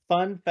 Because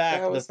Fun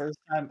that fact, the was first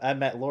time I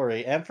met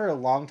Lori, and for a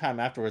long time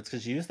afterwards,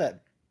 because she used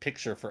that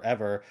picture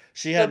forever,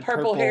 she the had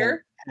purple purple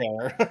hair.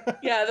 hair.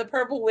 Yeah, the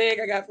purple wig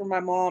I got from my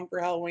mom for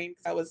Halloween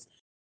 'cause I was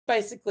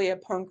basically a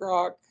punk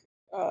rock,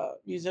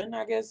 musician,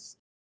 I guess.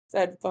 So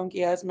I had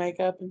funky ass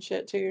makeup and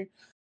shit too.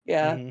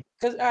 Yeah, Mhm.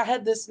 because I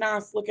had this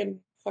nice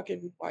looking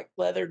fucking, like,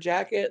 leather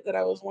jacket that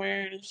I was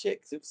wearing and shit.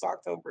 Because it was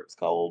October, it's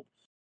cold,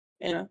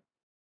 and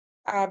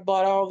I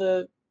bought all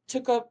the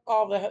took up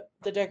all the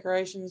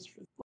decorations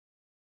for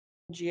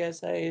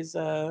GSA's,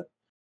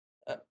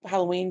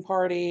 Halloween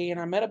party, and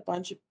I met a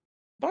bunch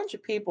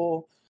of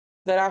people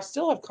that I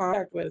still have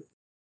contact with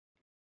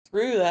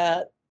through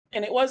that,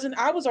 and it wasn't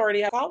I was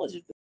already at college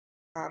at the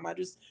time, I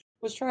just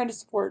was trying to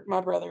support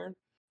my brother,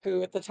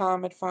 who at the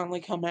time had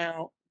finally come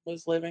out,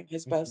 was living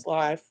his Mhm. best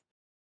life.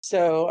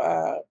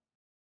 So,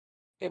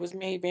 it was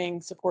me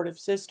being supportive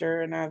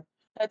sister, and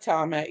that's how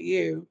I met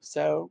you,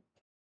 so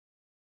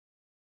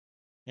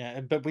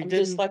Yeah, but I'm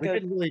just like we a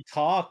didn't really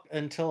talk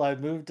until I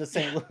moved to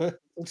St. Louis,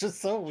 which is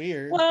so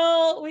weird.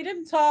 well, we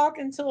didn't talk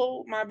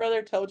until my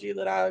brother told you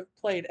that I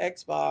played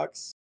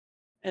Xbox,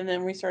 and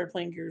then we started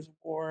playing Gears of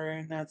War,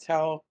 and that's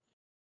how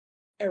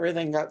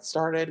everything got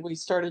started. We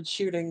started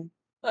shooting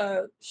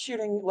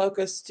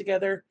locusts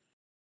together,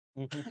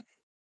 Mhm.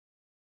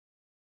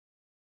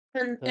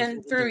 Those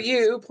were and the through days.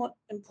 you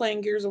and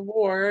playing Gears of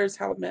War is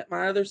how I met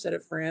my other set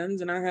of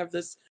friends, and I have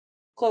this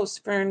close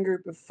friend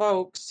group of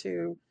folks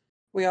who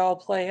we all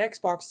play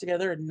Xbox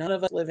together, and none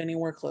of us live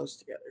anywhere close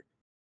together.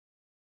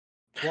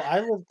 Well, I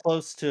live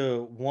close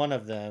to one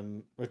of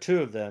them, or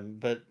 2 of them,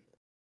 but,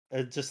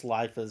 just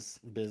life is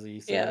busy,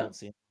 so we Yeah, don't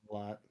see 'em a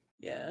lot.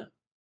 yeah.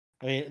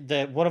 I mean,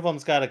 the one of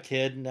them's got a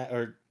kid no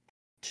or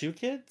 2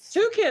 kids?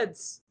 2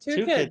 kids, two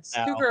 2 kids kids,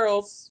 two now.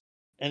 girls.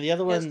 And the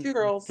other Yes, two one,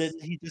 girls.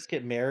 didn't he just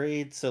get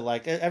married? So,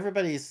 like,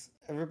 everybody's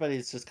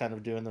just kind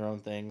of doing their own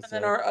thing, And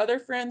then so our other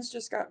friends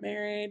just got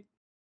married,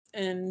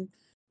 and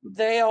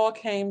they all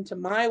came to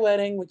my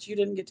wedding, which you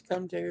didn't get to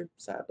come to,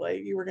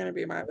 sadly. You were going to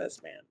be my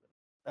best man.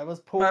 that was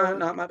My poor.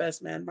 not my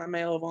best man, my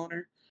male of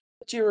honor.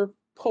 But you were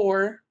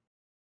poor.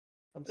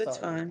 I'm It's sorry.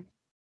 fine.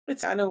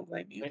 I don't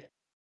blame you.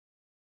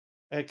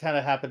 It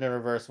kinda happened in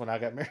reverse when I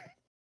got married.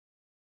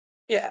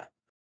 Yeah.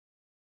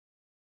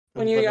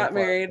 When I'm you living got far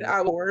married, from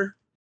I wore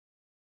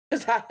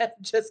because I had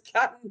just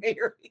gotten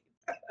married.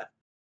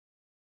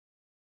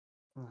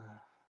 it.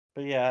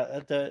 But yeah,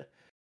 the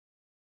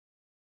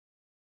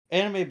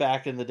anime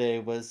back in the day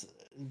was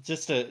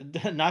just to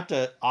not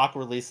to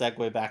awkwardly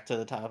segue back to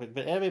the topic,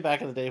 but anime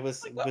back in the day Like,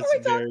 what were was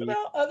we talking very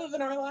about other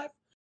than our life?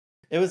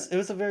 it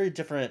was a very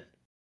different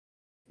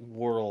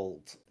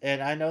world.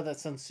 And I know that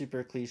sounds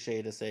super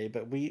cliche to say,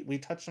 but we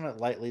touched on it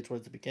lightly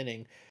towards the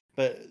beginning.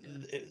 But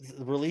the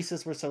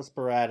releases were so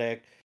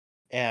sporadic,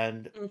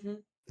 and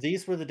Mhm.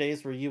 these were the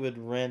days where you would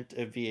rent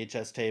a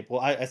VHS tape.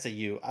 Well, I say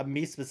you,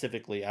 me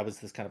specifically. I was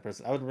this kind of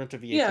person. I would rent a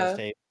VHS Yeah,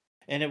 tape,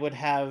 and it would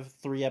have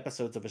 3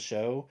 episodes of a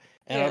show,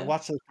 and I would yeah.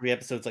 watch those 3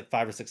 episodes like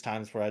 5 or 6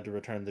 times before I had to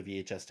return the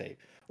VHS tape.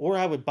 Or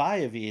I would buy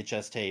a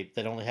VHS tape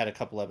that only had a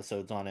couple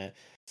episodes on it.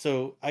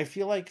 So I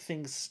feel like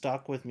things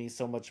stuck with me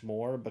so much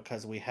more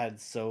because we had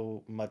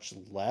so much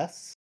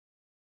less.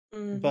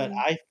 But Mhm.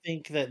 I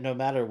think that no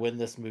matter when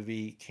this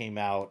movie came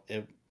out,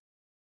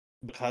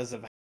 because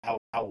of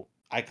how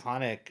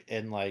iconic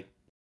and like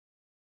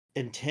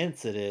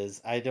intense it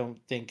is, I don't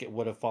think it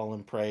would have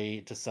fallen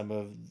prey to some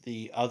of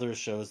the other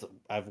shows that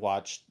I've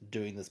watched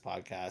doing this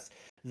podcast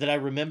that I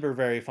remember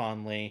very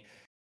fondly.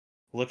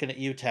 Looking at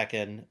you,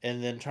 Tekken,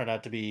 and then turned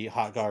out to be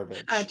hot I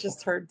garbage.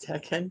 just heard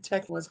Tekken.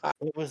 Tekken was hot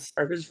It was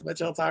garbage, what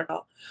y'all talking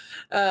about.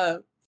 Uh,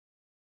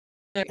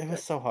 it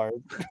was so hard.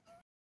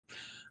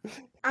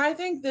 I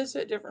think this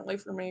hit differently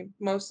for me,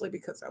 mostly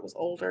because I was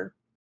older.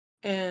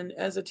 And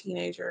as a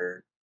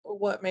teenager,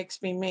 what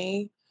makes me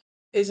me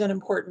is an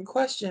important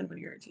question when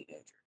you're a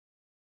teenager.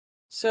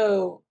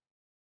 So,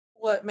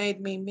 what made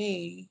me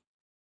me?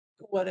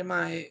 What am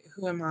I?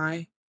 Who am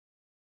I?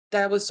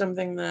 That was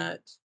something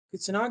that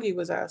Kusanagi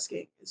was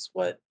asking is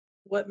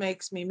what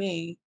makes me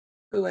me?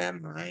 Who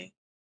am I?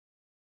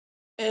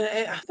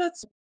 And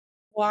that's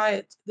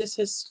why this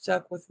has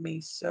stuck with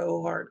me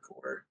so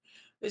hardcore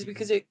is Mhm.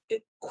 because it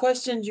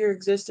questions your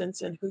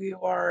existence and who you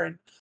are and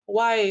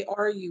why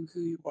are you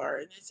who you are.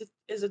 And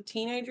as a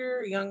teenager,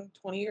 a young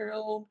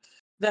 20-year-old,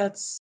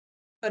 that's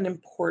an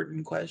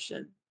important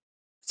question.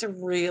 It's a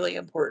really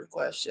important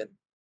question.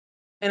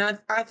 And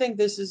I think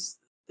this is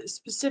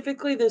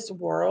specifically this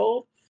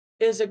world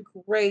is a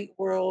great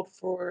world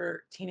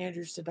for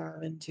teenagers to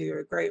dive into,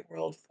 a great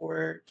world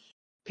for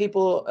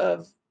people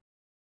of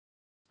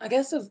I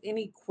guess of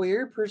any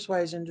queer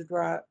persuasion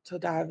to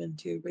dive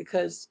into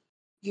because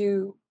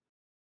you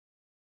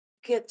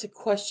get to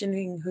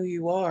questioning who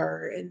you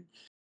are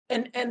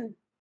and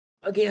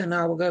again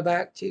I will go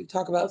back to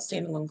talk about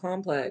standalone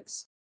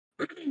complex.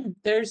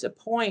 There's a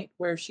point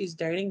where she's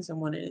dating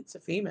someone and it's a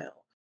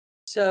female.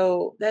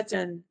 So that's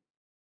in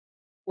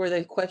where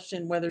they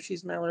question whether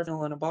she's male or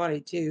female in a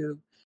body too.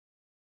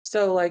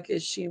 So like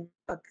is she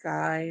a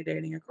guy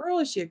dating a girl?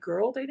 Is she a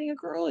girl dating a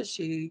girl? Is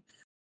she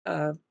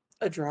uh,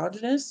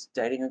 androgynous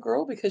dating a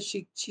girl because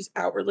she's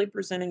outwardly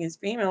presenting as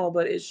female,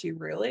 but is she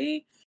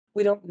really?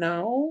 We don't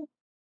know.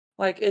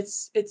 Like it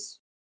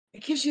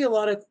gives you a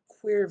lot of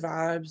queer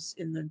vibes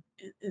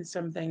in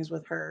some things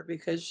with her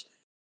because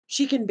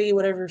she can be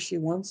whatever she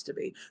wants to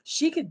be.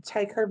 She could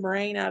take her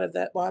brain out of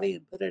that body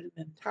and put it in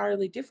an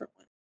entirely different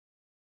one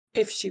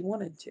if she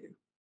wanted to.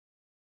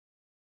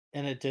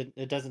 And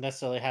it doesn't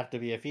necessarily have to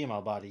be a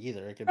female body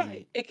either. It could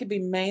Right. be It could be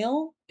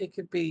male, it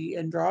could be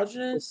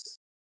androgynous.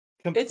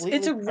 It's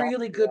completely a crossed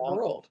really me good up.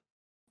 world.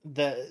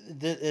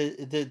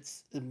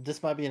 That's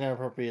this might be an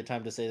inappropriate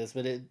time to say this,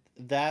 but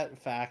that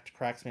fact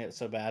cracks me up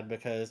so bad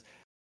because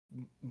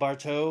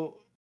Bartow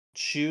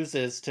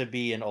chooses to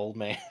be an old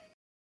man.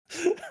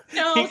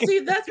 No, He could see,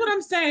 that's what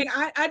I'm saying.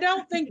 I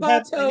don't think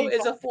have Bato any is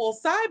a body, full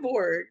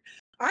cyborg.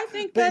 I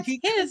think but that's he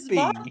could his be.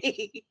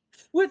 body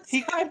with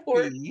He could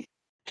cyborg. be.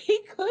 He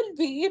could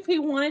be if he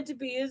wanted to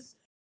be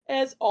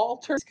as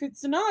altered as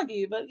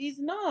Kusanagi, but he's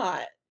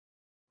not.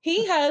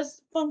 He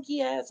has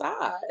funky ass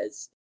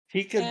eyes,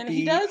 He could and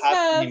he be does Hatsune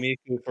have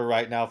Miku for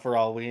right now, for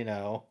all we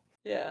know.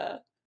 yeah.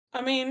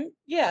 I mean,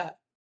 yeah.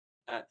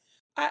 I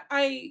I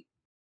I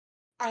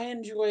I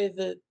enjoy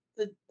the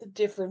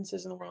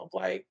differences in the world.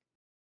 Like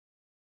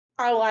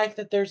I like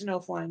that there's no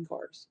flying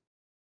cars.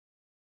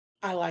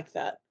 I like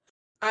that.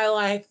 I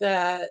like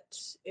that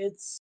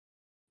it's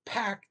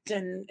packed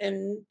and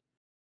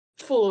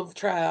full of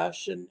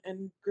trash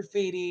and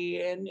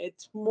graffiti, and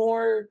it's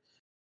more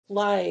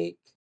like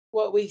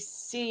what we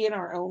see in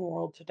our own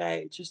world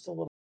today, just a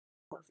little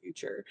more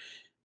future.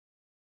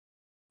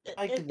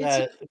 Like It's a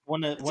that it's a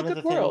one of good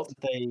the things world.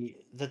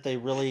 that they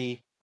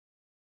really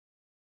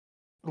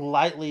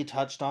lightly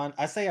touched on.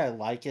 I say I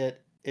like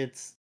it.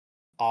 It's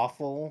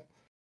awful,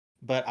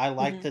 but I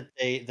like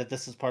Mhm, that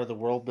this is part of the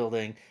world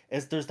building.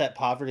 Is there's that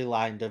poverty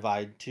line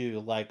divide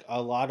too. Like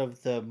a lot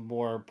of the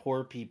more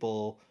poor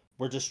people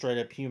were just straight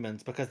up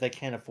humans because they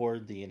can't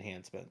afford the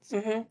enhancements.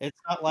 mhm, It's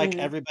not like mhm.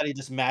 everybody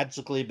just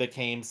magically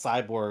became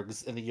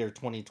cyborgs in the year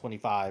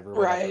 2025 or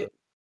whatever. Right,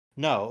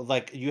 No,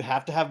 like you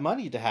have to have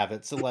money to have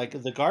it. So like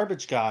the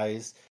garbage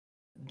guys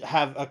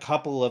have a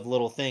couple of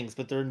little things,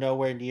 but they're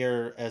nowhere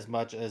near as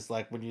much as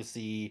like when you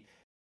see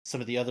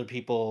some of the other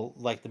people,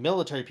 like the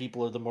military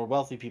people or the more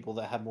wealthy people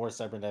that have more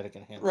cybernetic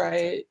enhancements. And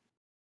right.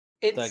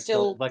 It's like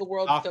still like the the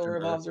world still doctor,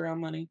 revolves around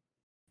money.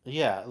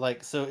 yeah,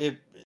 like so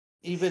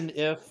even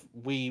if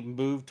we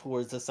move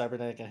towards the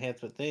cybernetic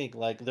enhancement thing,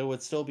 like there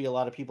would still be a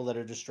lot of people that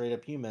are just straight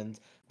up humans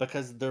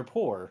because they're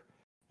poor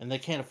and they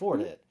can't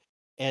afford Mhm. it.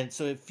 And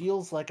so it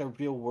feels like a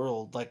real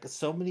world. Like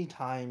so many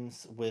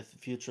times with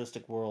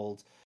futuristic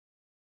worlds,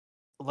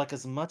 like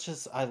as much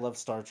as I love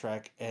Star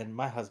Trek and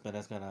my husband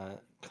is gonna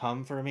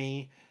come for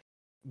me,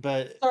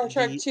 but Star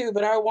Trek the too,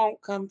 but I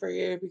won't come for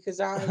you because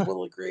I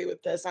will agree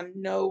with this. I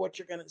know what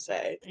you're gonna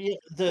say yeah,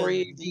 before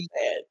you even say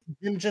it.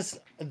 them just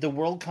the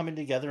world coming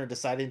together and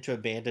deciding to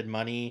abandon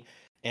money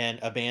and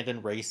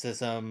abandon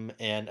racism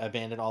and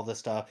abandon all this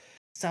stuff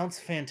sounds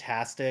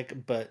fantastic,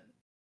 but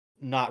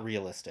not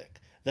realistic.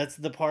 That's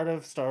the part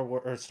of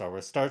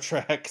Star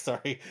Trek,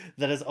 sorry,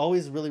 that has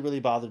always really,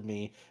 really bothered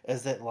me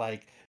is that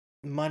like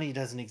money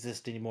doesn't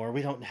exist anymore.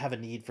 We don't have a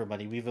need for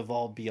money. We've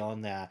evolved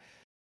beyond that.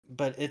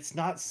 But it's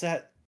not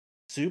set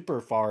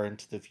super far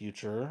into the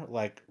future,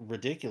 like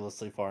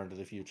ridiculously far into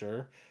the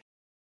future.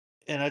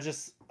 And I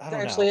don't know.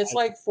 Actually, it's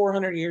like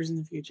 400 years in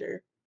the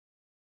future.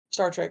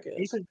 Star Trek is.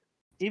 Even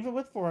even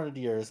with 400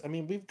 years, I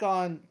mean, we've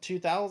gone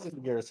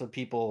 2000 years of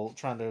people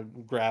trying to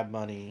grab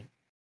money.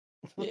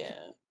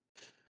 Yeah.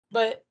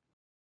 But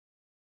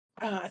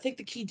I think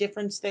the key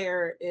difference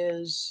there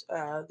is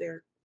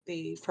their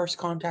the first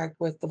contact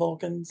with the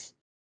Vulcans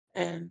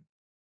and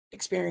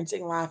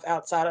experiencing life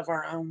outside of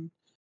our own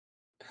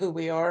who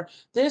we are.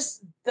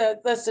 That's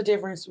the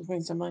difference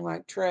between something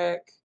like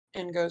Trek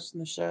and Ghost in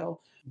the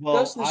Shell.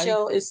 Well, Ghost in the I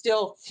Shell is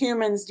still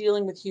humans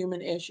dealing with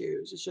human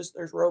issues. It's just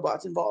there's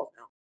robots involved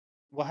now.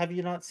 well, have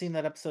you not seen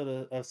that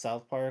episode of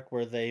South Park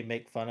where they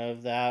make fun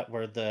of that,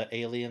 where the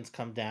aliens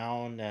come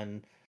down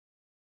and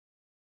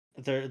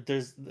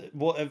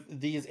well, if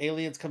these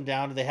aliens come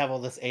down and they have all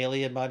this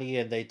alien money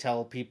and they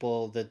tell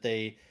people that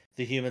the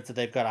humans that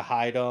they've got to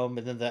hide them,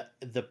 and then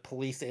the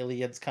police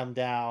aliens come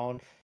down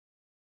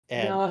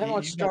No,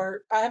 and you know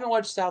I haven't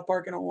watched South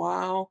Park in a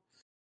while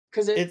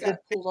because it it's got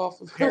pulled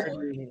off of Hulu.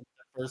 parodying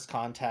the first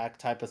contact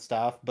type of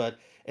stuff, but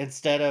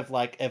instead of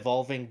like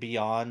evolving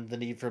beyond the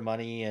need for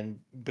money and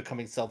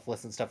becoming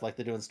selfless and stuff like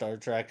they do in Star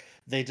Trek,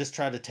 they just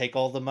try to take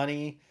all the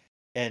money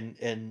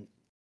and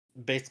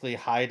basically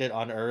hide it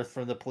on Earth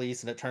from the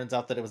police. And it turns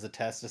out that it was a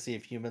test to see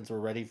if humans were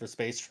ready for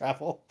space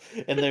travel,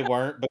 and they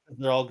weren't because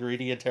they're all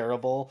greedy and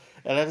terrible.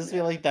 And I just feel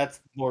Yeah, like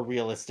that's more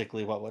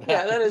realistically what would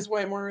yeah, that happen. is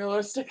way more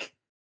realistic.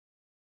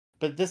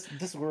 But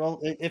this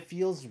world, it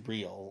feels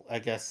real, I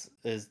guess,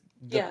 is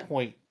the Yeah,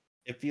 point.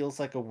 It feels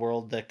like a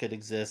world that could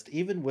exist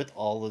even with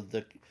all of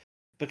the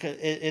because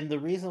and the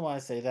reason why I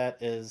say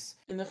that is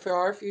in the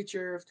far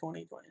future of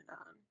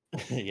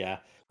 2029. yeah,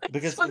 That's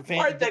because the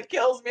part that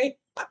kills me.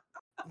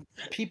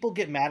 people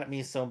get mad at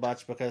me so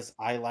much because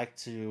I like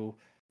to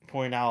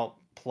point out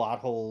plot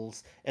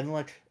holes and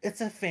like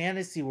it's a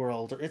fantasy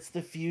world or it's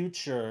the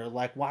future.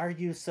 Like, why are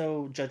you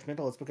so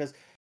judgmental? It's because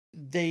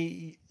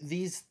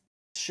these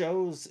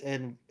shows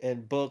and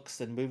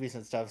books and movies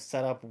and stuff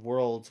set up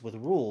worlds with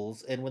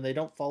rules, and when they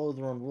don't follow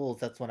their own rules,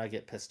 that's when I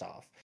get pissed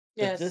off. But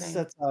Yeah, this same.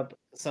 sets up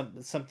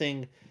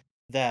something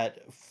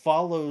that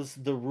follows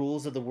the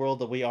rules of the world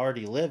that we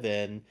already live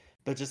in,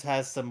 but just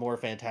has some more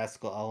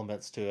fantastical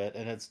elements to it,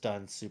 and it's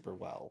done super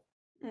well.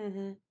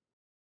 Hmm.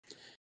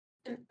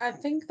 And I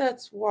think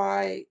that's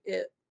why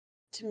it,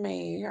 to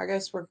me, I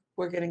guess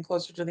we're getting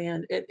closer to the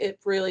end. It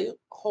really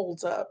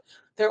holds up.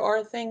 There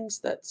are things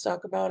that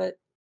suck about it.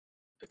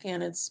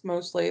 Again, it's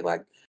mostly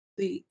like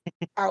the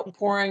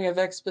outpouring of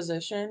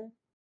exposition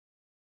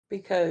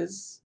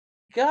because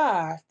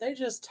God, they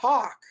just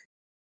talk.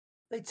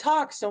 They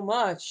talk so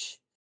much.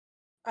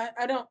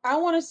 I don't I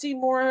want to see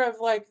more of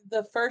like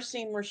the first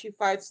scene where she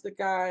fights the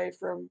guy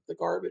from the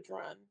garbage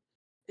run.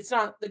 It's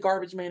not the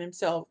garbage man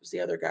himself, it's the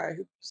other guy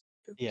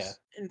Yeah. who's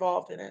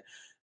involved in it.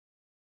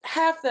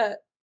 Half that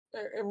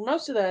or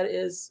most of that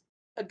is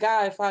a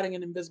guy fighting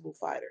an invisible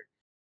fighter.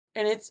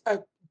 And it's a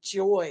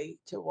joy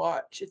to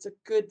watch. It's a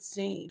good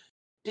scene.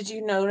 Did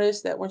you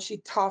notice that when she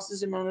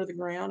tosses him under the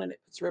ground and it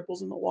puts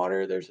ripples in the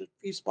water, there's a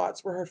few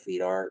spots where her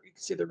feet are. You can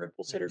see the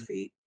ripples hit her Mhm.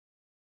 feet.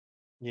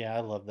 Yeah,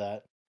 I love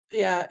that.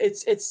 Yeah,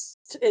 it's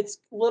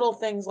little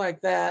things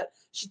like that.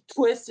 She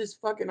twists his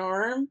fucking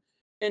arm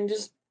and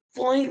just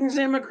flings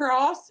him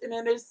across, and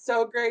it is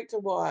so great to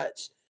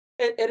watch.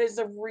 It is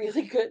a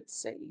really good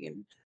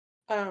scene.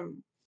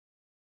 Um,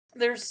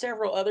 there's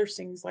several other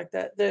scenes like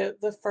that.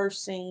 The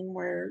first scene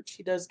where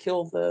she does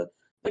kill the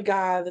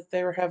guy that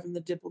they were having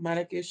the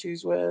diplomatic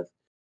issues with.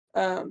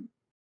 Um,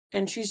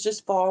 and she's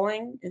just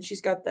falling and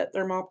she's got that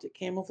thermoptic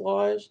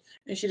camouflage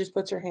and she just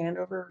puts her hand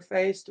over her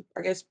face to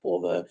I guess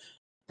pull the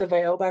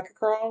veil back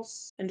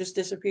across and just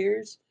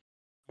disappears.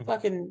 Mhm.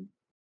 Fucking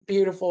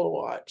beautiful to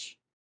watch.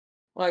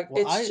 Like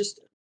Well, it's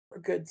just a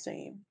good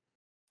scene.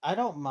 I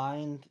don't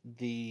mind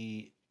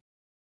the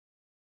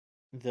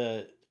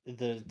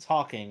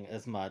talking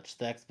as much,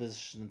 the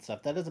exposition and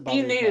stuff. That doesn't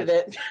You bother me as needed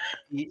much.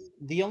 it.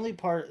 The only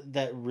part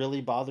that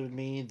really bothered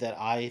me that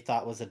I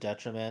thought was a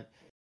detriment,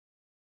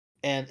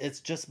 and it's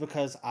just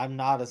because I'm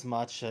not as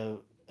much an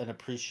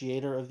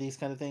appreciator of these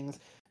kind of things,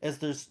 is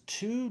there's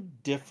two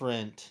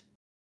different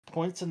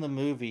points in the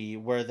movie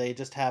where they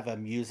just have a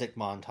music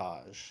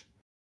montage.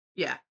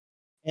 Yeah.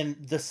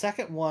 And the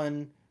second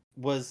one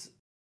was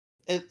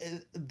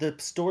the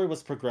story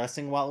was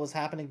progressing while it was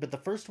happening, but the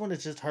first one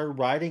is just her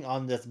riding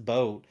on this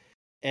boat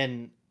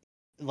and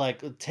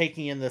like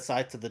taking in the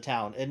sights of the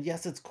town. And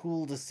yes, it's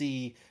cool to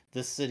see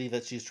the city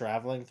that she's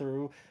traveling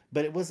through,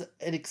 but it was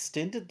an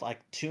extended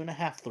like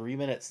 2.5, 3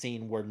 minute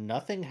scene where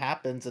nothing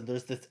happens and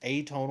there's this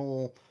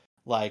atonal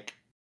like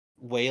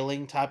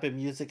wailing type of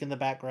music in the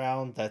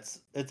background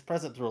it's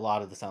present through a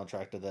lot of the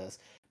soundtrack to this,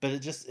 but it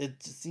just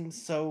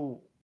seems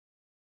so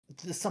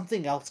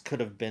something else could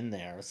have been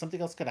there.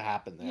 Something else could have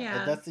happened there. Yeah.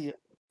 That's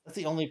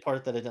the only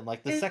part that I didn't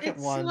like. The It second it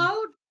one,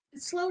 slowed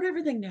it slowed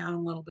everything down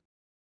a little bit.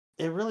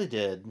 it really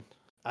did.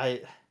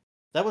 I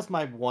that was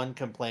my one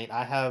complaint.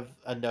 I have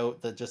a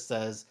note that just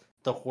says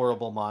the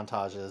horrible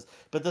montages.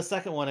 But the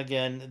second one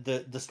again,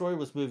 the story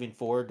was moving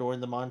forward during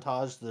the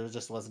montage. There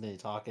just wasn't any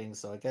talking,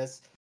 so I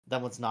guess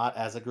that one's not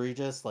as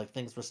egregious. Like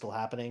things were still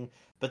happening.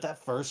 But that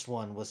first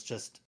one was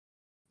just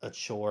a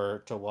chore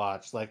to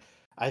watch. Like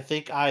I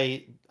think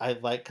I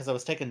like because I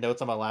was taking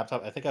notes on my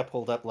laptop. I think I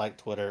pulled up like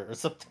Twitter or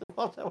something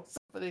while that was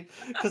happening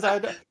because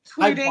I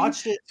Tweeting,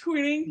 watched it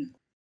tweeting.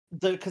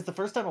 because the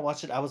first time I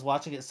watched it, I was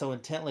watching it so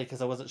intently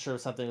because I wasn't sure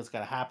if something was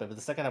going to happen. But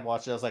the second I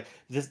watched it, I was like,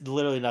 "This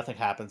literally nothing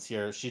happens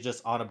here. She's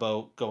just on a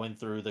boat going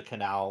through the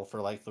canal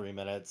for like 3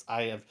 minutes.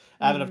 I have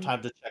enough Mhm.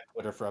 time to check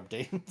Twitter for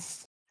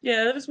updates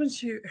Yeah, that was when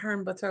her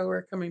and Bateau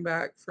were coming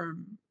back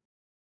from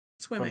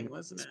swimming, from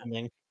wasn't it?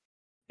 swimming."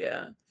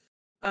 Yeah.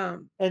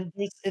 Um, And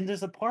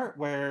there's a part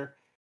where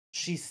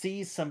she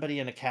sees somebody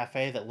in a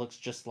cafe that looks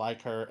just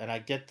like her, and I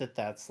get that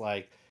that's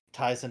like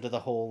ties into the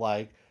whole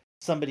like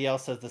somebody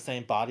else has the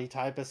same body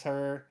type as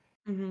her,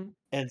 mhm,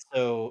 and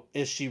so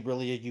is she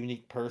really a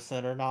unique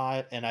person or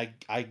not? And I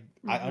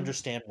mhm.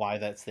 understand why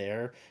that's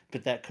there,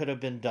 but that could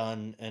have been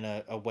done in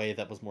a way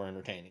that was more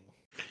entertaining.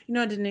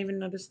 I didn't even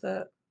notice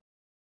that.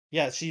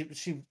 Yeah, she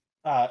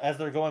as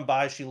they're going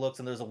by, she looks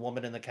and there's a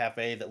woman in the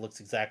cafe that looks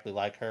exactly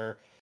like her,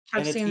 I've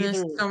and it's seen either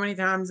this so many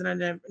times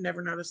and I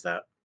never noticed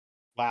that.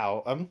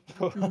 wow,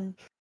 Mhm.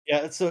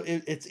 yeah, so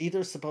it's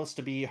either supposed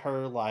to be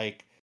her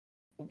like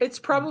It's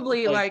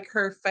probably like like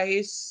her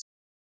face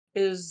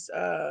is,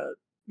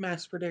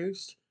 mass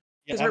produced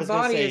yeah, because I her was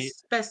gonna body say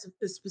is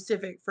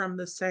specific from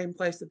the same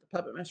place that the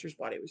puppet master's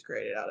body was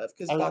created out of.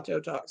 Because I was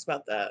Bato talks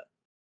about that.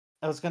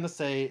 I was gonna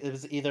say it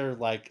was either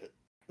like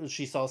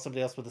she saw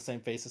somebody else with the same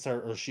face as her,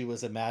 or she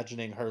was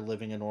imagining her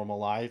living a normal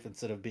life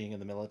instead of being in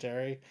the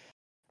military.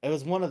 It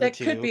was one of the That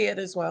could two, be it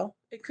as well.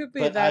 It could be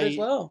but that as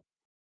well.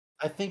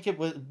 I think it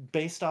was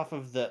based off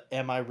of the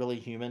 "Am I really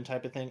human?"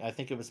 type of thing. I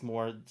think it was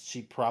more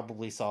she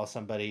probably saw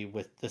somebody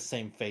with the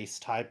same face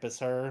type as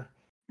her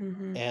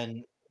Mhm.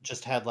 and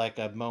just had like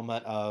a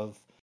moment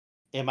of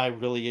am I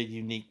really a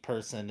unique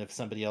person if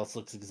somebody else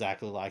looks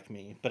exactly like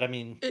me? But I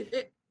mean,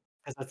 It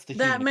because that's the that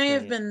human may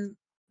have experience. been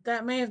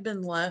that may have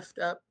been left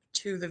up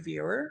to the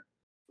viewer,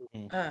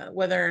 Mhm.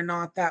 whether or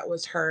not that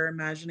was her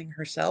imagining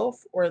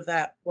herself or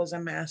that was a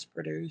mass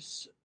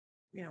production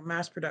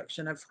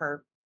of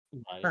her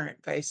Right.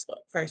 current face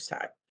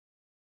type.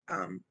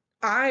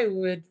 I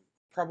would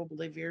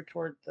probably veer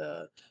toward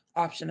the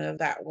option of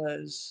that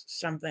was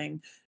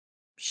something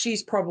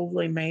she's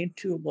probably made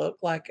to look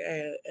like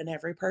an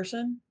every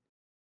person,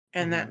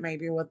 and Mhm. that may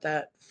be what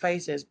that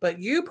face is. But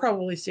you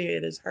probably see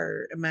it as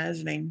her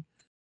imagining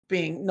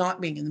being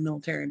not being in the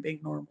military and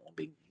being normal,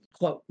 being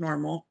quote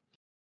normal.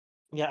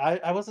 Yeah,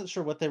 I wasn't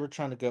sure what they were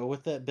trying to go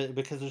with it, but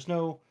because there's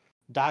no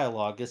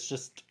dialogue, it's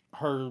just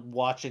her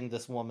watching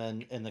this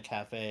woman in the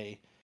cafe,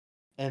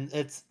 and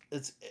it's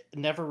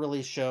never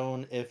really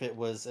shown if it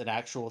was an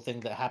actual thing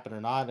that happened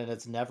or not, and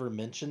it's never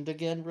mentioned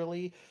again,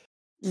 really.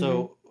 Hmm.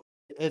 So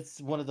it's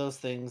one of those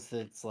things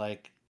that's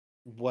like,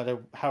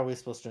 how are we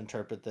supposed to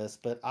interpret this?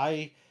 But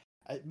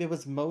it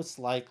was most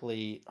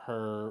likely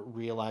her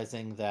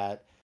realizing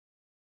that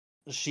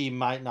she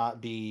might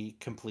not be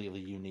completely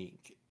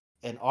unique.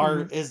 And are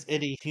Hmm. is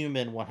any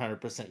human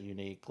 100%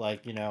 unique?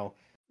 Like,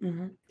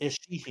 Hmm. is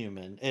she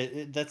human?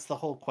 That's the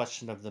whole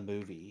question of the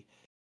movie.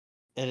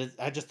 And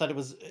I just thought it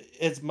was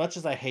as much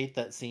as I hate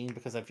that scene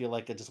because I feel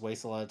like it just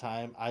wastes a lot of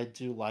time. I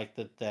do like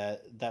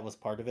that was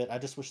part of it. I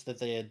just wish that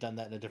they had done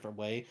that in a different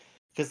way.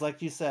 Because,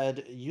 like you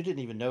said, you didn't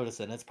even notice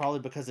it. And it's probably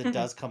because it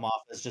does come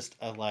off as just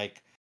a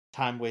like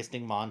time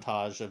wasting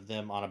montage of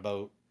them on a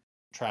boat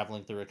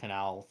traveling through a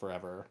canal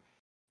forever.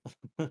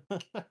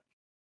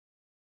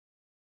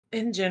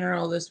 In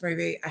general, this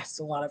movie asks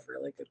a lot of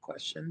really good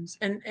questions,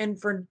 and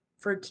for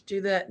it to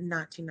do that in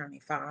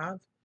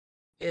 1995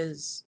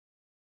 is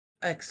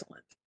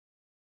excellent.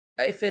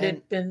 If it And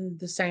had been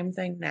the same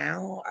thing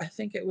now, I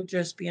think it would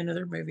just be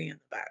another movie in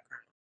the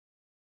background.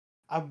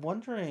 I'm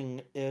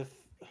wondering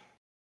if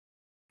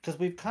because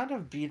we've kind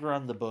of beat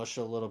around the bush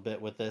a little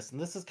bit with this, and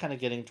this is kind of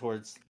getting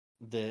towards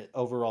the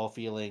overall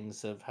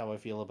feelings of how I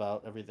feel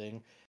about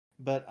everything.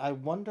 But I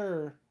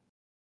wonder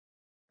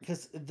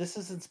because this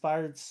has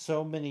inspired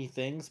so many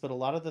things, but a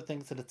lot of the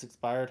things that it's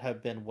inspired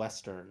have been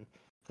Western.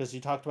 Because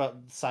you talked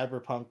about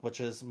Cyberpunk, which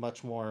is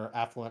much more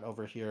affluent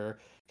over here.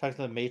 Talked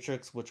about The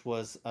Matrix, which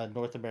was a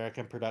North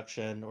American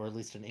production, or at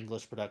least an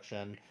English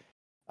production.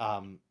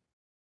 Um,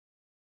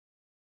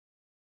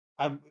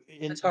 I'm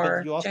in, but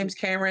Avatar,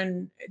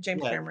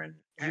 James yeah, Cameron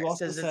you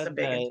also says it's a said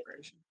big that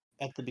inspiration.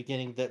 at the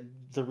beginning that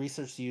the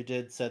research you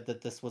did said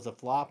that this was a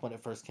flop when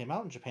it first came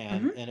out in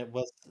Japan, Mhm. and it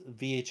was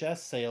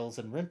VHS sales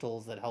and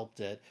rentals that helped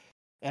it.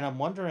 And I'm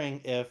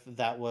wondering if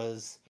that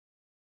was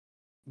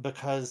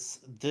because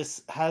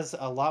this has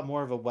a lot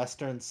more of a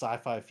Western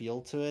sci-fi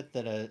feel to it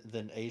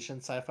than Asian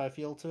sci-fi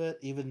feel to it,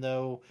 even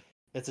though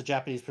it's a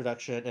Japanese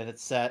production and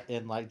it's set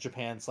in like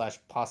Japan slash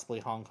possibly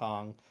Hong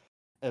Kong,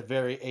 a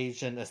very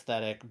Asian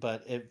aesthetic,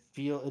 but it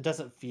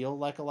doesn't feel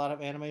like a lot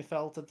of anime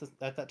felt at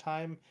that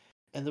time.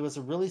 And there was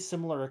a really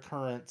similar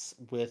occurrence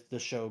with the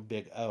show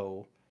Big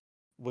O,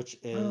 which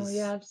Oh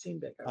yeah, is I've seen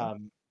Big O.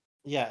 um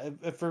yeah,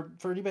 for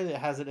anybody that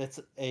hasn't, it's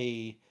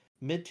a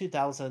mid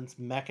 2000s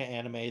mecha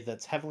anime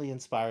that's heavily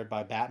inspired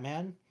by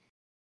Batman,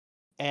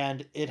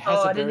 and it Oh,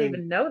 has a I didn't very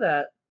even know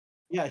that.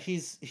 yeah,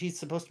 he's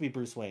supposed to be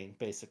Bruce Wayne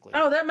basically.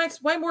 Oh, that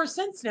makes way more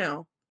sense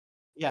now.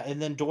 Yeah,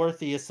 and then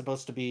Dorothy is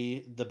supposed to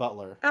be the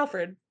butler.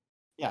 Alfred.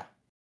 Yeah.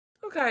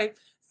 Okay.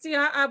 See,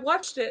 I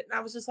watched it and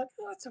I was just like,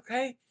 oh, that's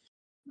okay.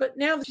 But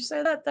now that you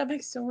say that, that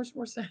makes so much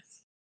more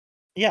sense.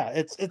 Yeah,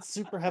 it's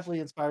super heavily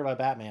inspired by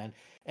Batman,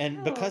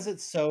 and because Oh.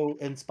 it's so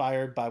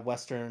inspired by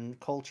Western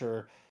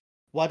culture,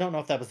 well, I don't know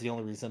if that was the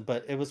only reason,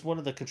 but it was one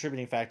of the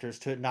contributing factors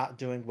to it not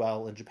doing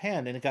well in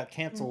Japan, and it got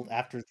canceled Mhm.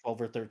 after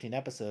 12 or 13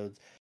 episodes.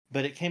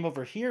 But it came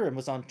over here and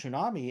was on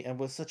Toonami and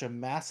was such a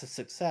massive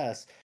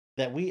success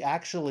that we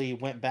actually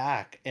went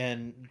back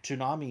and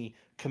Toonami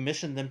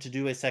commissioned them to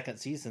do a second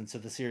season so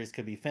the series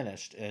could be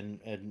finished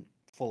and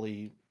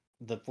fully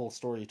the full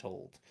story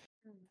told.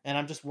 And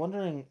I'm just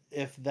wondering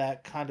if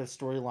that kind of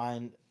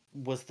storyline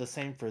was the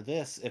same for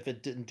this, if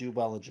it didn't do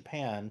well in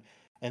Japan.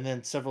 And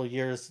then several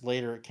years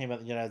later, it came out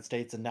in the United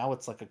States, and now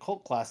it's like a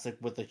cult classic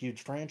with a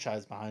huge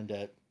franchise behind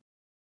it.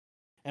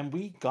 And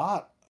we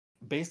got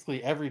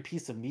basically every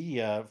piece of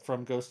media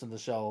from Ghost in the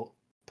Shell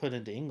put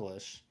into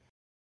English.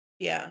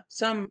 Yeah.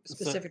 Some So,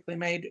 specifically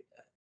made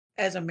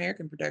as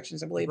American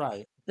productions, I believe.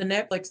 right.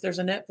 There's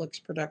a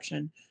Netflix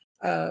production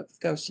of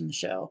Ghost in the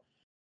Shell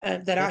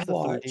that I That's the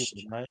 3D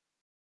watched. one, right?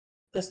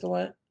 That's the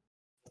what?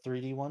 The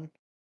 3D one?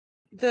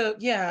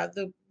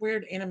 The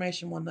weird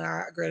animation one that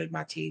I gritted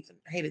my teeth and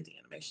hated the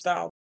animation. So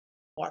I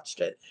watched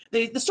it.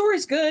 The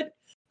story's good.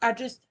 I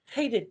just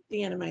hated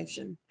the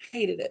animation.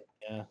 Hated it.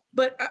 Yeah.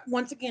 But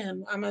once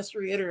again, I must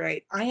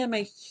reiterate, I am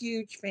a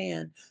huge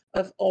fan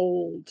of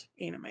old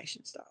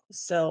animation style,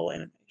 cell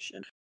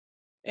animation.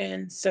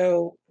 And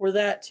so for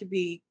that to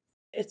be,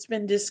 it's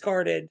been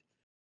discarded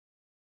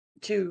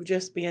to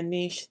just be a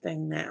niche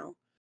thing now.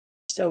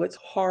 So it's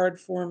hard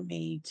for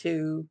me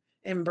to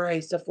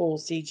embrace a full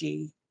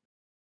CG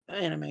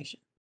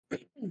animation.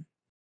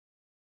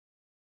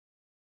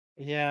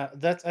 Yeah,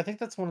 I think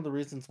that's one of the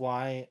reasons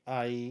why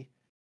I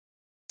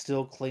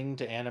still cling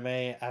to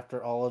anime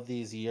after all of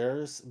these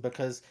years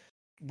because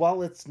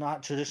while it's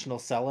not traditional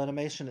cell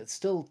animation, it's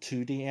still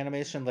 2D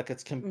animation. Like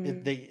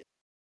Mhm. they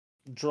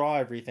draw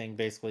everything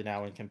basically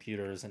now in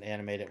computers and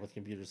animate it with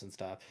computers and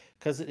stuff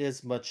because it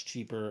is much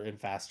cheaper and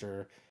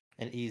faster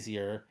and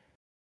easier.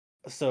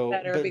 So,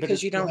 Better but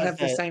because it still has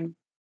that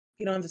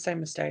you don't have the same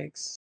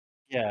mistakes.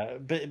 yeah,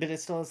 but it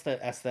still has the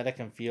aesthetic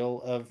and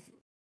feel of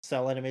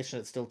cell animation.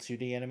 It's still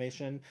 2D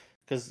animation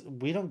because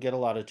we don't get a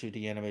lot of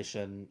 2D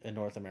animation in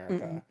North Mm-mm.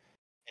 America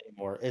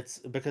anymore. It's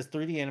because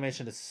 3D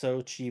animation is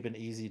so cheap and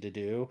easy to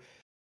do.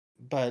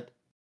 But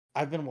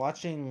I've been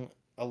watching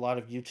a lot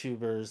of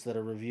YouTubers that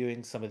are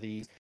reviewing some of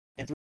these,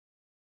 and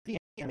 3D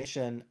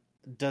animation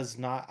does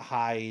not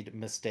hide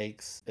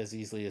mistakes as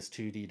easily as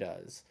 2D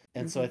does.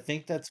 And so I Mhm.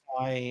 think that's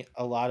why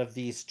a lot of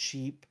these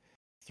cheap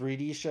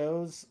 3D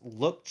shows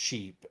look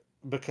cheap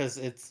because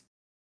it's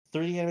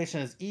 3D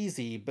animation is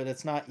easy, but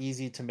it's not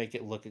easy to make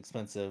it look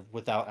expensive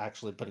without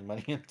actually putting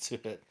money into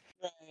it.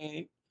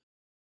 Right.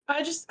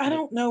 I Like,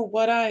 don't know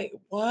what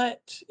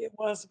it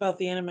was about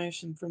the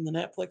animation from the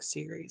Netflix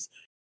series.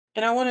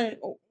 And I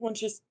want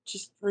to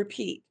just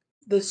repeat.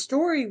 The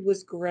story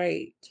was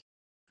great.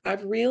 I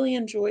really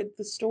enjoyed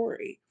the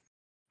story.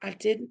 I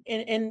didn't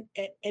and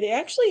it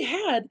actually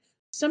had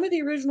some of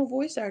the original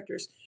voice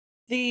actors.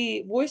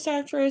 The voice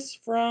actress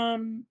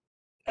from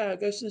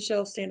Ghost in the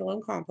Shell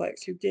Standalone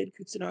Complex, who did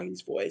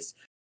Kutsanagi's voice,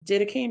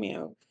 did a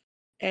cameo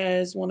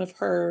as one of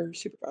her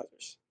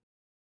supervisors.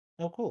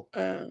 oh, cool.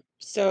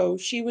 So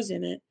she was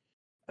in it.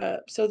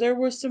 So there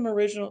was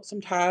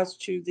some ties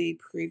to the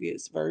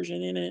previous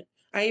version in it.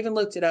 I even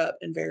looked it up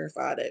and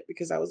verified it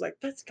because I was like,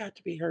 that's got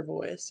to be her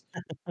voice.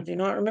 I do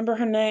not remember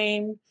her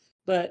name,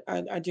 but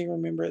I do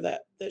remember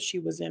that she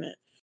was in it.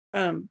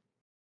 Um,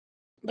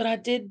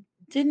 but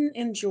didn't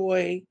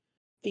enjoy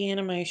the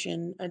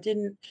animation. I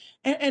didn't,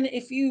 and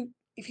if you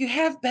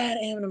have bad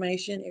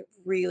animation, it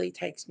really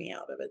takes me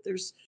out of it.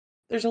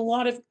 There's a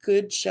lot of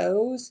good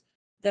shows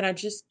that I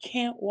just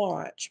can't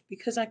watch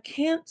because I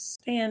can't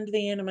stand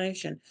the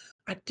animation.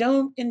 I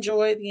don't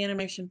enjoy the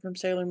animation from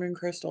Sailor Moon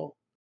Crystal.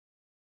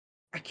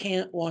 I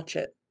can't watch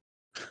it,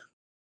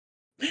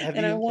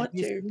 and I Have want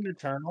you to. seen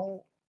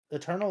Eternal?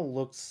 Eternal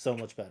looks so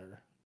much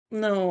better.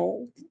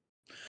 No,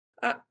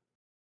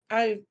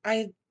 I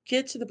I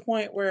get to the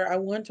point where I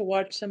want to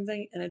watch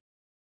something and I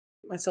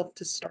get myself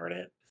to start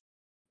it.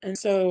 And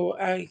so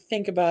I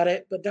think about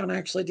it, but don't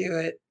actually do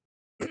it.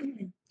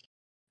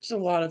 Just a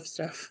lot of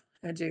stuff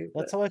I do,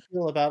 That's but how I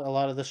feel about a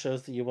lot of the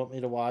shows that you want me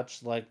to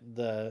watch, like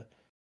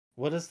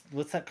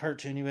what's that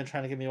cartoon you've been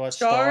trying to get me to watch?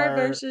 Star Star.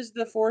 versus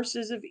the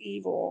forces of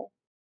evil.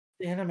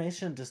 The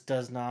animation just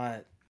does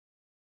not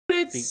But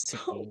it's speak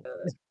to so me.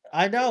 good.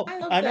 I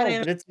love I that know,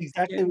 but it's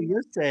exactly what animation.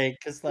 you're saying.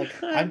 Because like,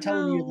 I I'm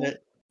telling you know.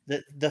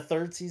 that the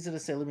 3rd season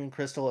of Sailor Moon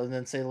Crystal and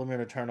then Sailor Moon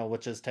Eternal,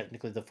 which is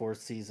technically the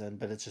 4th season,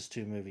 but it's just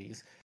 2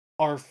 movies,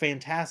 are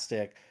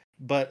fantastic,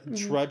 but Mhm.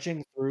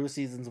 trudging through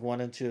seasons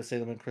 1 and 2 of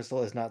Sailor Moon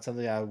Crystal is not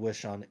something I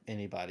wish on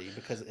anybody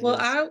because it Well,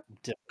 is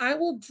di I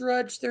will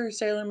drudge through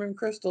Sailor Moon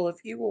Crystal if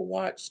you will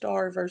watch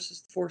Star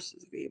versus the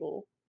Forces of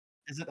Evil.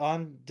 Is it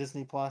on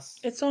Disney Plus?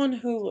 It's on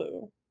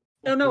Hulu. On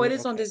Oh, no, it Hulu?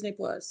 is on Okay. Disney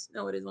Plus.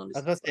 No, it is on I was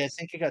Disney about to say, I Plus.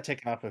 think it got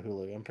taken off of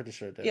Hulu, I'm pretty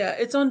sure it did. Yeah,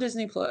 it's on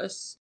Disney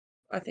Plus,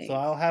 I So think.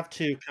 I'll have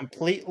to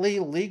completely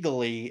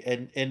legally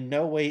and in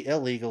no way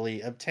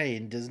illegally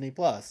obtain Disney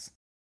Plus.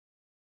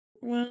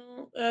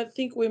 Well, I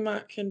think we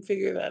might can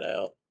figure that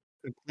out.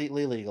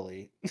 Completely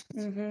legally.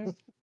 Mhm.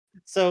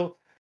 So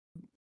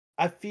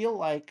I feel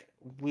like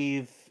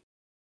we've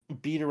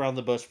beat around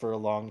the bush for a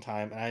long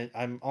time, and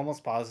I'm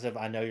almost positive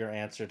I know your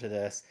answer to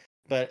this.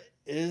 But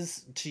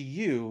is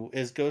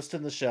Ghost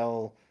in the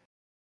Shell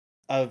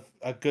of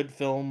a good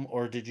film,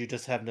 or did you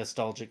just have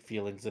nostalgic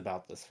feelings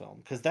about this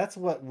film? Because that's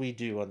what we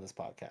do on this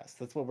podcast.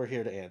 That's what we're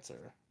here to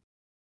answer.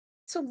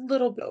 It's a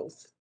little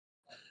both,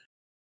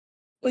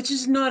 which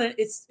is not a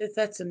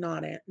that's a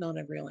not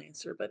a real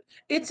answer, but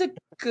it's a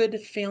good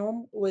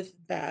film with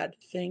bad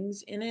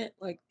things in it.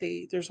 Like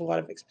there's a lot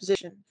of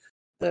exposition.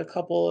 The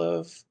couple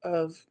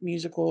of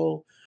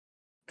musical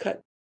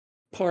cut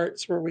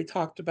parts where we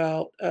talked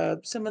about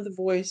some of the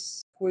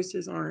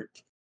voices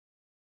aren't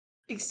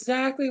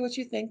exactly what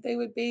you think they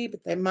would be,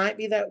 but they might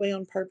be that way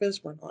on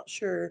purpose. We're not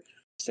sure.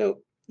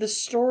 So the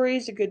story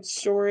is a good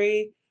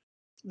story.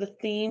 The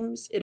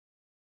themes, it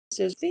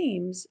says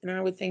themes, and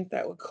I would think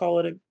that would call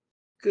it a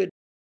good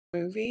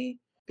movie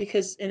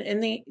because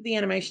and the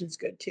animation's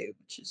good too,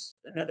 which is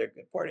another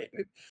good part.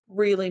 It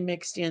really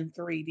mixed in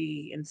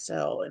 3D and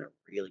cell in a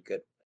really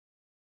good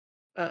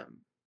um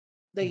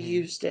they Hmm.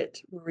 used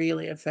it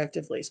really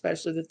effectively,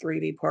 especially the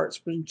 3D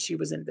parts when she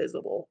was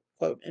invisible,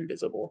 quote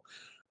invisible.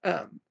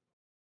 Um,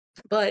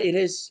 but it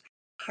is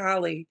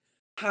highly,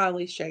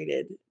 highly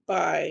shaded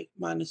by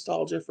my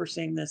nostalgia for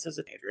seeing this as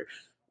a teenager,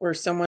 where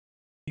someone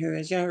who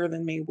is younger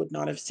than me would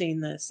not have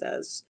seen this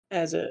as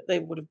a they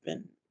would have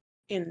been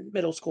in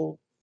middle school,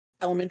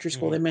 elementary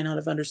school. They Hmm. may not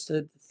have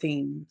understood the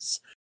themes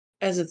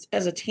as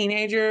a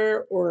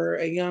teenager or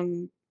a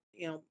young,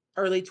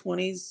 early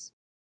 20s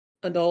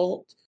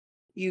adult.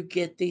 You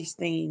get these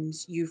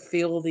themes, you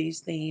feel these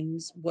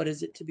themes. What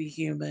is it to be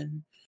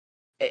human?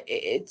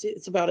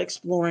 It's about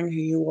exploring who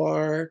you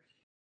are.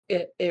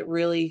 It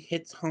really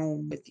hits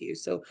home with you.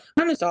 So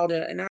my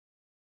nostalgia, and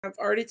I've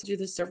already told you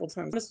this several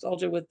times.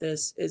 Nostalgia with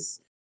this is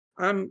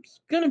I'm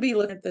gonna be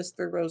looking at this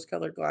through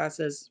rose-colored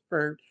glasses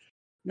for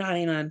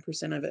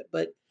 99% of it.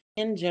 But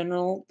in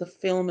general, the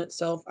film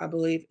itself, I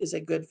believe, is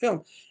a good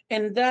film.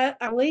 And that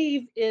I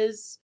believe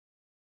is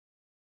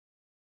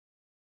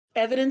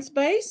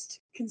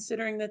evidence-based,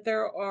 considering that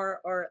there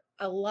are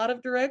a lot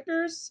of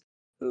directors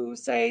who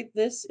say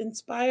this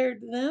inspired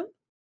them.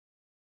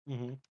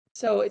 Hmm.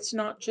 So it's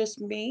not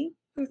just me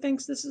who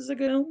thinks this is a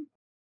good film.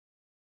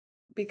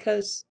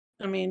 Because,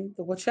 I mean,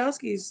 the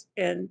Wachowskis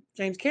and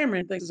James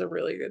Cameron thinks it's a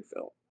really good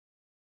film.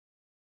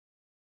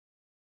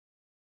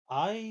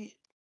 I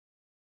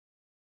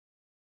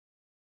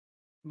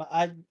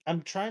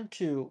I'm trying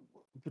to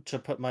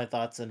put my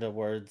thoughts into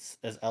words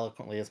as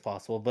eloquently as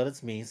possible, but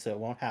it's me, so it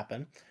won't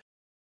happen.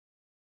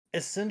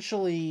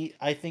 Essentially,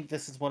 I think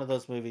this is one of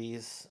those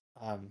movies.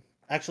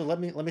 Actually,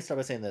 let me start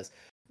by saying this.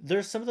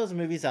 There's some of those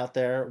movies out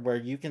there where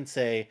you can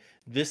say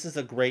this is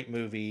a great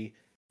movie,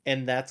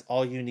 and that's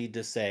all you need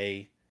to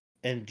say,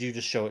 and you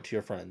just show it to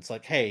your friends.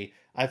 Like, hey,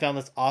 I found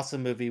this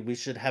awesome movie. We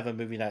should have a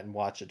movie night and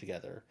watch it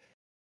together.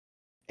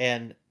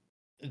 And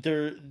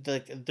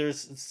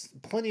there's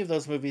plenty of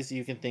those movies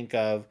you can think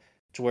of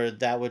to where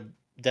that would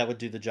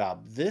do the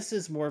job. This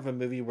is more of a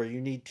movie where you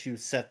need to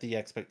set the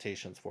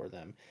expectations for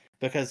them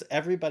because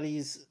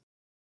everybody's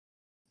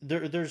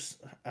there's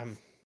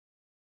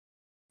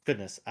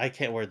goodness, I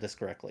can't word this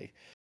correctly.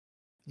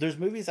 There's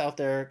movies out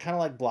there kind of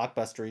like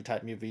blockbustery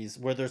type movies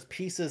where there's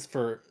pieces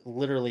for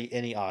literally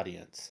any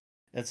audience.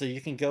 And so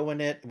you can go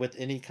in it with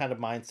any kind of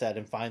mindset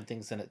and find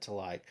things in it to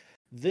like.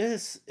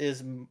 This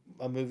is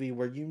a movie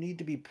where you need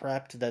to be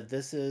prepped that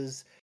this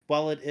is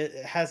while it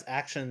has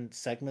action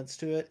segments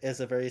to it, is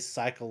a very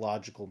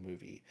psychological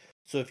movie.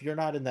 So if you're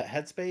not in that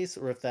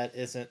headspace or if that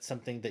isn't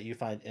something that you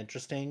find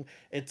interesting,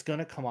 it's going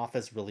to come off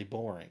as really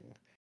boring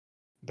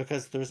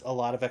because there's a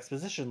lot of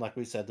exposition, like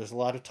we said. There's a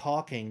lot of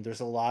talking, there's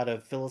a lot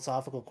of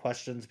philosophical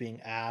questions being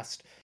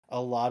asked,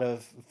 a lot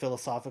of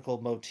philosophical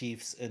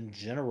motifs in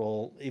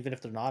general, even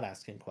if they're not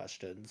asking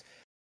questions.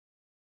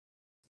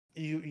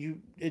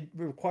 it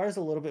requires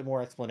a little bit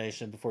more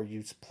explanation before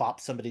you plop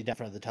somebody down in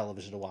front of the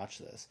television to watch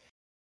this.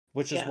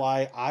 Which is Yeah.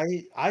 why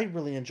I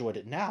really enjoyed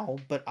it now,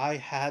 but I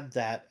had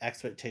that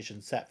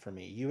expectation set for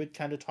me. You had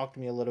kind of talked to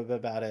me a little bit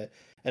about it,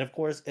 and of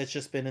course, it's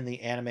just been in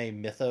the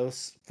anime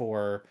mythos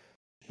for,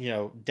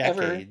 Ever.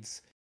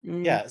 decades.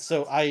 Mm. Yeah,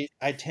 so I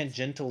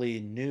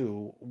tangentially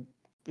knew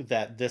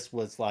that this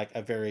was like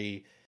a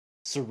very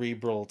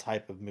cerebral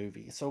type of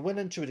movie. So I went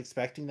into it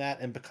expecting that,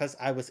 and because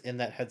I was in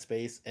that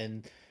headspace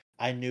and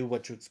I knew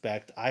what to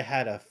expect, I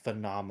had a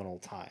phenomenal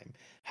time.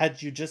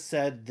 Had you just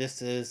said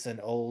this is an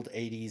old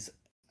 80s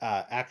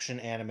action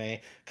anime,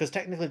 because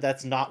technically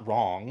that's not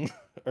wrong,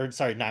 or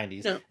sorry,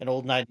 90s, No. an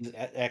old 90s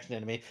action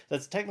anime,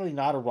 that's technically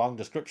not a wrong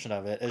description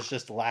of it. It's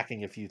just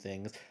lacking a few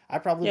things. I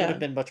probably would have Yeah.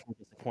 been much more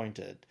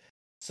disappointed.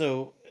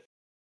 So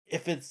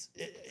if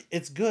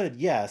it's good,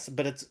 yes,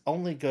 but it's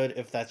only good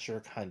if that's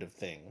your kind of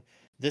thing.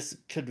 This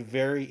could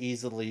very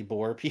easily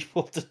bore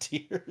people to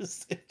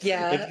tears if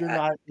Yeah. you're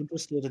not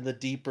interested in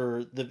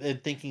in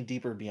thinking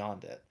deeper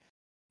beyond it.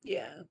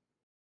 Yeah.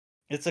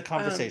 It's a Um,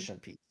 conversation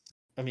piece.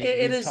 I mean, it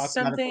we've is talked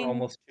about it for something.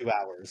 almost 2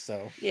 hours,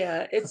 so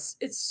Yeah, it's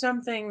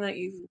something that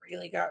you've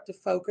really got to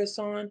focus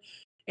on,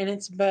 and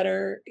it's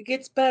better. It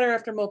gets better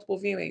after multiple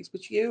viewings,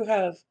 which you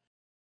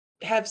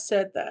have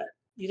said that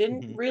you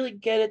didn't mhm, really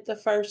get it the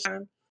first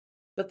time,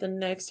 but the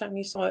next time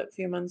you saw it a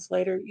few months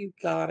later, you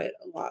got it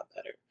a lot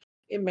better.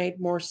 It made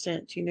more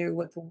sense. You knew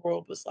what the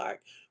world was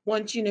like.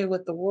 Once you knew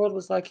what the world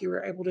was like, you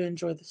were able to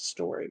enjoy the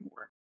story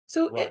more.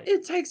 So it, right.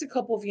 it takes a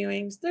couple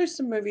viewings. There's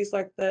some movies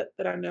like that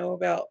that I know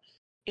about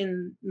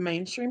in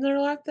mainstream that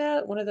are like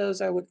that. One of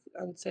those I would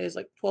say is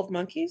like 12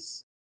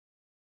 Monkeys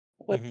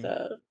with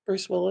Mhm.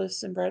 Bruce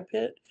Willis and Brad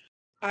Pitt.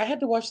 I had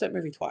to watch that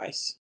movie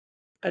twice.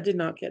 I did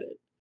not get it.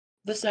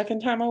 The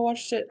second time I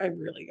watched it, I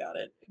really got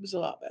it. It was a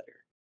lot better.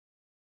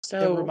 It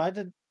So,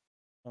 reminded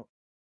oh,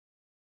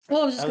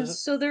 well, I was just I gonna. was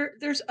just So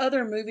there's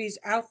other movies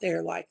out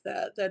there like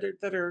that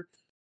that are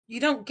you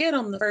don't get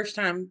them the first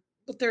time,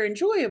 but they're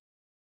enjoyable.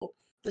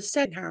 The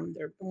second time,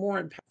 they're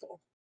more impactful.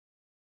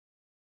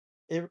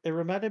 it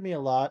reminded me a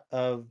lot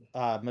of,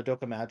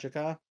 Madoka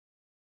Magica.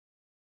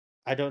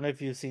 I don't know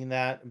if you've seen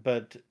that,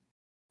 but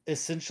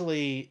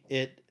essentially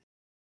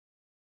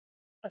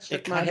I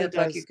it shook my kinda head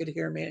like you does could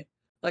hear me,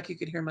 like you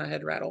could hear my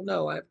head rattle.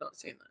 No, I have not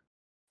seen that.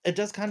 it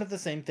does kind of the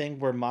same thing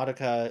where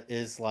Madoka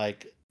is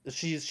like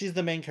she's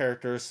the main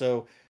character,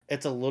 so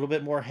it's a little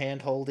bit more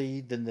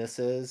handholdy than this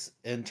is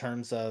in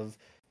terms of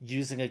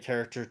using a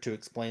character to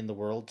explain the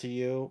world to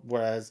you,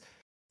 whereas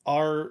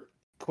our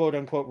quote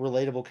unquote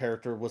relatable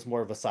character was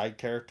more of a side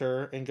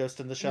character in Ghost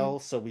in the Mm, Shell,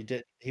 so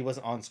he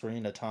wasn't on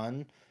screen a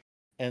ton.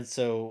 And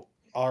so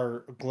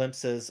our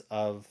glimpses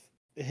of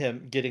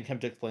him getting him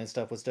to explain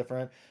stuff was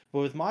different.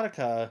 But with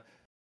Monica,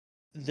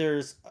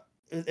 there's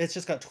it's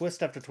just got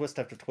twist after twist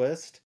after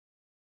twist,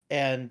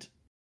 and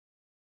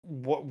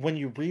when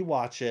you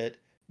rewatch it,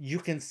 you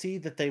can see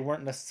that they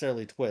weren't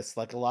necessarily twists.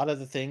 Like a lot of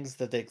the things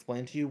that they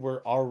explained to you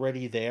were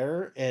already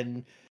there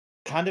and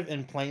kind of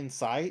in plain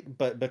sight,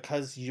 but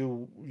because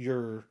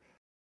you're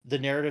the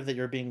narrative that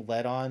you're being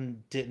led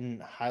on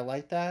didn't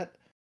highlight that,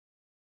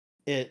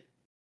 it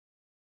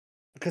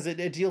because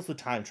it deals with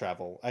time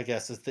travel, I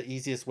guess is the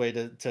easiest way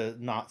to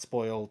not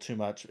spoil too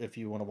much if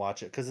you want to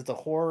watch it, because it's a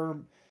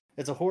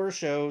horror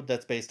show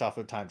that's based off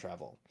of time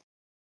travel.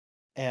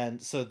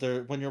 And so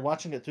there when you're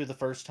watching it through the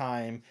first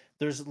time,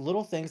 there's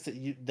little things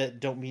that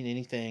don't mean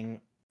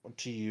anything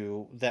to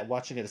you that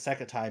watching it a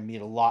second time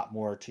mean a lot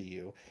more to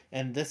you.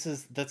 And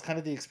that's kind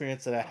of the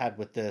experience that I had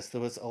with this.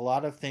 There was a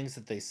lot of things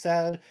that they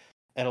said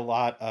and a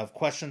lot of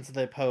questions that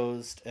they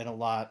posed and a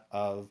lot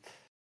of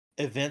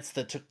events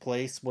that took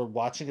place where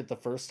watching it the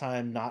first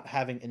time, not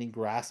having any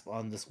grasp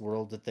on this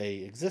world that they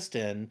exist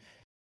in,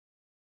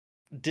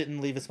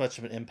 didn't leave as much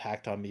of an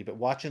impact on me. But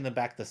watching them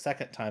back the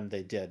second time,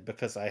 they did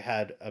because I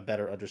had a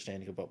better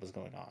understanding of what was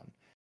going on.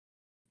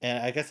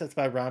 And I guess that's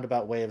my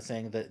roundabout way of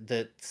saying that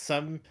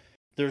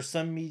there's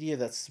some media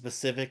that's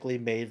specifically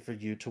made for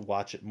you to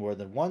watch it more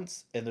than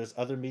once, and there's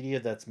other media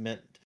that's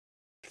meant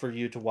for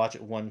you to watch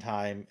it one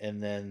time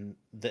and then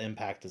the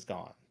impact is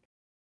gone.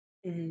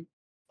 mhm.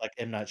 Like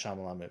M. Night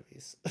Shyamalan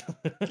movies.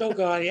 Oh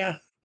God, yeah.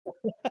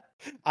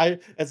 I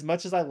as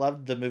much as I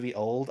loved the movie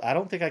Old, I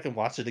don't think I can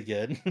watch it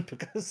again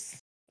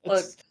because Look,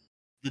 it's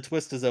the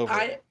twist is over.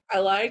 I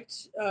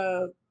liked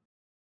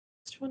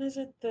which one is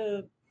it?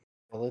 The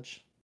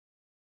Village.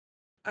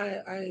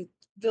 I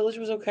Village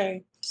was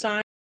okay.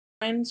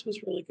 Signs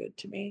was really good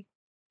to me.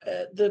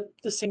 The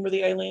scene where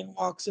the alien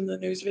walks in the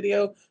news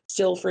video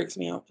still freaks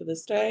me out to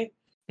this day.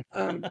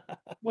 Um,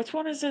 which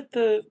one is it?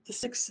 The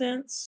Sixth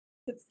Sense?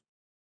 It's,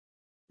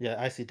 Yeah,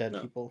 I See Dead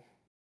no, People.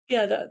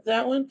 yeah,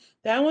 that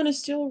one is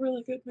still a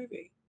really good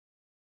movie.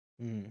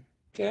 Mm.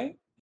 Okay,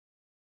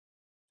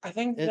 I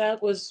think It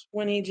that was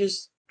when he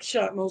just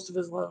shot most of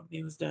his load and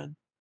he was done.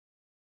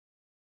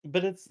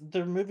 but it's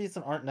they're movies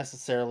that aren't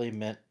necessarily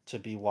meant to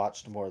be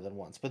watched more than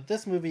once. But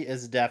this movie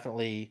is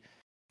definitely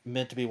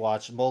meant to be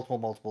watched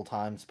multiple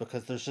times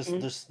because Mm.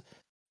 there's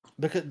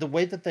because the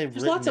way that they've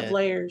There's lots written of it,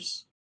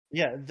 layers.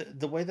 yeah,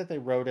 the way that they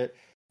wrote it,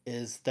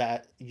 is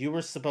that you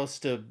were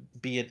supposed to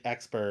be an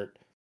expert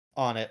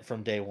on it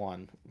from day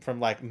one. From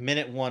like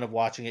minute one of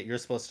watching it, you're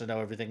supposed to know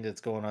everything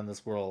that's going on in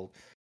this world.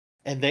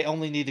 And they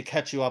only need to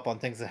catch you up on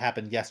things that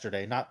happened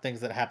yesterday, not things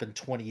that happened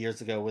 20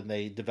 years ago when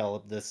they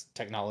developed this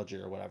technology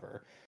or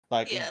whatever.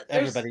 Like Yeah,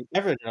 everybody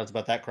knows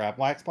about that crap.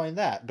 Why explain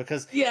that?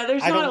 Because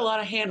there's I not a don't lot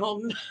of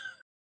handholding.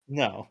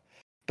 know.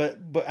 But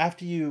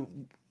after you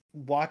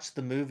watch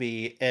the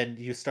movie and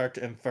you start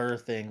to infer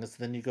things,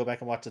 then you go back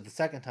and watch it the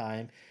second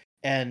time,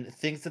 and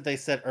things that they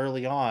said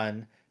early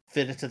on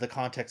fit into the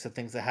context of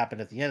things that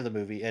happened at the end of the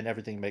movie, and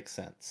everything makes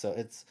sense. So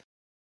it's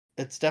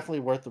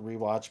definitely worth the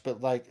rewatch.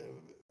 But like,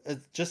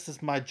 it's just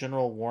as my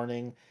general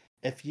warning,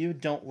 if you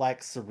don't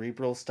like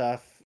cerebral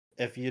stuff,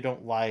 if you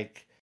don't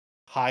like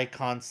high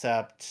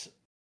concept,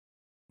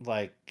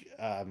 like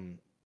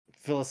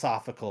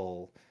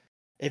philosophical,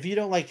 if you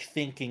don't like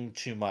thinking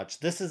too much,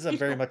 this is a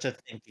very much a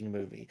thinking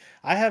movie.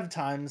 I have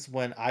times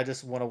when I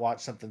just want to watch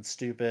something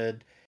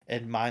stupid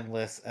and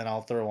mindless, and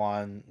I'll throw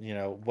on,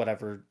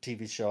 whatever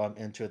TV show I'm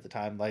into at the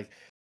time, like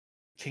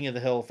King of the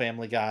Hill,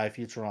 Family Guy,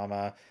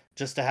 Futurama,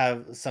 just to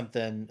have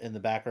something in the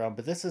background.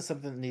 But this is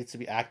something that needs to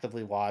be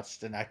actively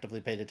watched and actively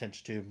paid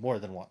attention to more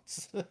than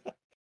once.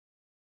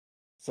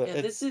 So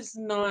Yeah, this is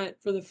not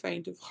for the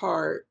faint of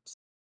heart.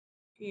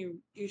 You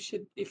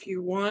should, if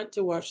you want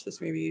to watch this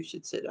movie, you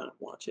should sit down and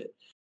watch it.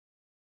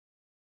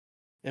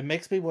 it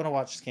makes me want to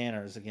watch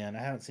Scanners again. I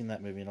haven't seen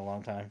that movie in a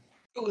long time.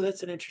 Oh,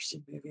 that's an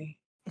interesting movie.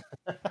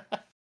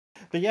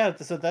 But yeah,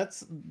 so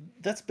that's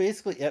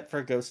basically it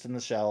for Ghost in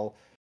the Shell.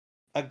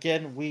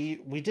 Again, we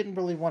didn't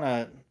really want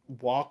to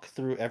walk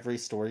through every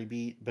story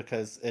beat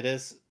because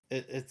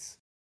it's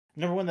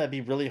number one, that'd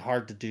be really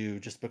hard to do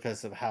just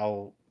because of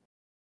how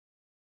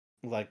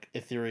like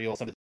ethereal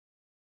some of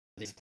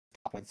these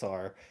points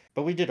are.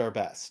 But we did our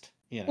best,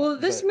 Well,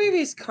 this but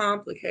movie's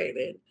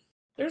complicated.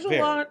 There's a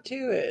very. lot to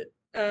it.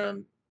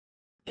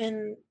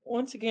 And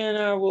once again,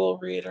 I will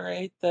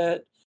reiterate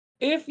that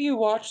if you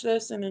watch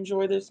this and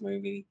enjoy this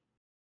movie,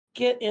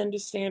 get into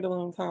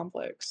Standalone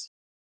Complex.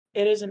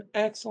 It is an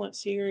excellent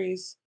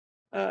series.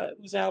 It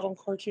was out on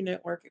Cartoon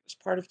Network. It was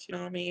part of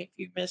Toonami. If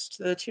you missed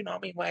the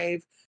Toonami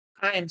wave,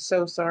 I am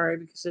so sorry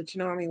because the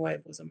Toonami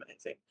wave was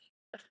amazing.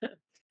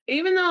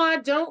 Even though I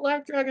don't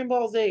like Dragon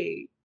Ball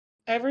Z,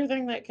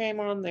 everything that came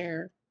on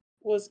there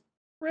was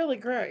really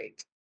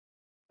great.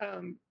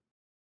 Um,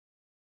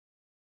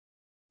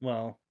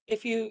 Well,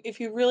 if you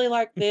really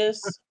like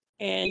this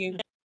and you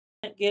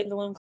can't get into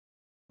Lone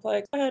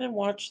Complex, go ahead and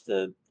watch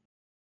the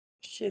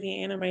shitty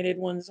animated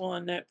ones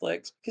on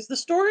Netflix because the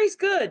story's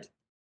good.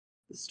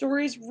 The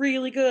story's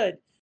really good.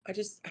 I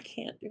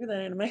can't do that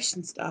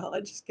animation style.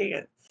 I just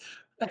can't.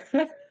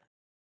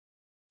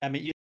 I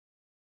mean,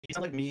 it's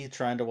like me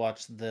trying to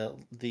watch the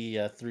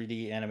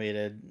 3D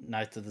animated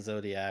Knights of the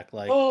Zodiac.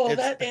 Like Oh,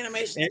 that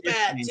animation's it's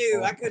bad too.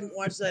 painful. I couldn't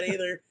watch that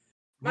either.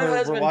 My We're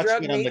husband watching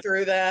drugged it on me the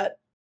through that.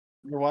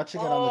 we're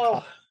watching it on the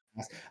Oh,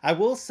 Comcast. I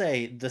will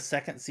say the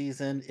second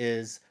season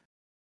is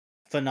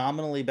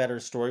phenomenally better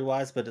story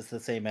wise, but it's the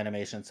same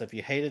animation. So if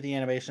you hated the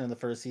animation in the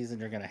first season,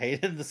 you're gonna hate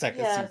it in the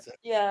second yeah, season.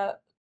 yeah.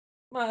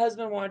 My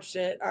husband watched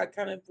it. I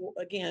kind of,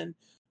 again,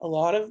 a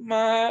lot of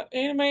my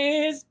anime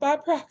is by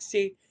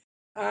proxy.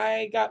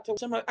 I got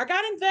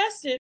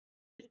invested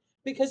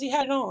because he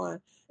had it on.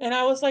 And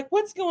I was like,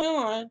 what's going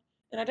on?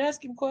 And I'd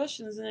ask him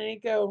questions and then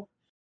he'd go,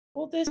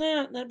 well, this and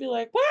that. And I'd be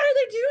like, why are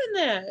they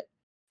doing that?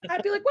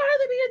 I'd be like, why are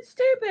they being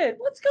stupid?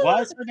 What's going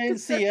Why is on? her name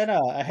Because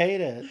Sienna? I hate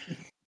it.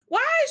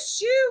 why is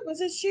Shu? Was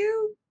it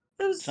Shu?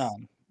 It was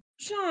Sean.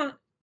 Sean.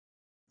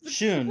 The one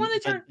Shun, they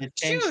but turned they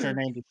changed her Shun.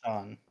 name to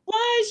Sean.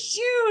 Why is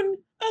Shun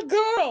a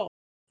girl?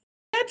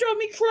 That drove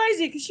me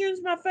crazy because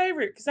Shun's my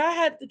favorite. Because I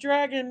had the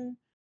dragon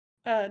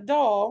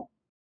doll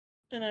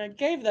and I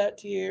gave that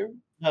to you.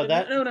 No, Didn't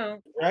I? that No,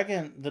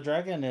 no. the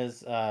dragon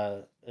is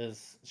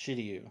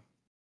Shiryu.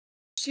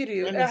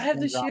 Shiryu. Shun I is had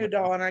the Shiryu Andromeda.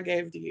 doll and I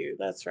gave to you.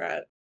 That's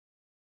right.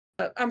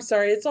 I'm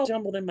sorry. It's all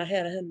jumbled in my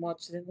head. I hadn't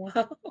watched it in a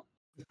while.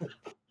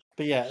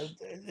 But yeah,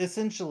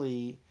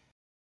 essentially,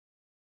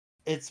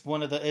 it's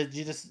one of the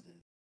you just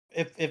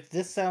if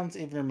this sounds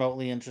even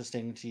remotely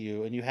interesting to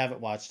you and you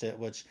haven't watched it,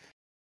 which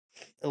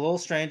a little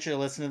strange you're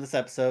listening to this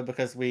episode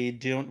because we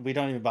don't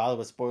even bother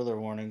with spoiler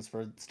warnings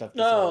for stuff this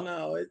No, old.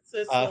 no. It's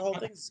the Uh, whole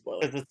thing's a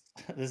spoiler. because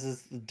this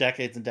is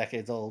decades and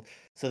decades old,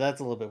 so that's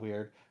a little bit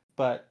weird.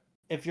 But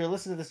if you're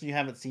listening to this and you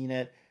haven't seen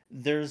it,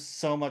 there's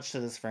so much to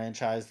this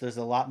franchise. There's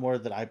a lot more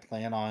that I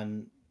plan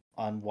on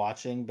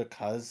watching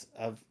because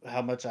of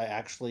how much I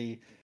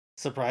actually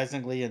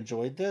surprisingly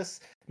enjoyed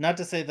this. Not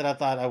to say that I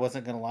thought I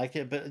wasn't going to like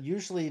it, but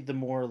usually the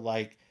more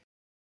like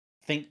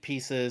think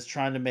pieces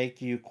trying to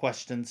make you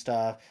question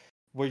stuff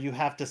where you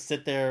have to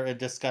sit there and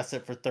discuss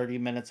it for 30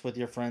 minutes with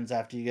your friends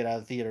after you get out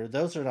of the theater,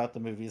 those are not the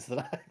movies that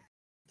I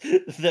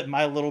that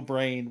my little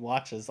brain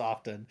watches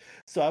often.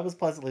 So I was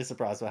pleasantly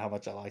surprised by how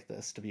much I like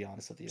this, to be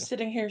honest with you.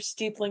 Sitting here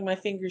steepling my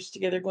fingers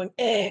together, going,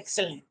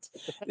 excellent.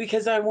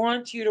 Because I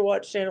want you to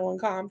watch Standalone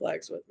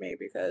Complex with me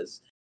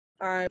because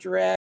I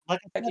drag Like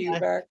I said, you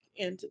back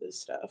into this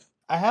stuff.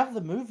 I have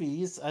the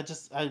movies.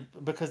 I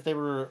because they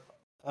were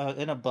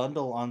in a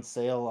bundle on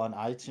sale on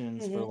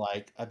iTunes for Mhm,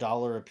 like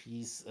 $1 a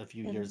piece a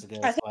few years mhm.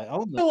 ago, I so think I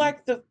own you'll them.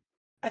 like the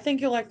I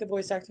think you'll like the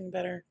voice acting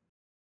better.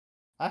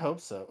 I hope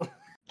so.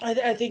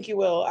 I think you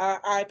will.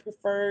 I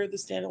prefer the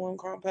standalone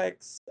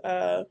complex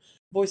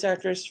voice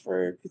actress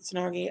for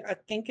Kitsunagi. I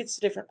think it's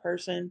a different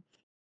person.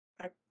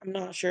 I'm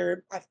not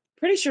sure. I'm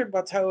pretty sure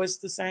Bateau is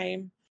the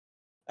same.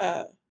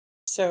 Uh,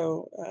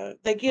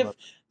 they I love give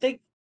they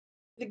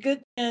the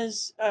good thing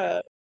is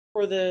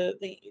for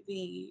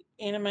the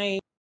anime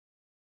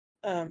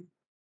um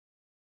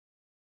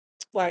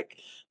like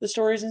the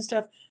stories and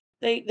stuff,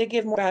 they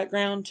give more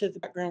background to the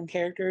background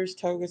characters,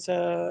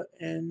 Togusa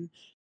and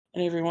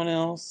everyone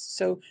else.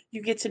 So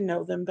you get to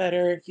know them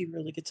better. You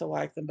really get to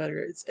like them better.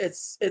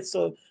 It's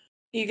so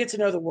you get to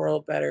know the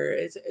world better.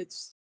 It's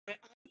I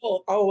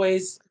will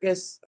always, I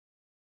guess,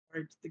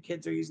 or the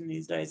kids are using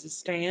these days is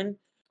Stan.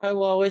 I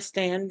will always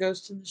stand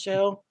Ghost in the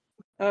Shell.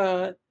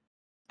 Uh,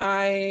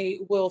 I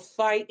will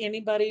fight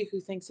anybody who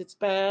thinks it's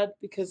bad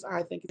because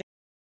I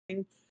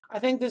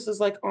think this is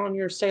like on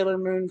your Sailor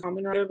Moon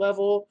Kamen Rider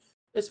level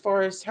as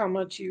far as how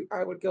much you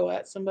I would go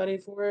at somebody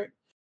for it.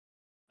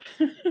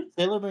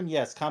 Sailor Moon,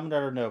 yes. Kamen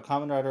Rider, no.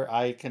 Kamen Rider,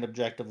 I can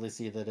objectively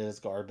see that it is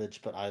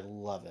garbage, but I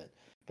love it.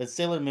 But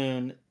Sailor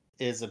Moon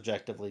is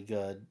objectively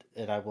good,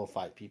 and I will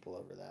fight people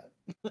over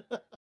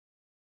that.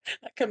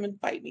 Come and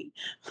fight me.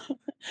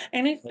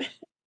 and if Like,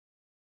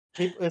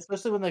 people,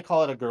 especially when they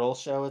call it a girl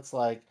show, it's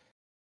like,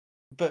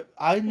 but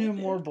I knew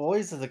more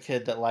boys as a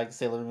kid that liked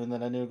Sailor Moon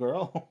than I knew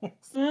girls.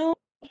 well,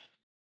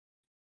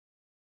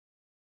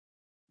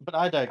 But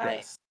I I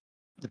digress.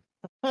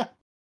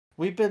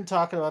 We've been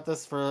talking about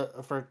this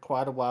for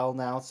quite a while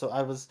now, so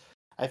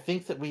I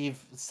think that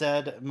we've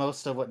said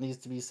most of what needs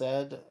to be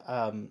said.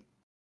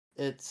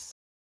 It's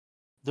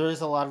there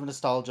is a lot of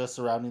nostalgia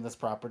surrounding this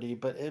property,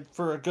 but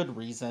for a good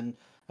reason.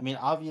 I mean,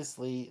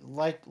 obviously,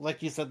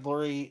 like you said,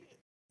 Lori,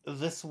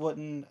 this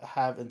wouldn't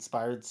have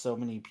inspired so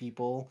many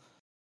people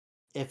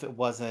if it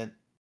wasn't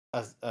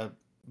a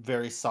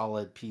very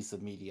solid piece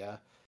of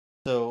media.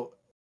 So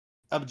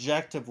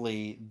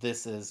objectively,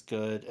 this is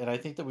good, and I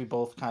think that we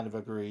both kind of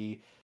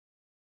agree.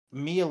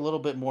 Me a little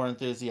bit more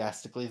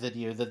enthusiastically than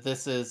you that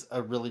this is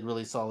a really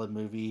really solid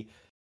movie.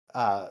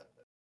 Uh,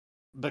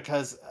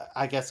 because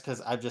I guess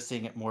because I'm just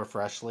seeing it more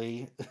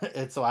freshly,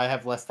 and so I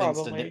have less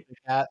things to probably nitpick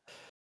at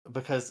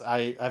because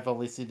I've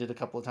only seen it a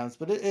couple of times,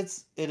 but it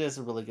is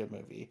a really good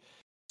movie.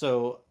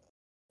 So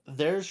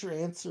there's your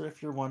answer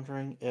if you're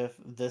wondering if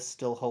this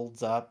still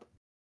holds up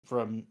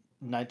from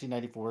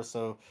 1994.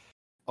 So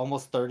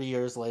almost 30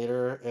 years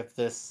later, if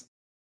this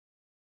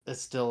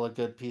is still a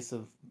good piece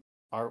of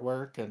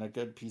artwork and a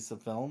good piece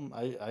of film,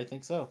 I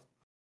think so.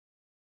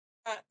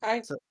 I,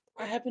 I So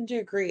I happen to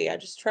agree. I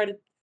just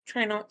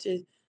try not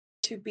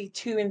to be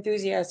too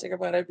enthusiastic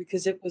about it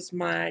because it was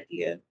my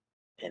idea,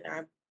 and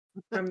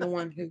I'm the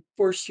one who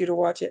forced you to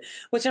watch it.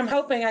 Which I'm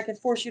hoping I can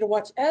force you to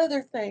watch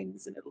other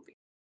things, and it'll be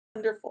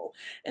wonderful.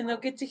 And they'll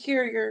get to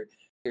hear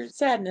your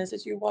sadness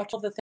as you watch all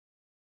the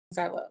things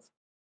I love.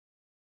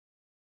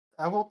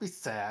 I won't be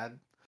sad.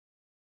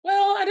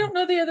 Well, I don't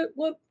know the other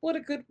what a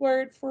good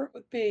word for it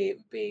would be. It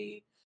would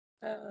be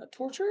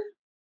torture.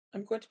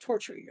 I'm going to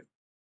torture you.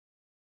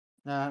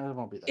 No, it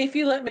won't be that If bad.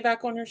 you let me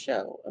back on your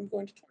show, I'm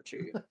going to torture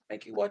you.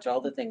 Make you watch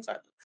all the things I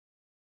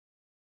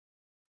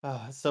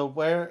love. So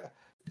where,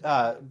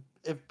 uh,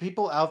 if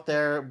people out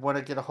there want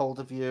to get a hold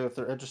of you, if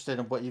they're interested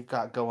in what you've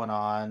got going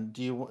on,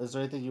 is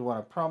there anything you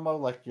want to promo,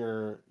 like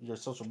your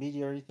social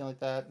media or anything like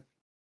that?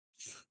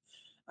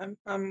 I'm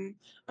I'm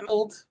I'm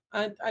old.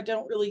 I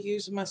don't really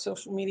use my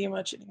social media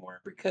much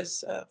anymore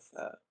because of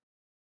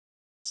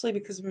mostly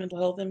because of mental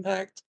health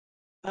impact.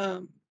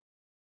 Um,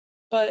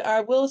 but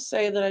I will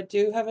say that I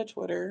do have a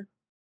Twitter.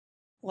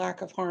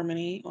 Lack of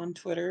harmony on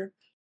Twitter.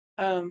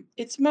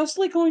 It's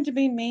mostly going to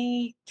be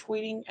me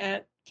tweeting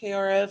at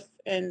KRF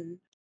and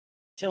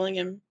telling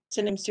him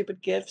send him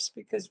stupid gifts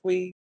because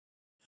we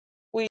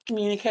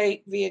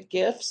communicate via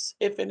gifts.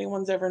 If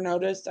anyone's ever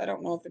noticed, I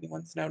don't know if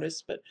anyone's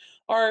noticed, but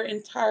our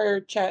entire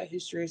chat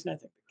history is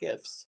nothing but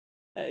gifts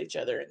at each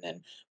other. And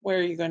then where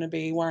are you going to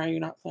be? Why are you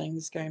not playing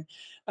this game?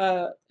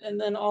 And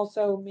then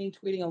also me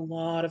tweeting a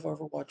lot of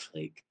Overwatch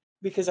League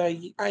because I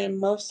am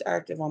most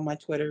active on my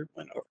Twitter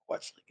when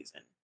Overwatch League is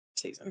in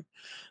season.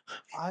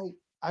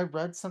 I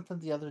read something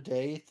the other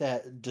day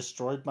that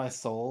destroyed my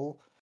soul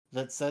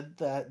that said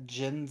that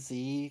Gen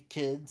Z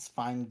kids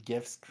find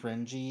gifts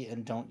cringy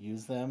and don't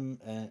use them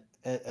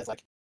as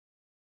like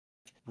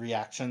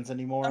reactions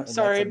anymore, I'm and that's a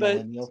sorry, but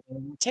millennial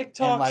thing.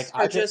 And like TikToks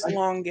are just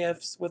long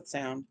gifs with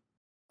sound.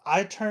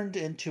 I turned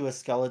into a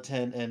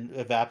skeleton and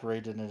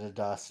evaporated into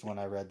dust when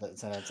I read that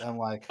sentence. I'm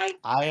like, I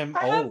I am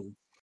I have old.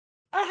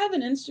 I have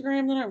an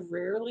Instagram that I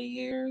rarely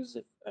use.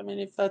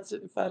 If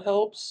that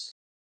helps.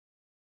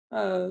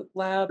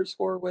 Loud or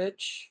score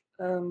witch.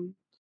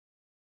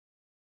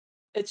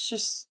 It's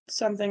just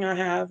something I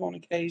have on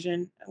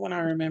occasion when I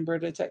remember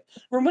to take,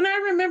 or when I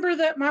remember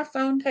that my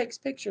phone takes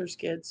pictures,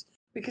 kids.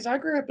 Because I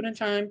grew up in a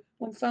time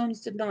when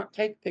phones did not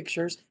take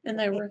pictures and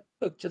they were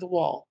hooked to the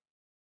wall.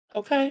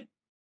 Okay,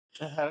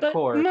 It had a but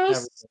cord and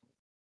most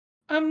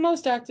everything. I'm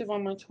most active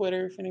on my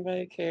Twitter if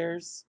anybody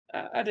cares.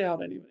 I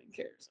doubt anybody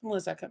cares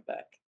unless I come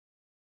back.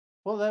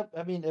 Well, that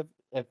I mean,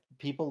 if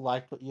people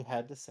liked what you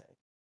had to say,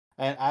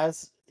 and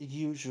as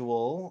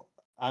usual,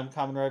 I'm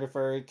Common Writer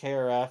Furry,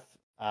 KRF,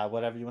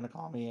 whatever you want to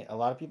call me. A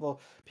lot of people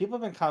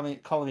have been calling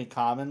me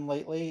Common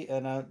lately,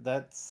 and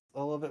that's a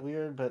little bit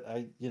weird, but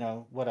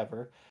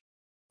whatever.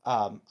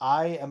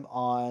 I am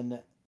on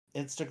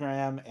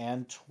Instagram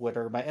and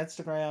Twitter. My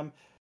Instagram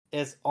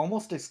is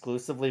almost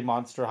exclusively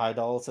Monster High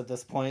Dolls at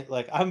this point.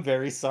 Like, I'm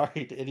very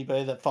sorry to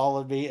anybody that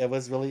followed me and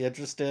was really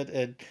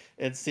interested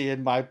in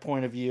seeing my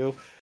point of view.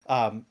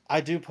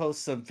 I do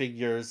post some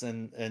figures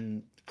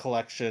and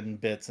collection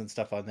bits and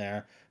stuff on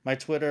there. My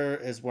Twitter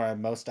is where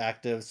I'm most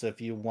active, so if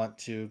you want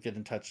to get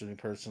in touch with me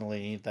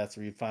personally, that's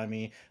where you find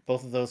me.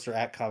 Both of those are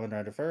at Common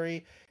Rider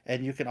Furry.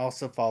 And you can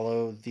also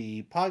follow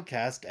the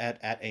podcast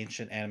at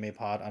Ancient Anime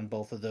Pod on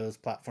both of those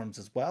platforms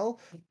as well.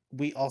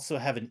 We also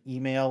have an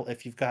email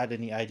if you've got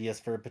any ideas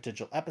for a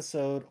potential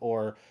episode,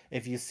 or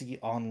if you see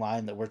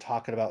online that we're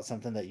talking about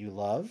something that you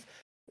love,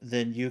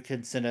 then you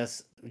can send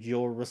us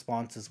your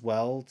response as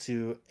well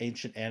to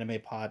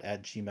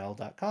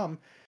ancientanimepod@gmail.com.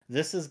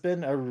 This has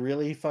been a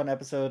really fun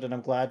episode, and I'm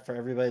glad for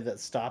everybody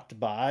that stopped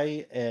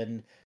by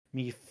and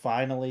me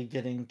finally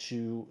getting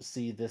to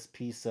see this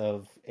piece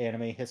of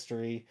anime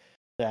history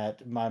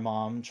that my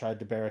mom tried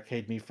to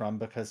barricade me from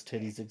because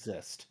titties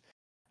exist.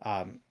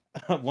 Um,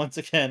 once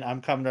again,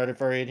 I'm Kamen Rider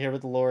Furry and here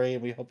with Lori,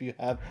 and we hope you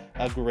have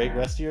a great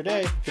rest of your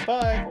day.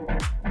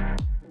 Goodbye.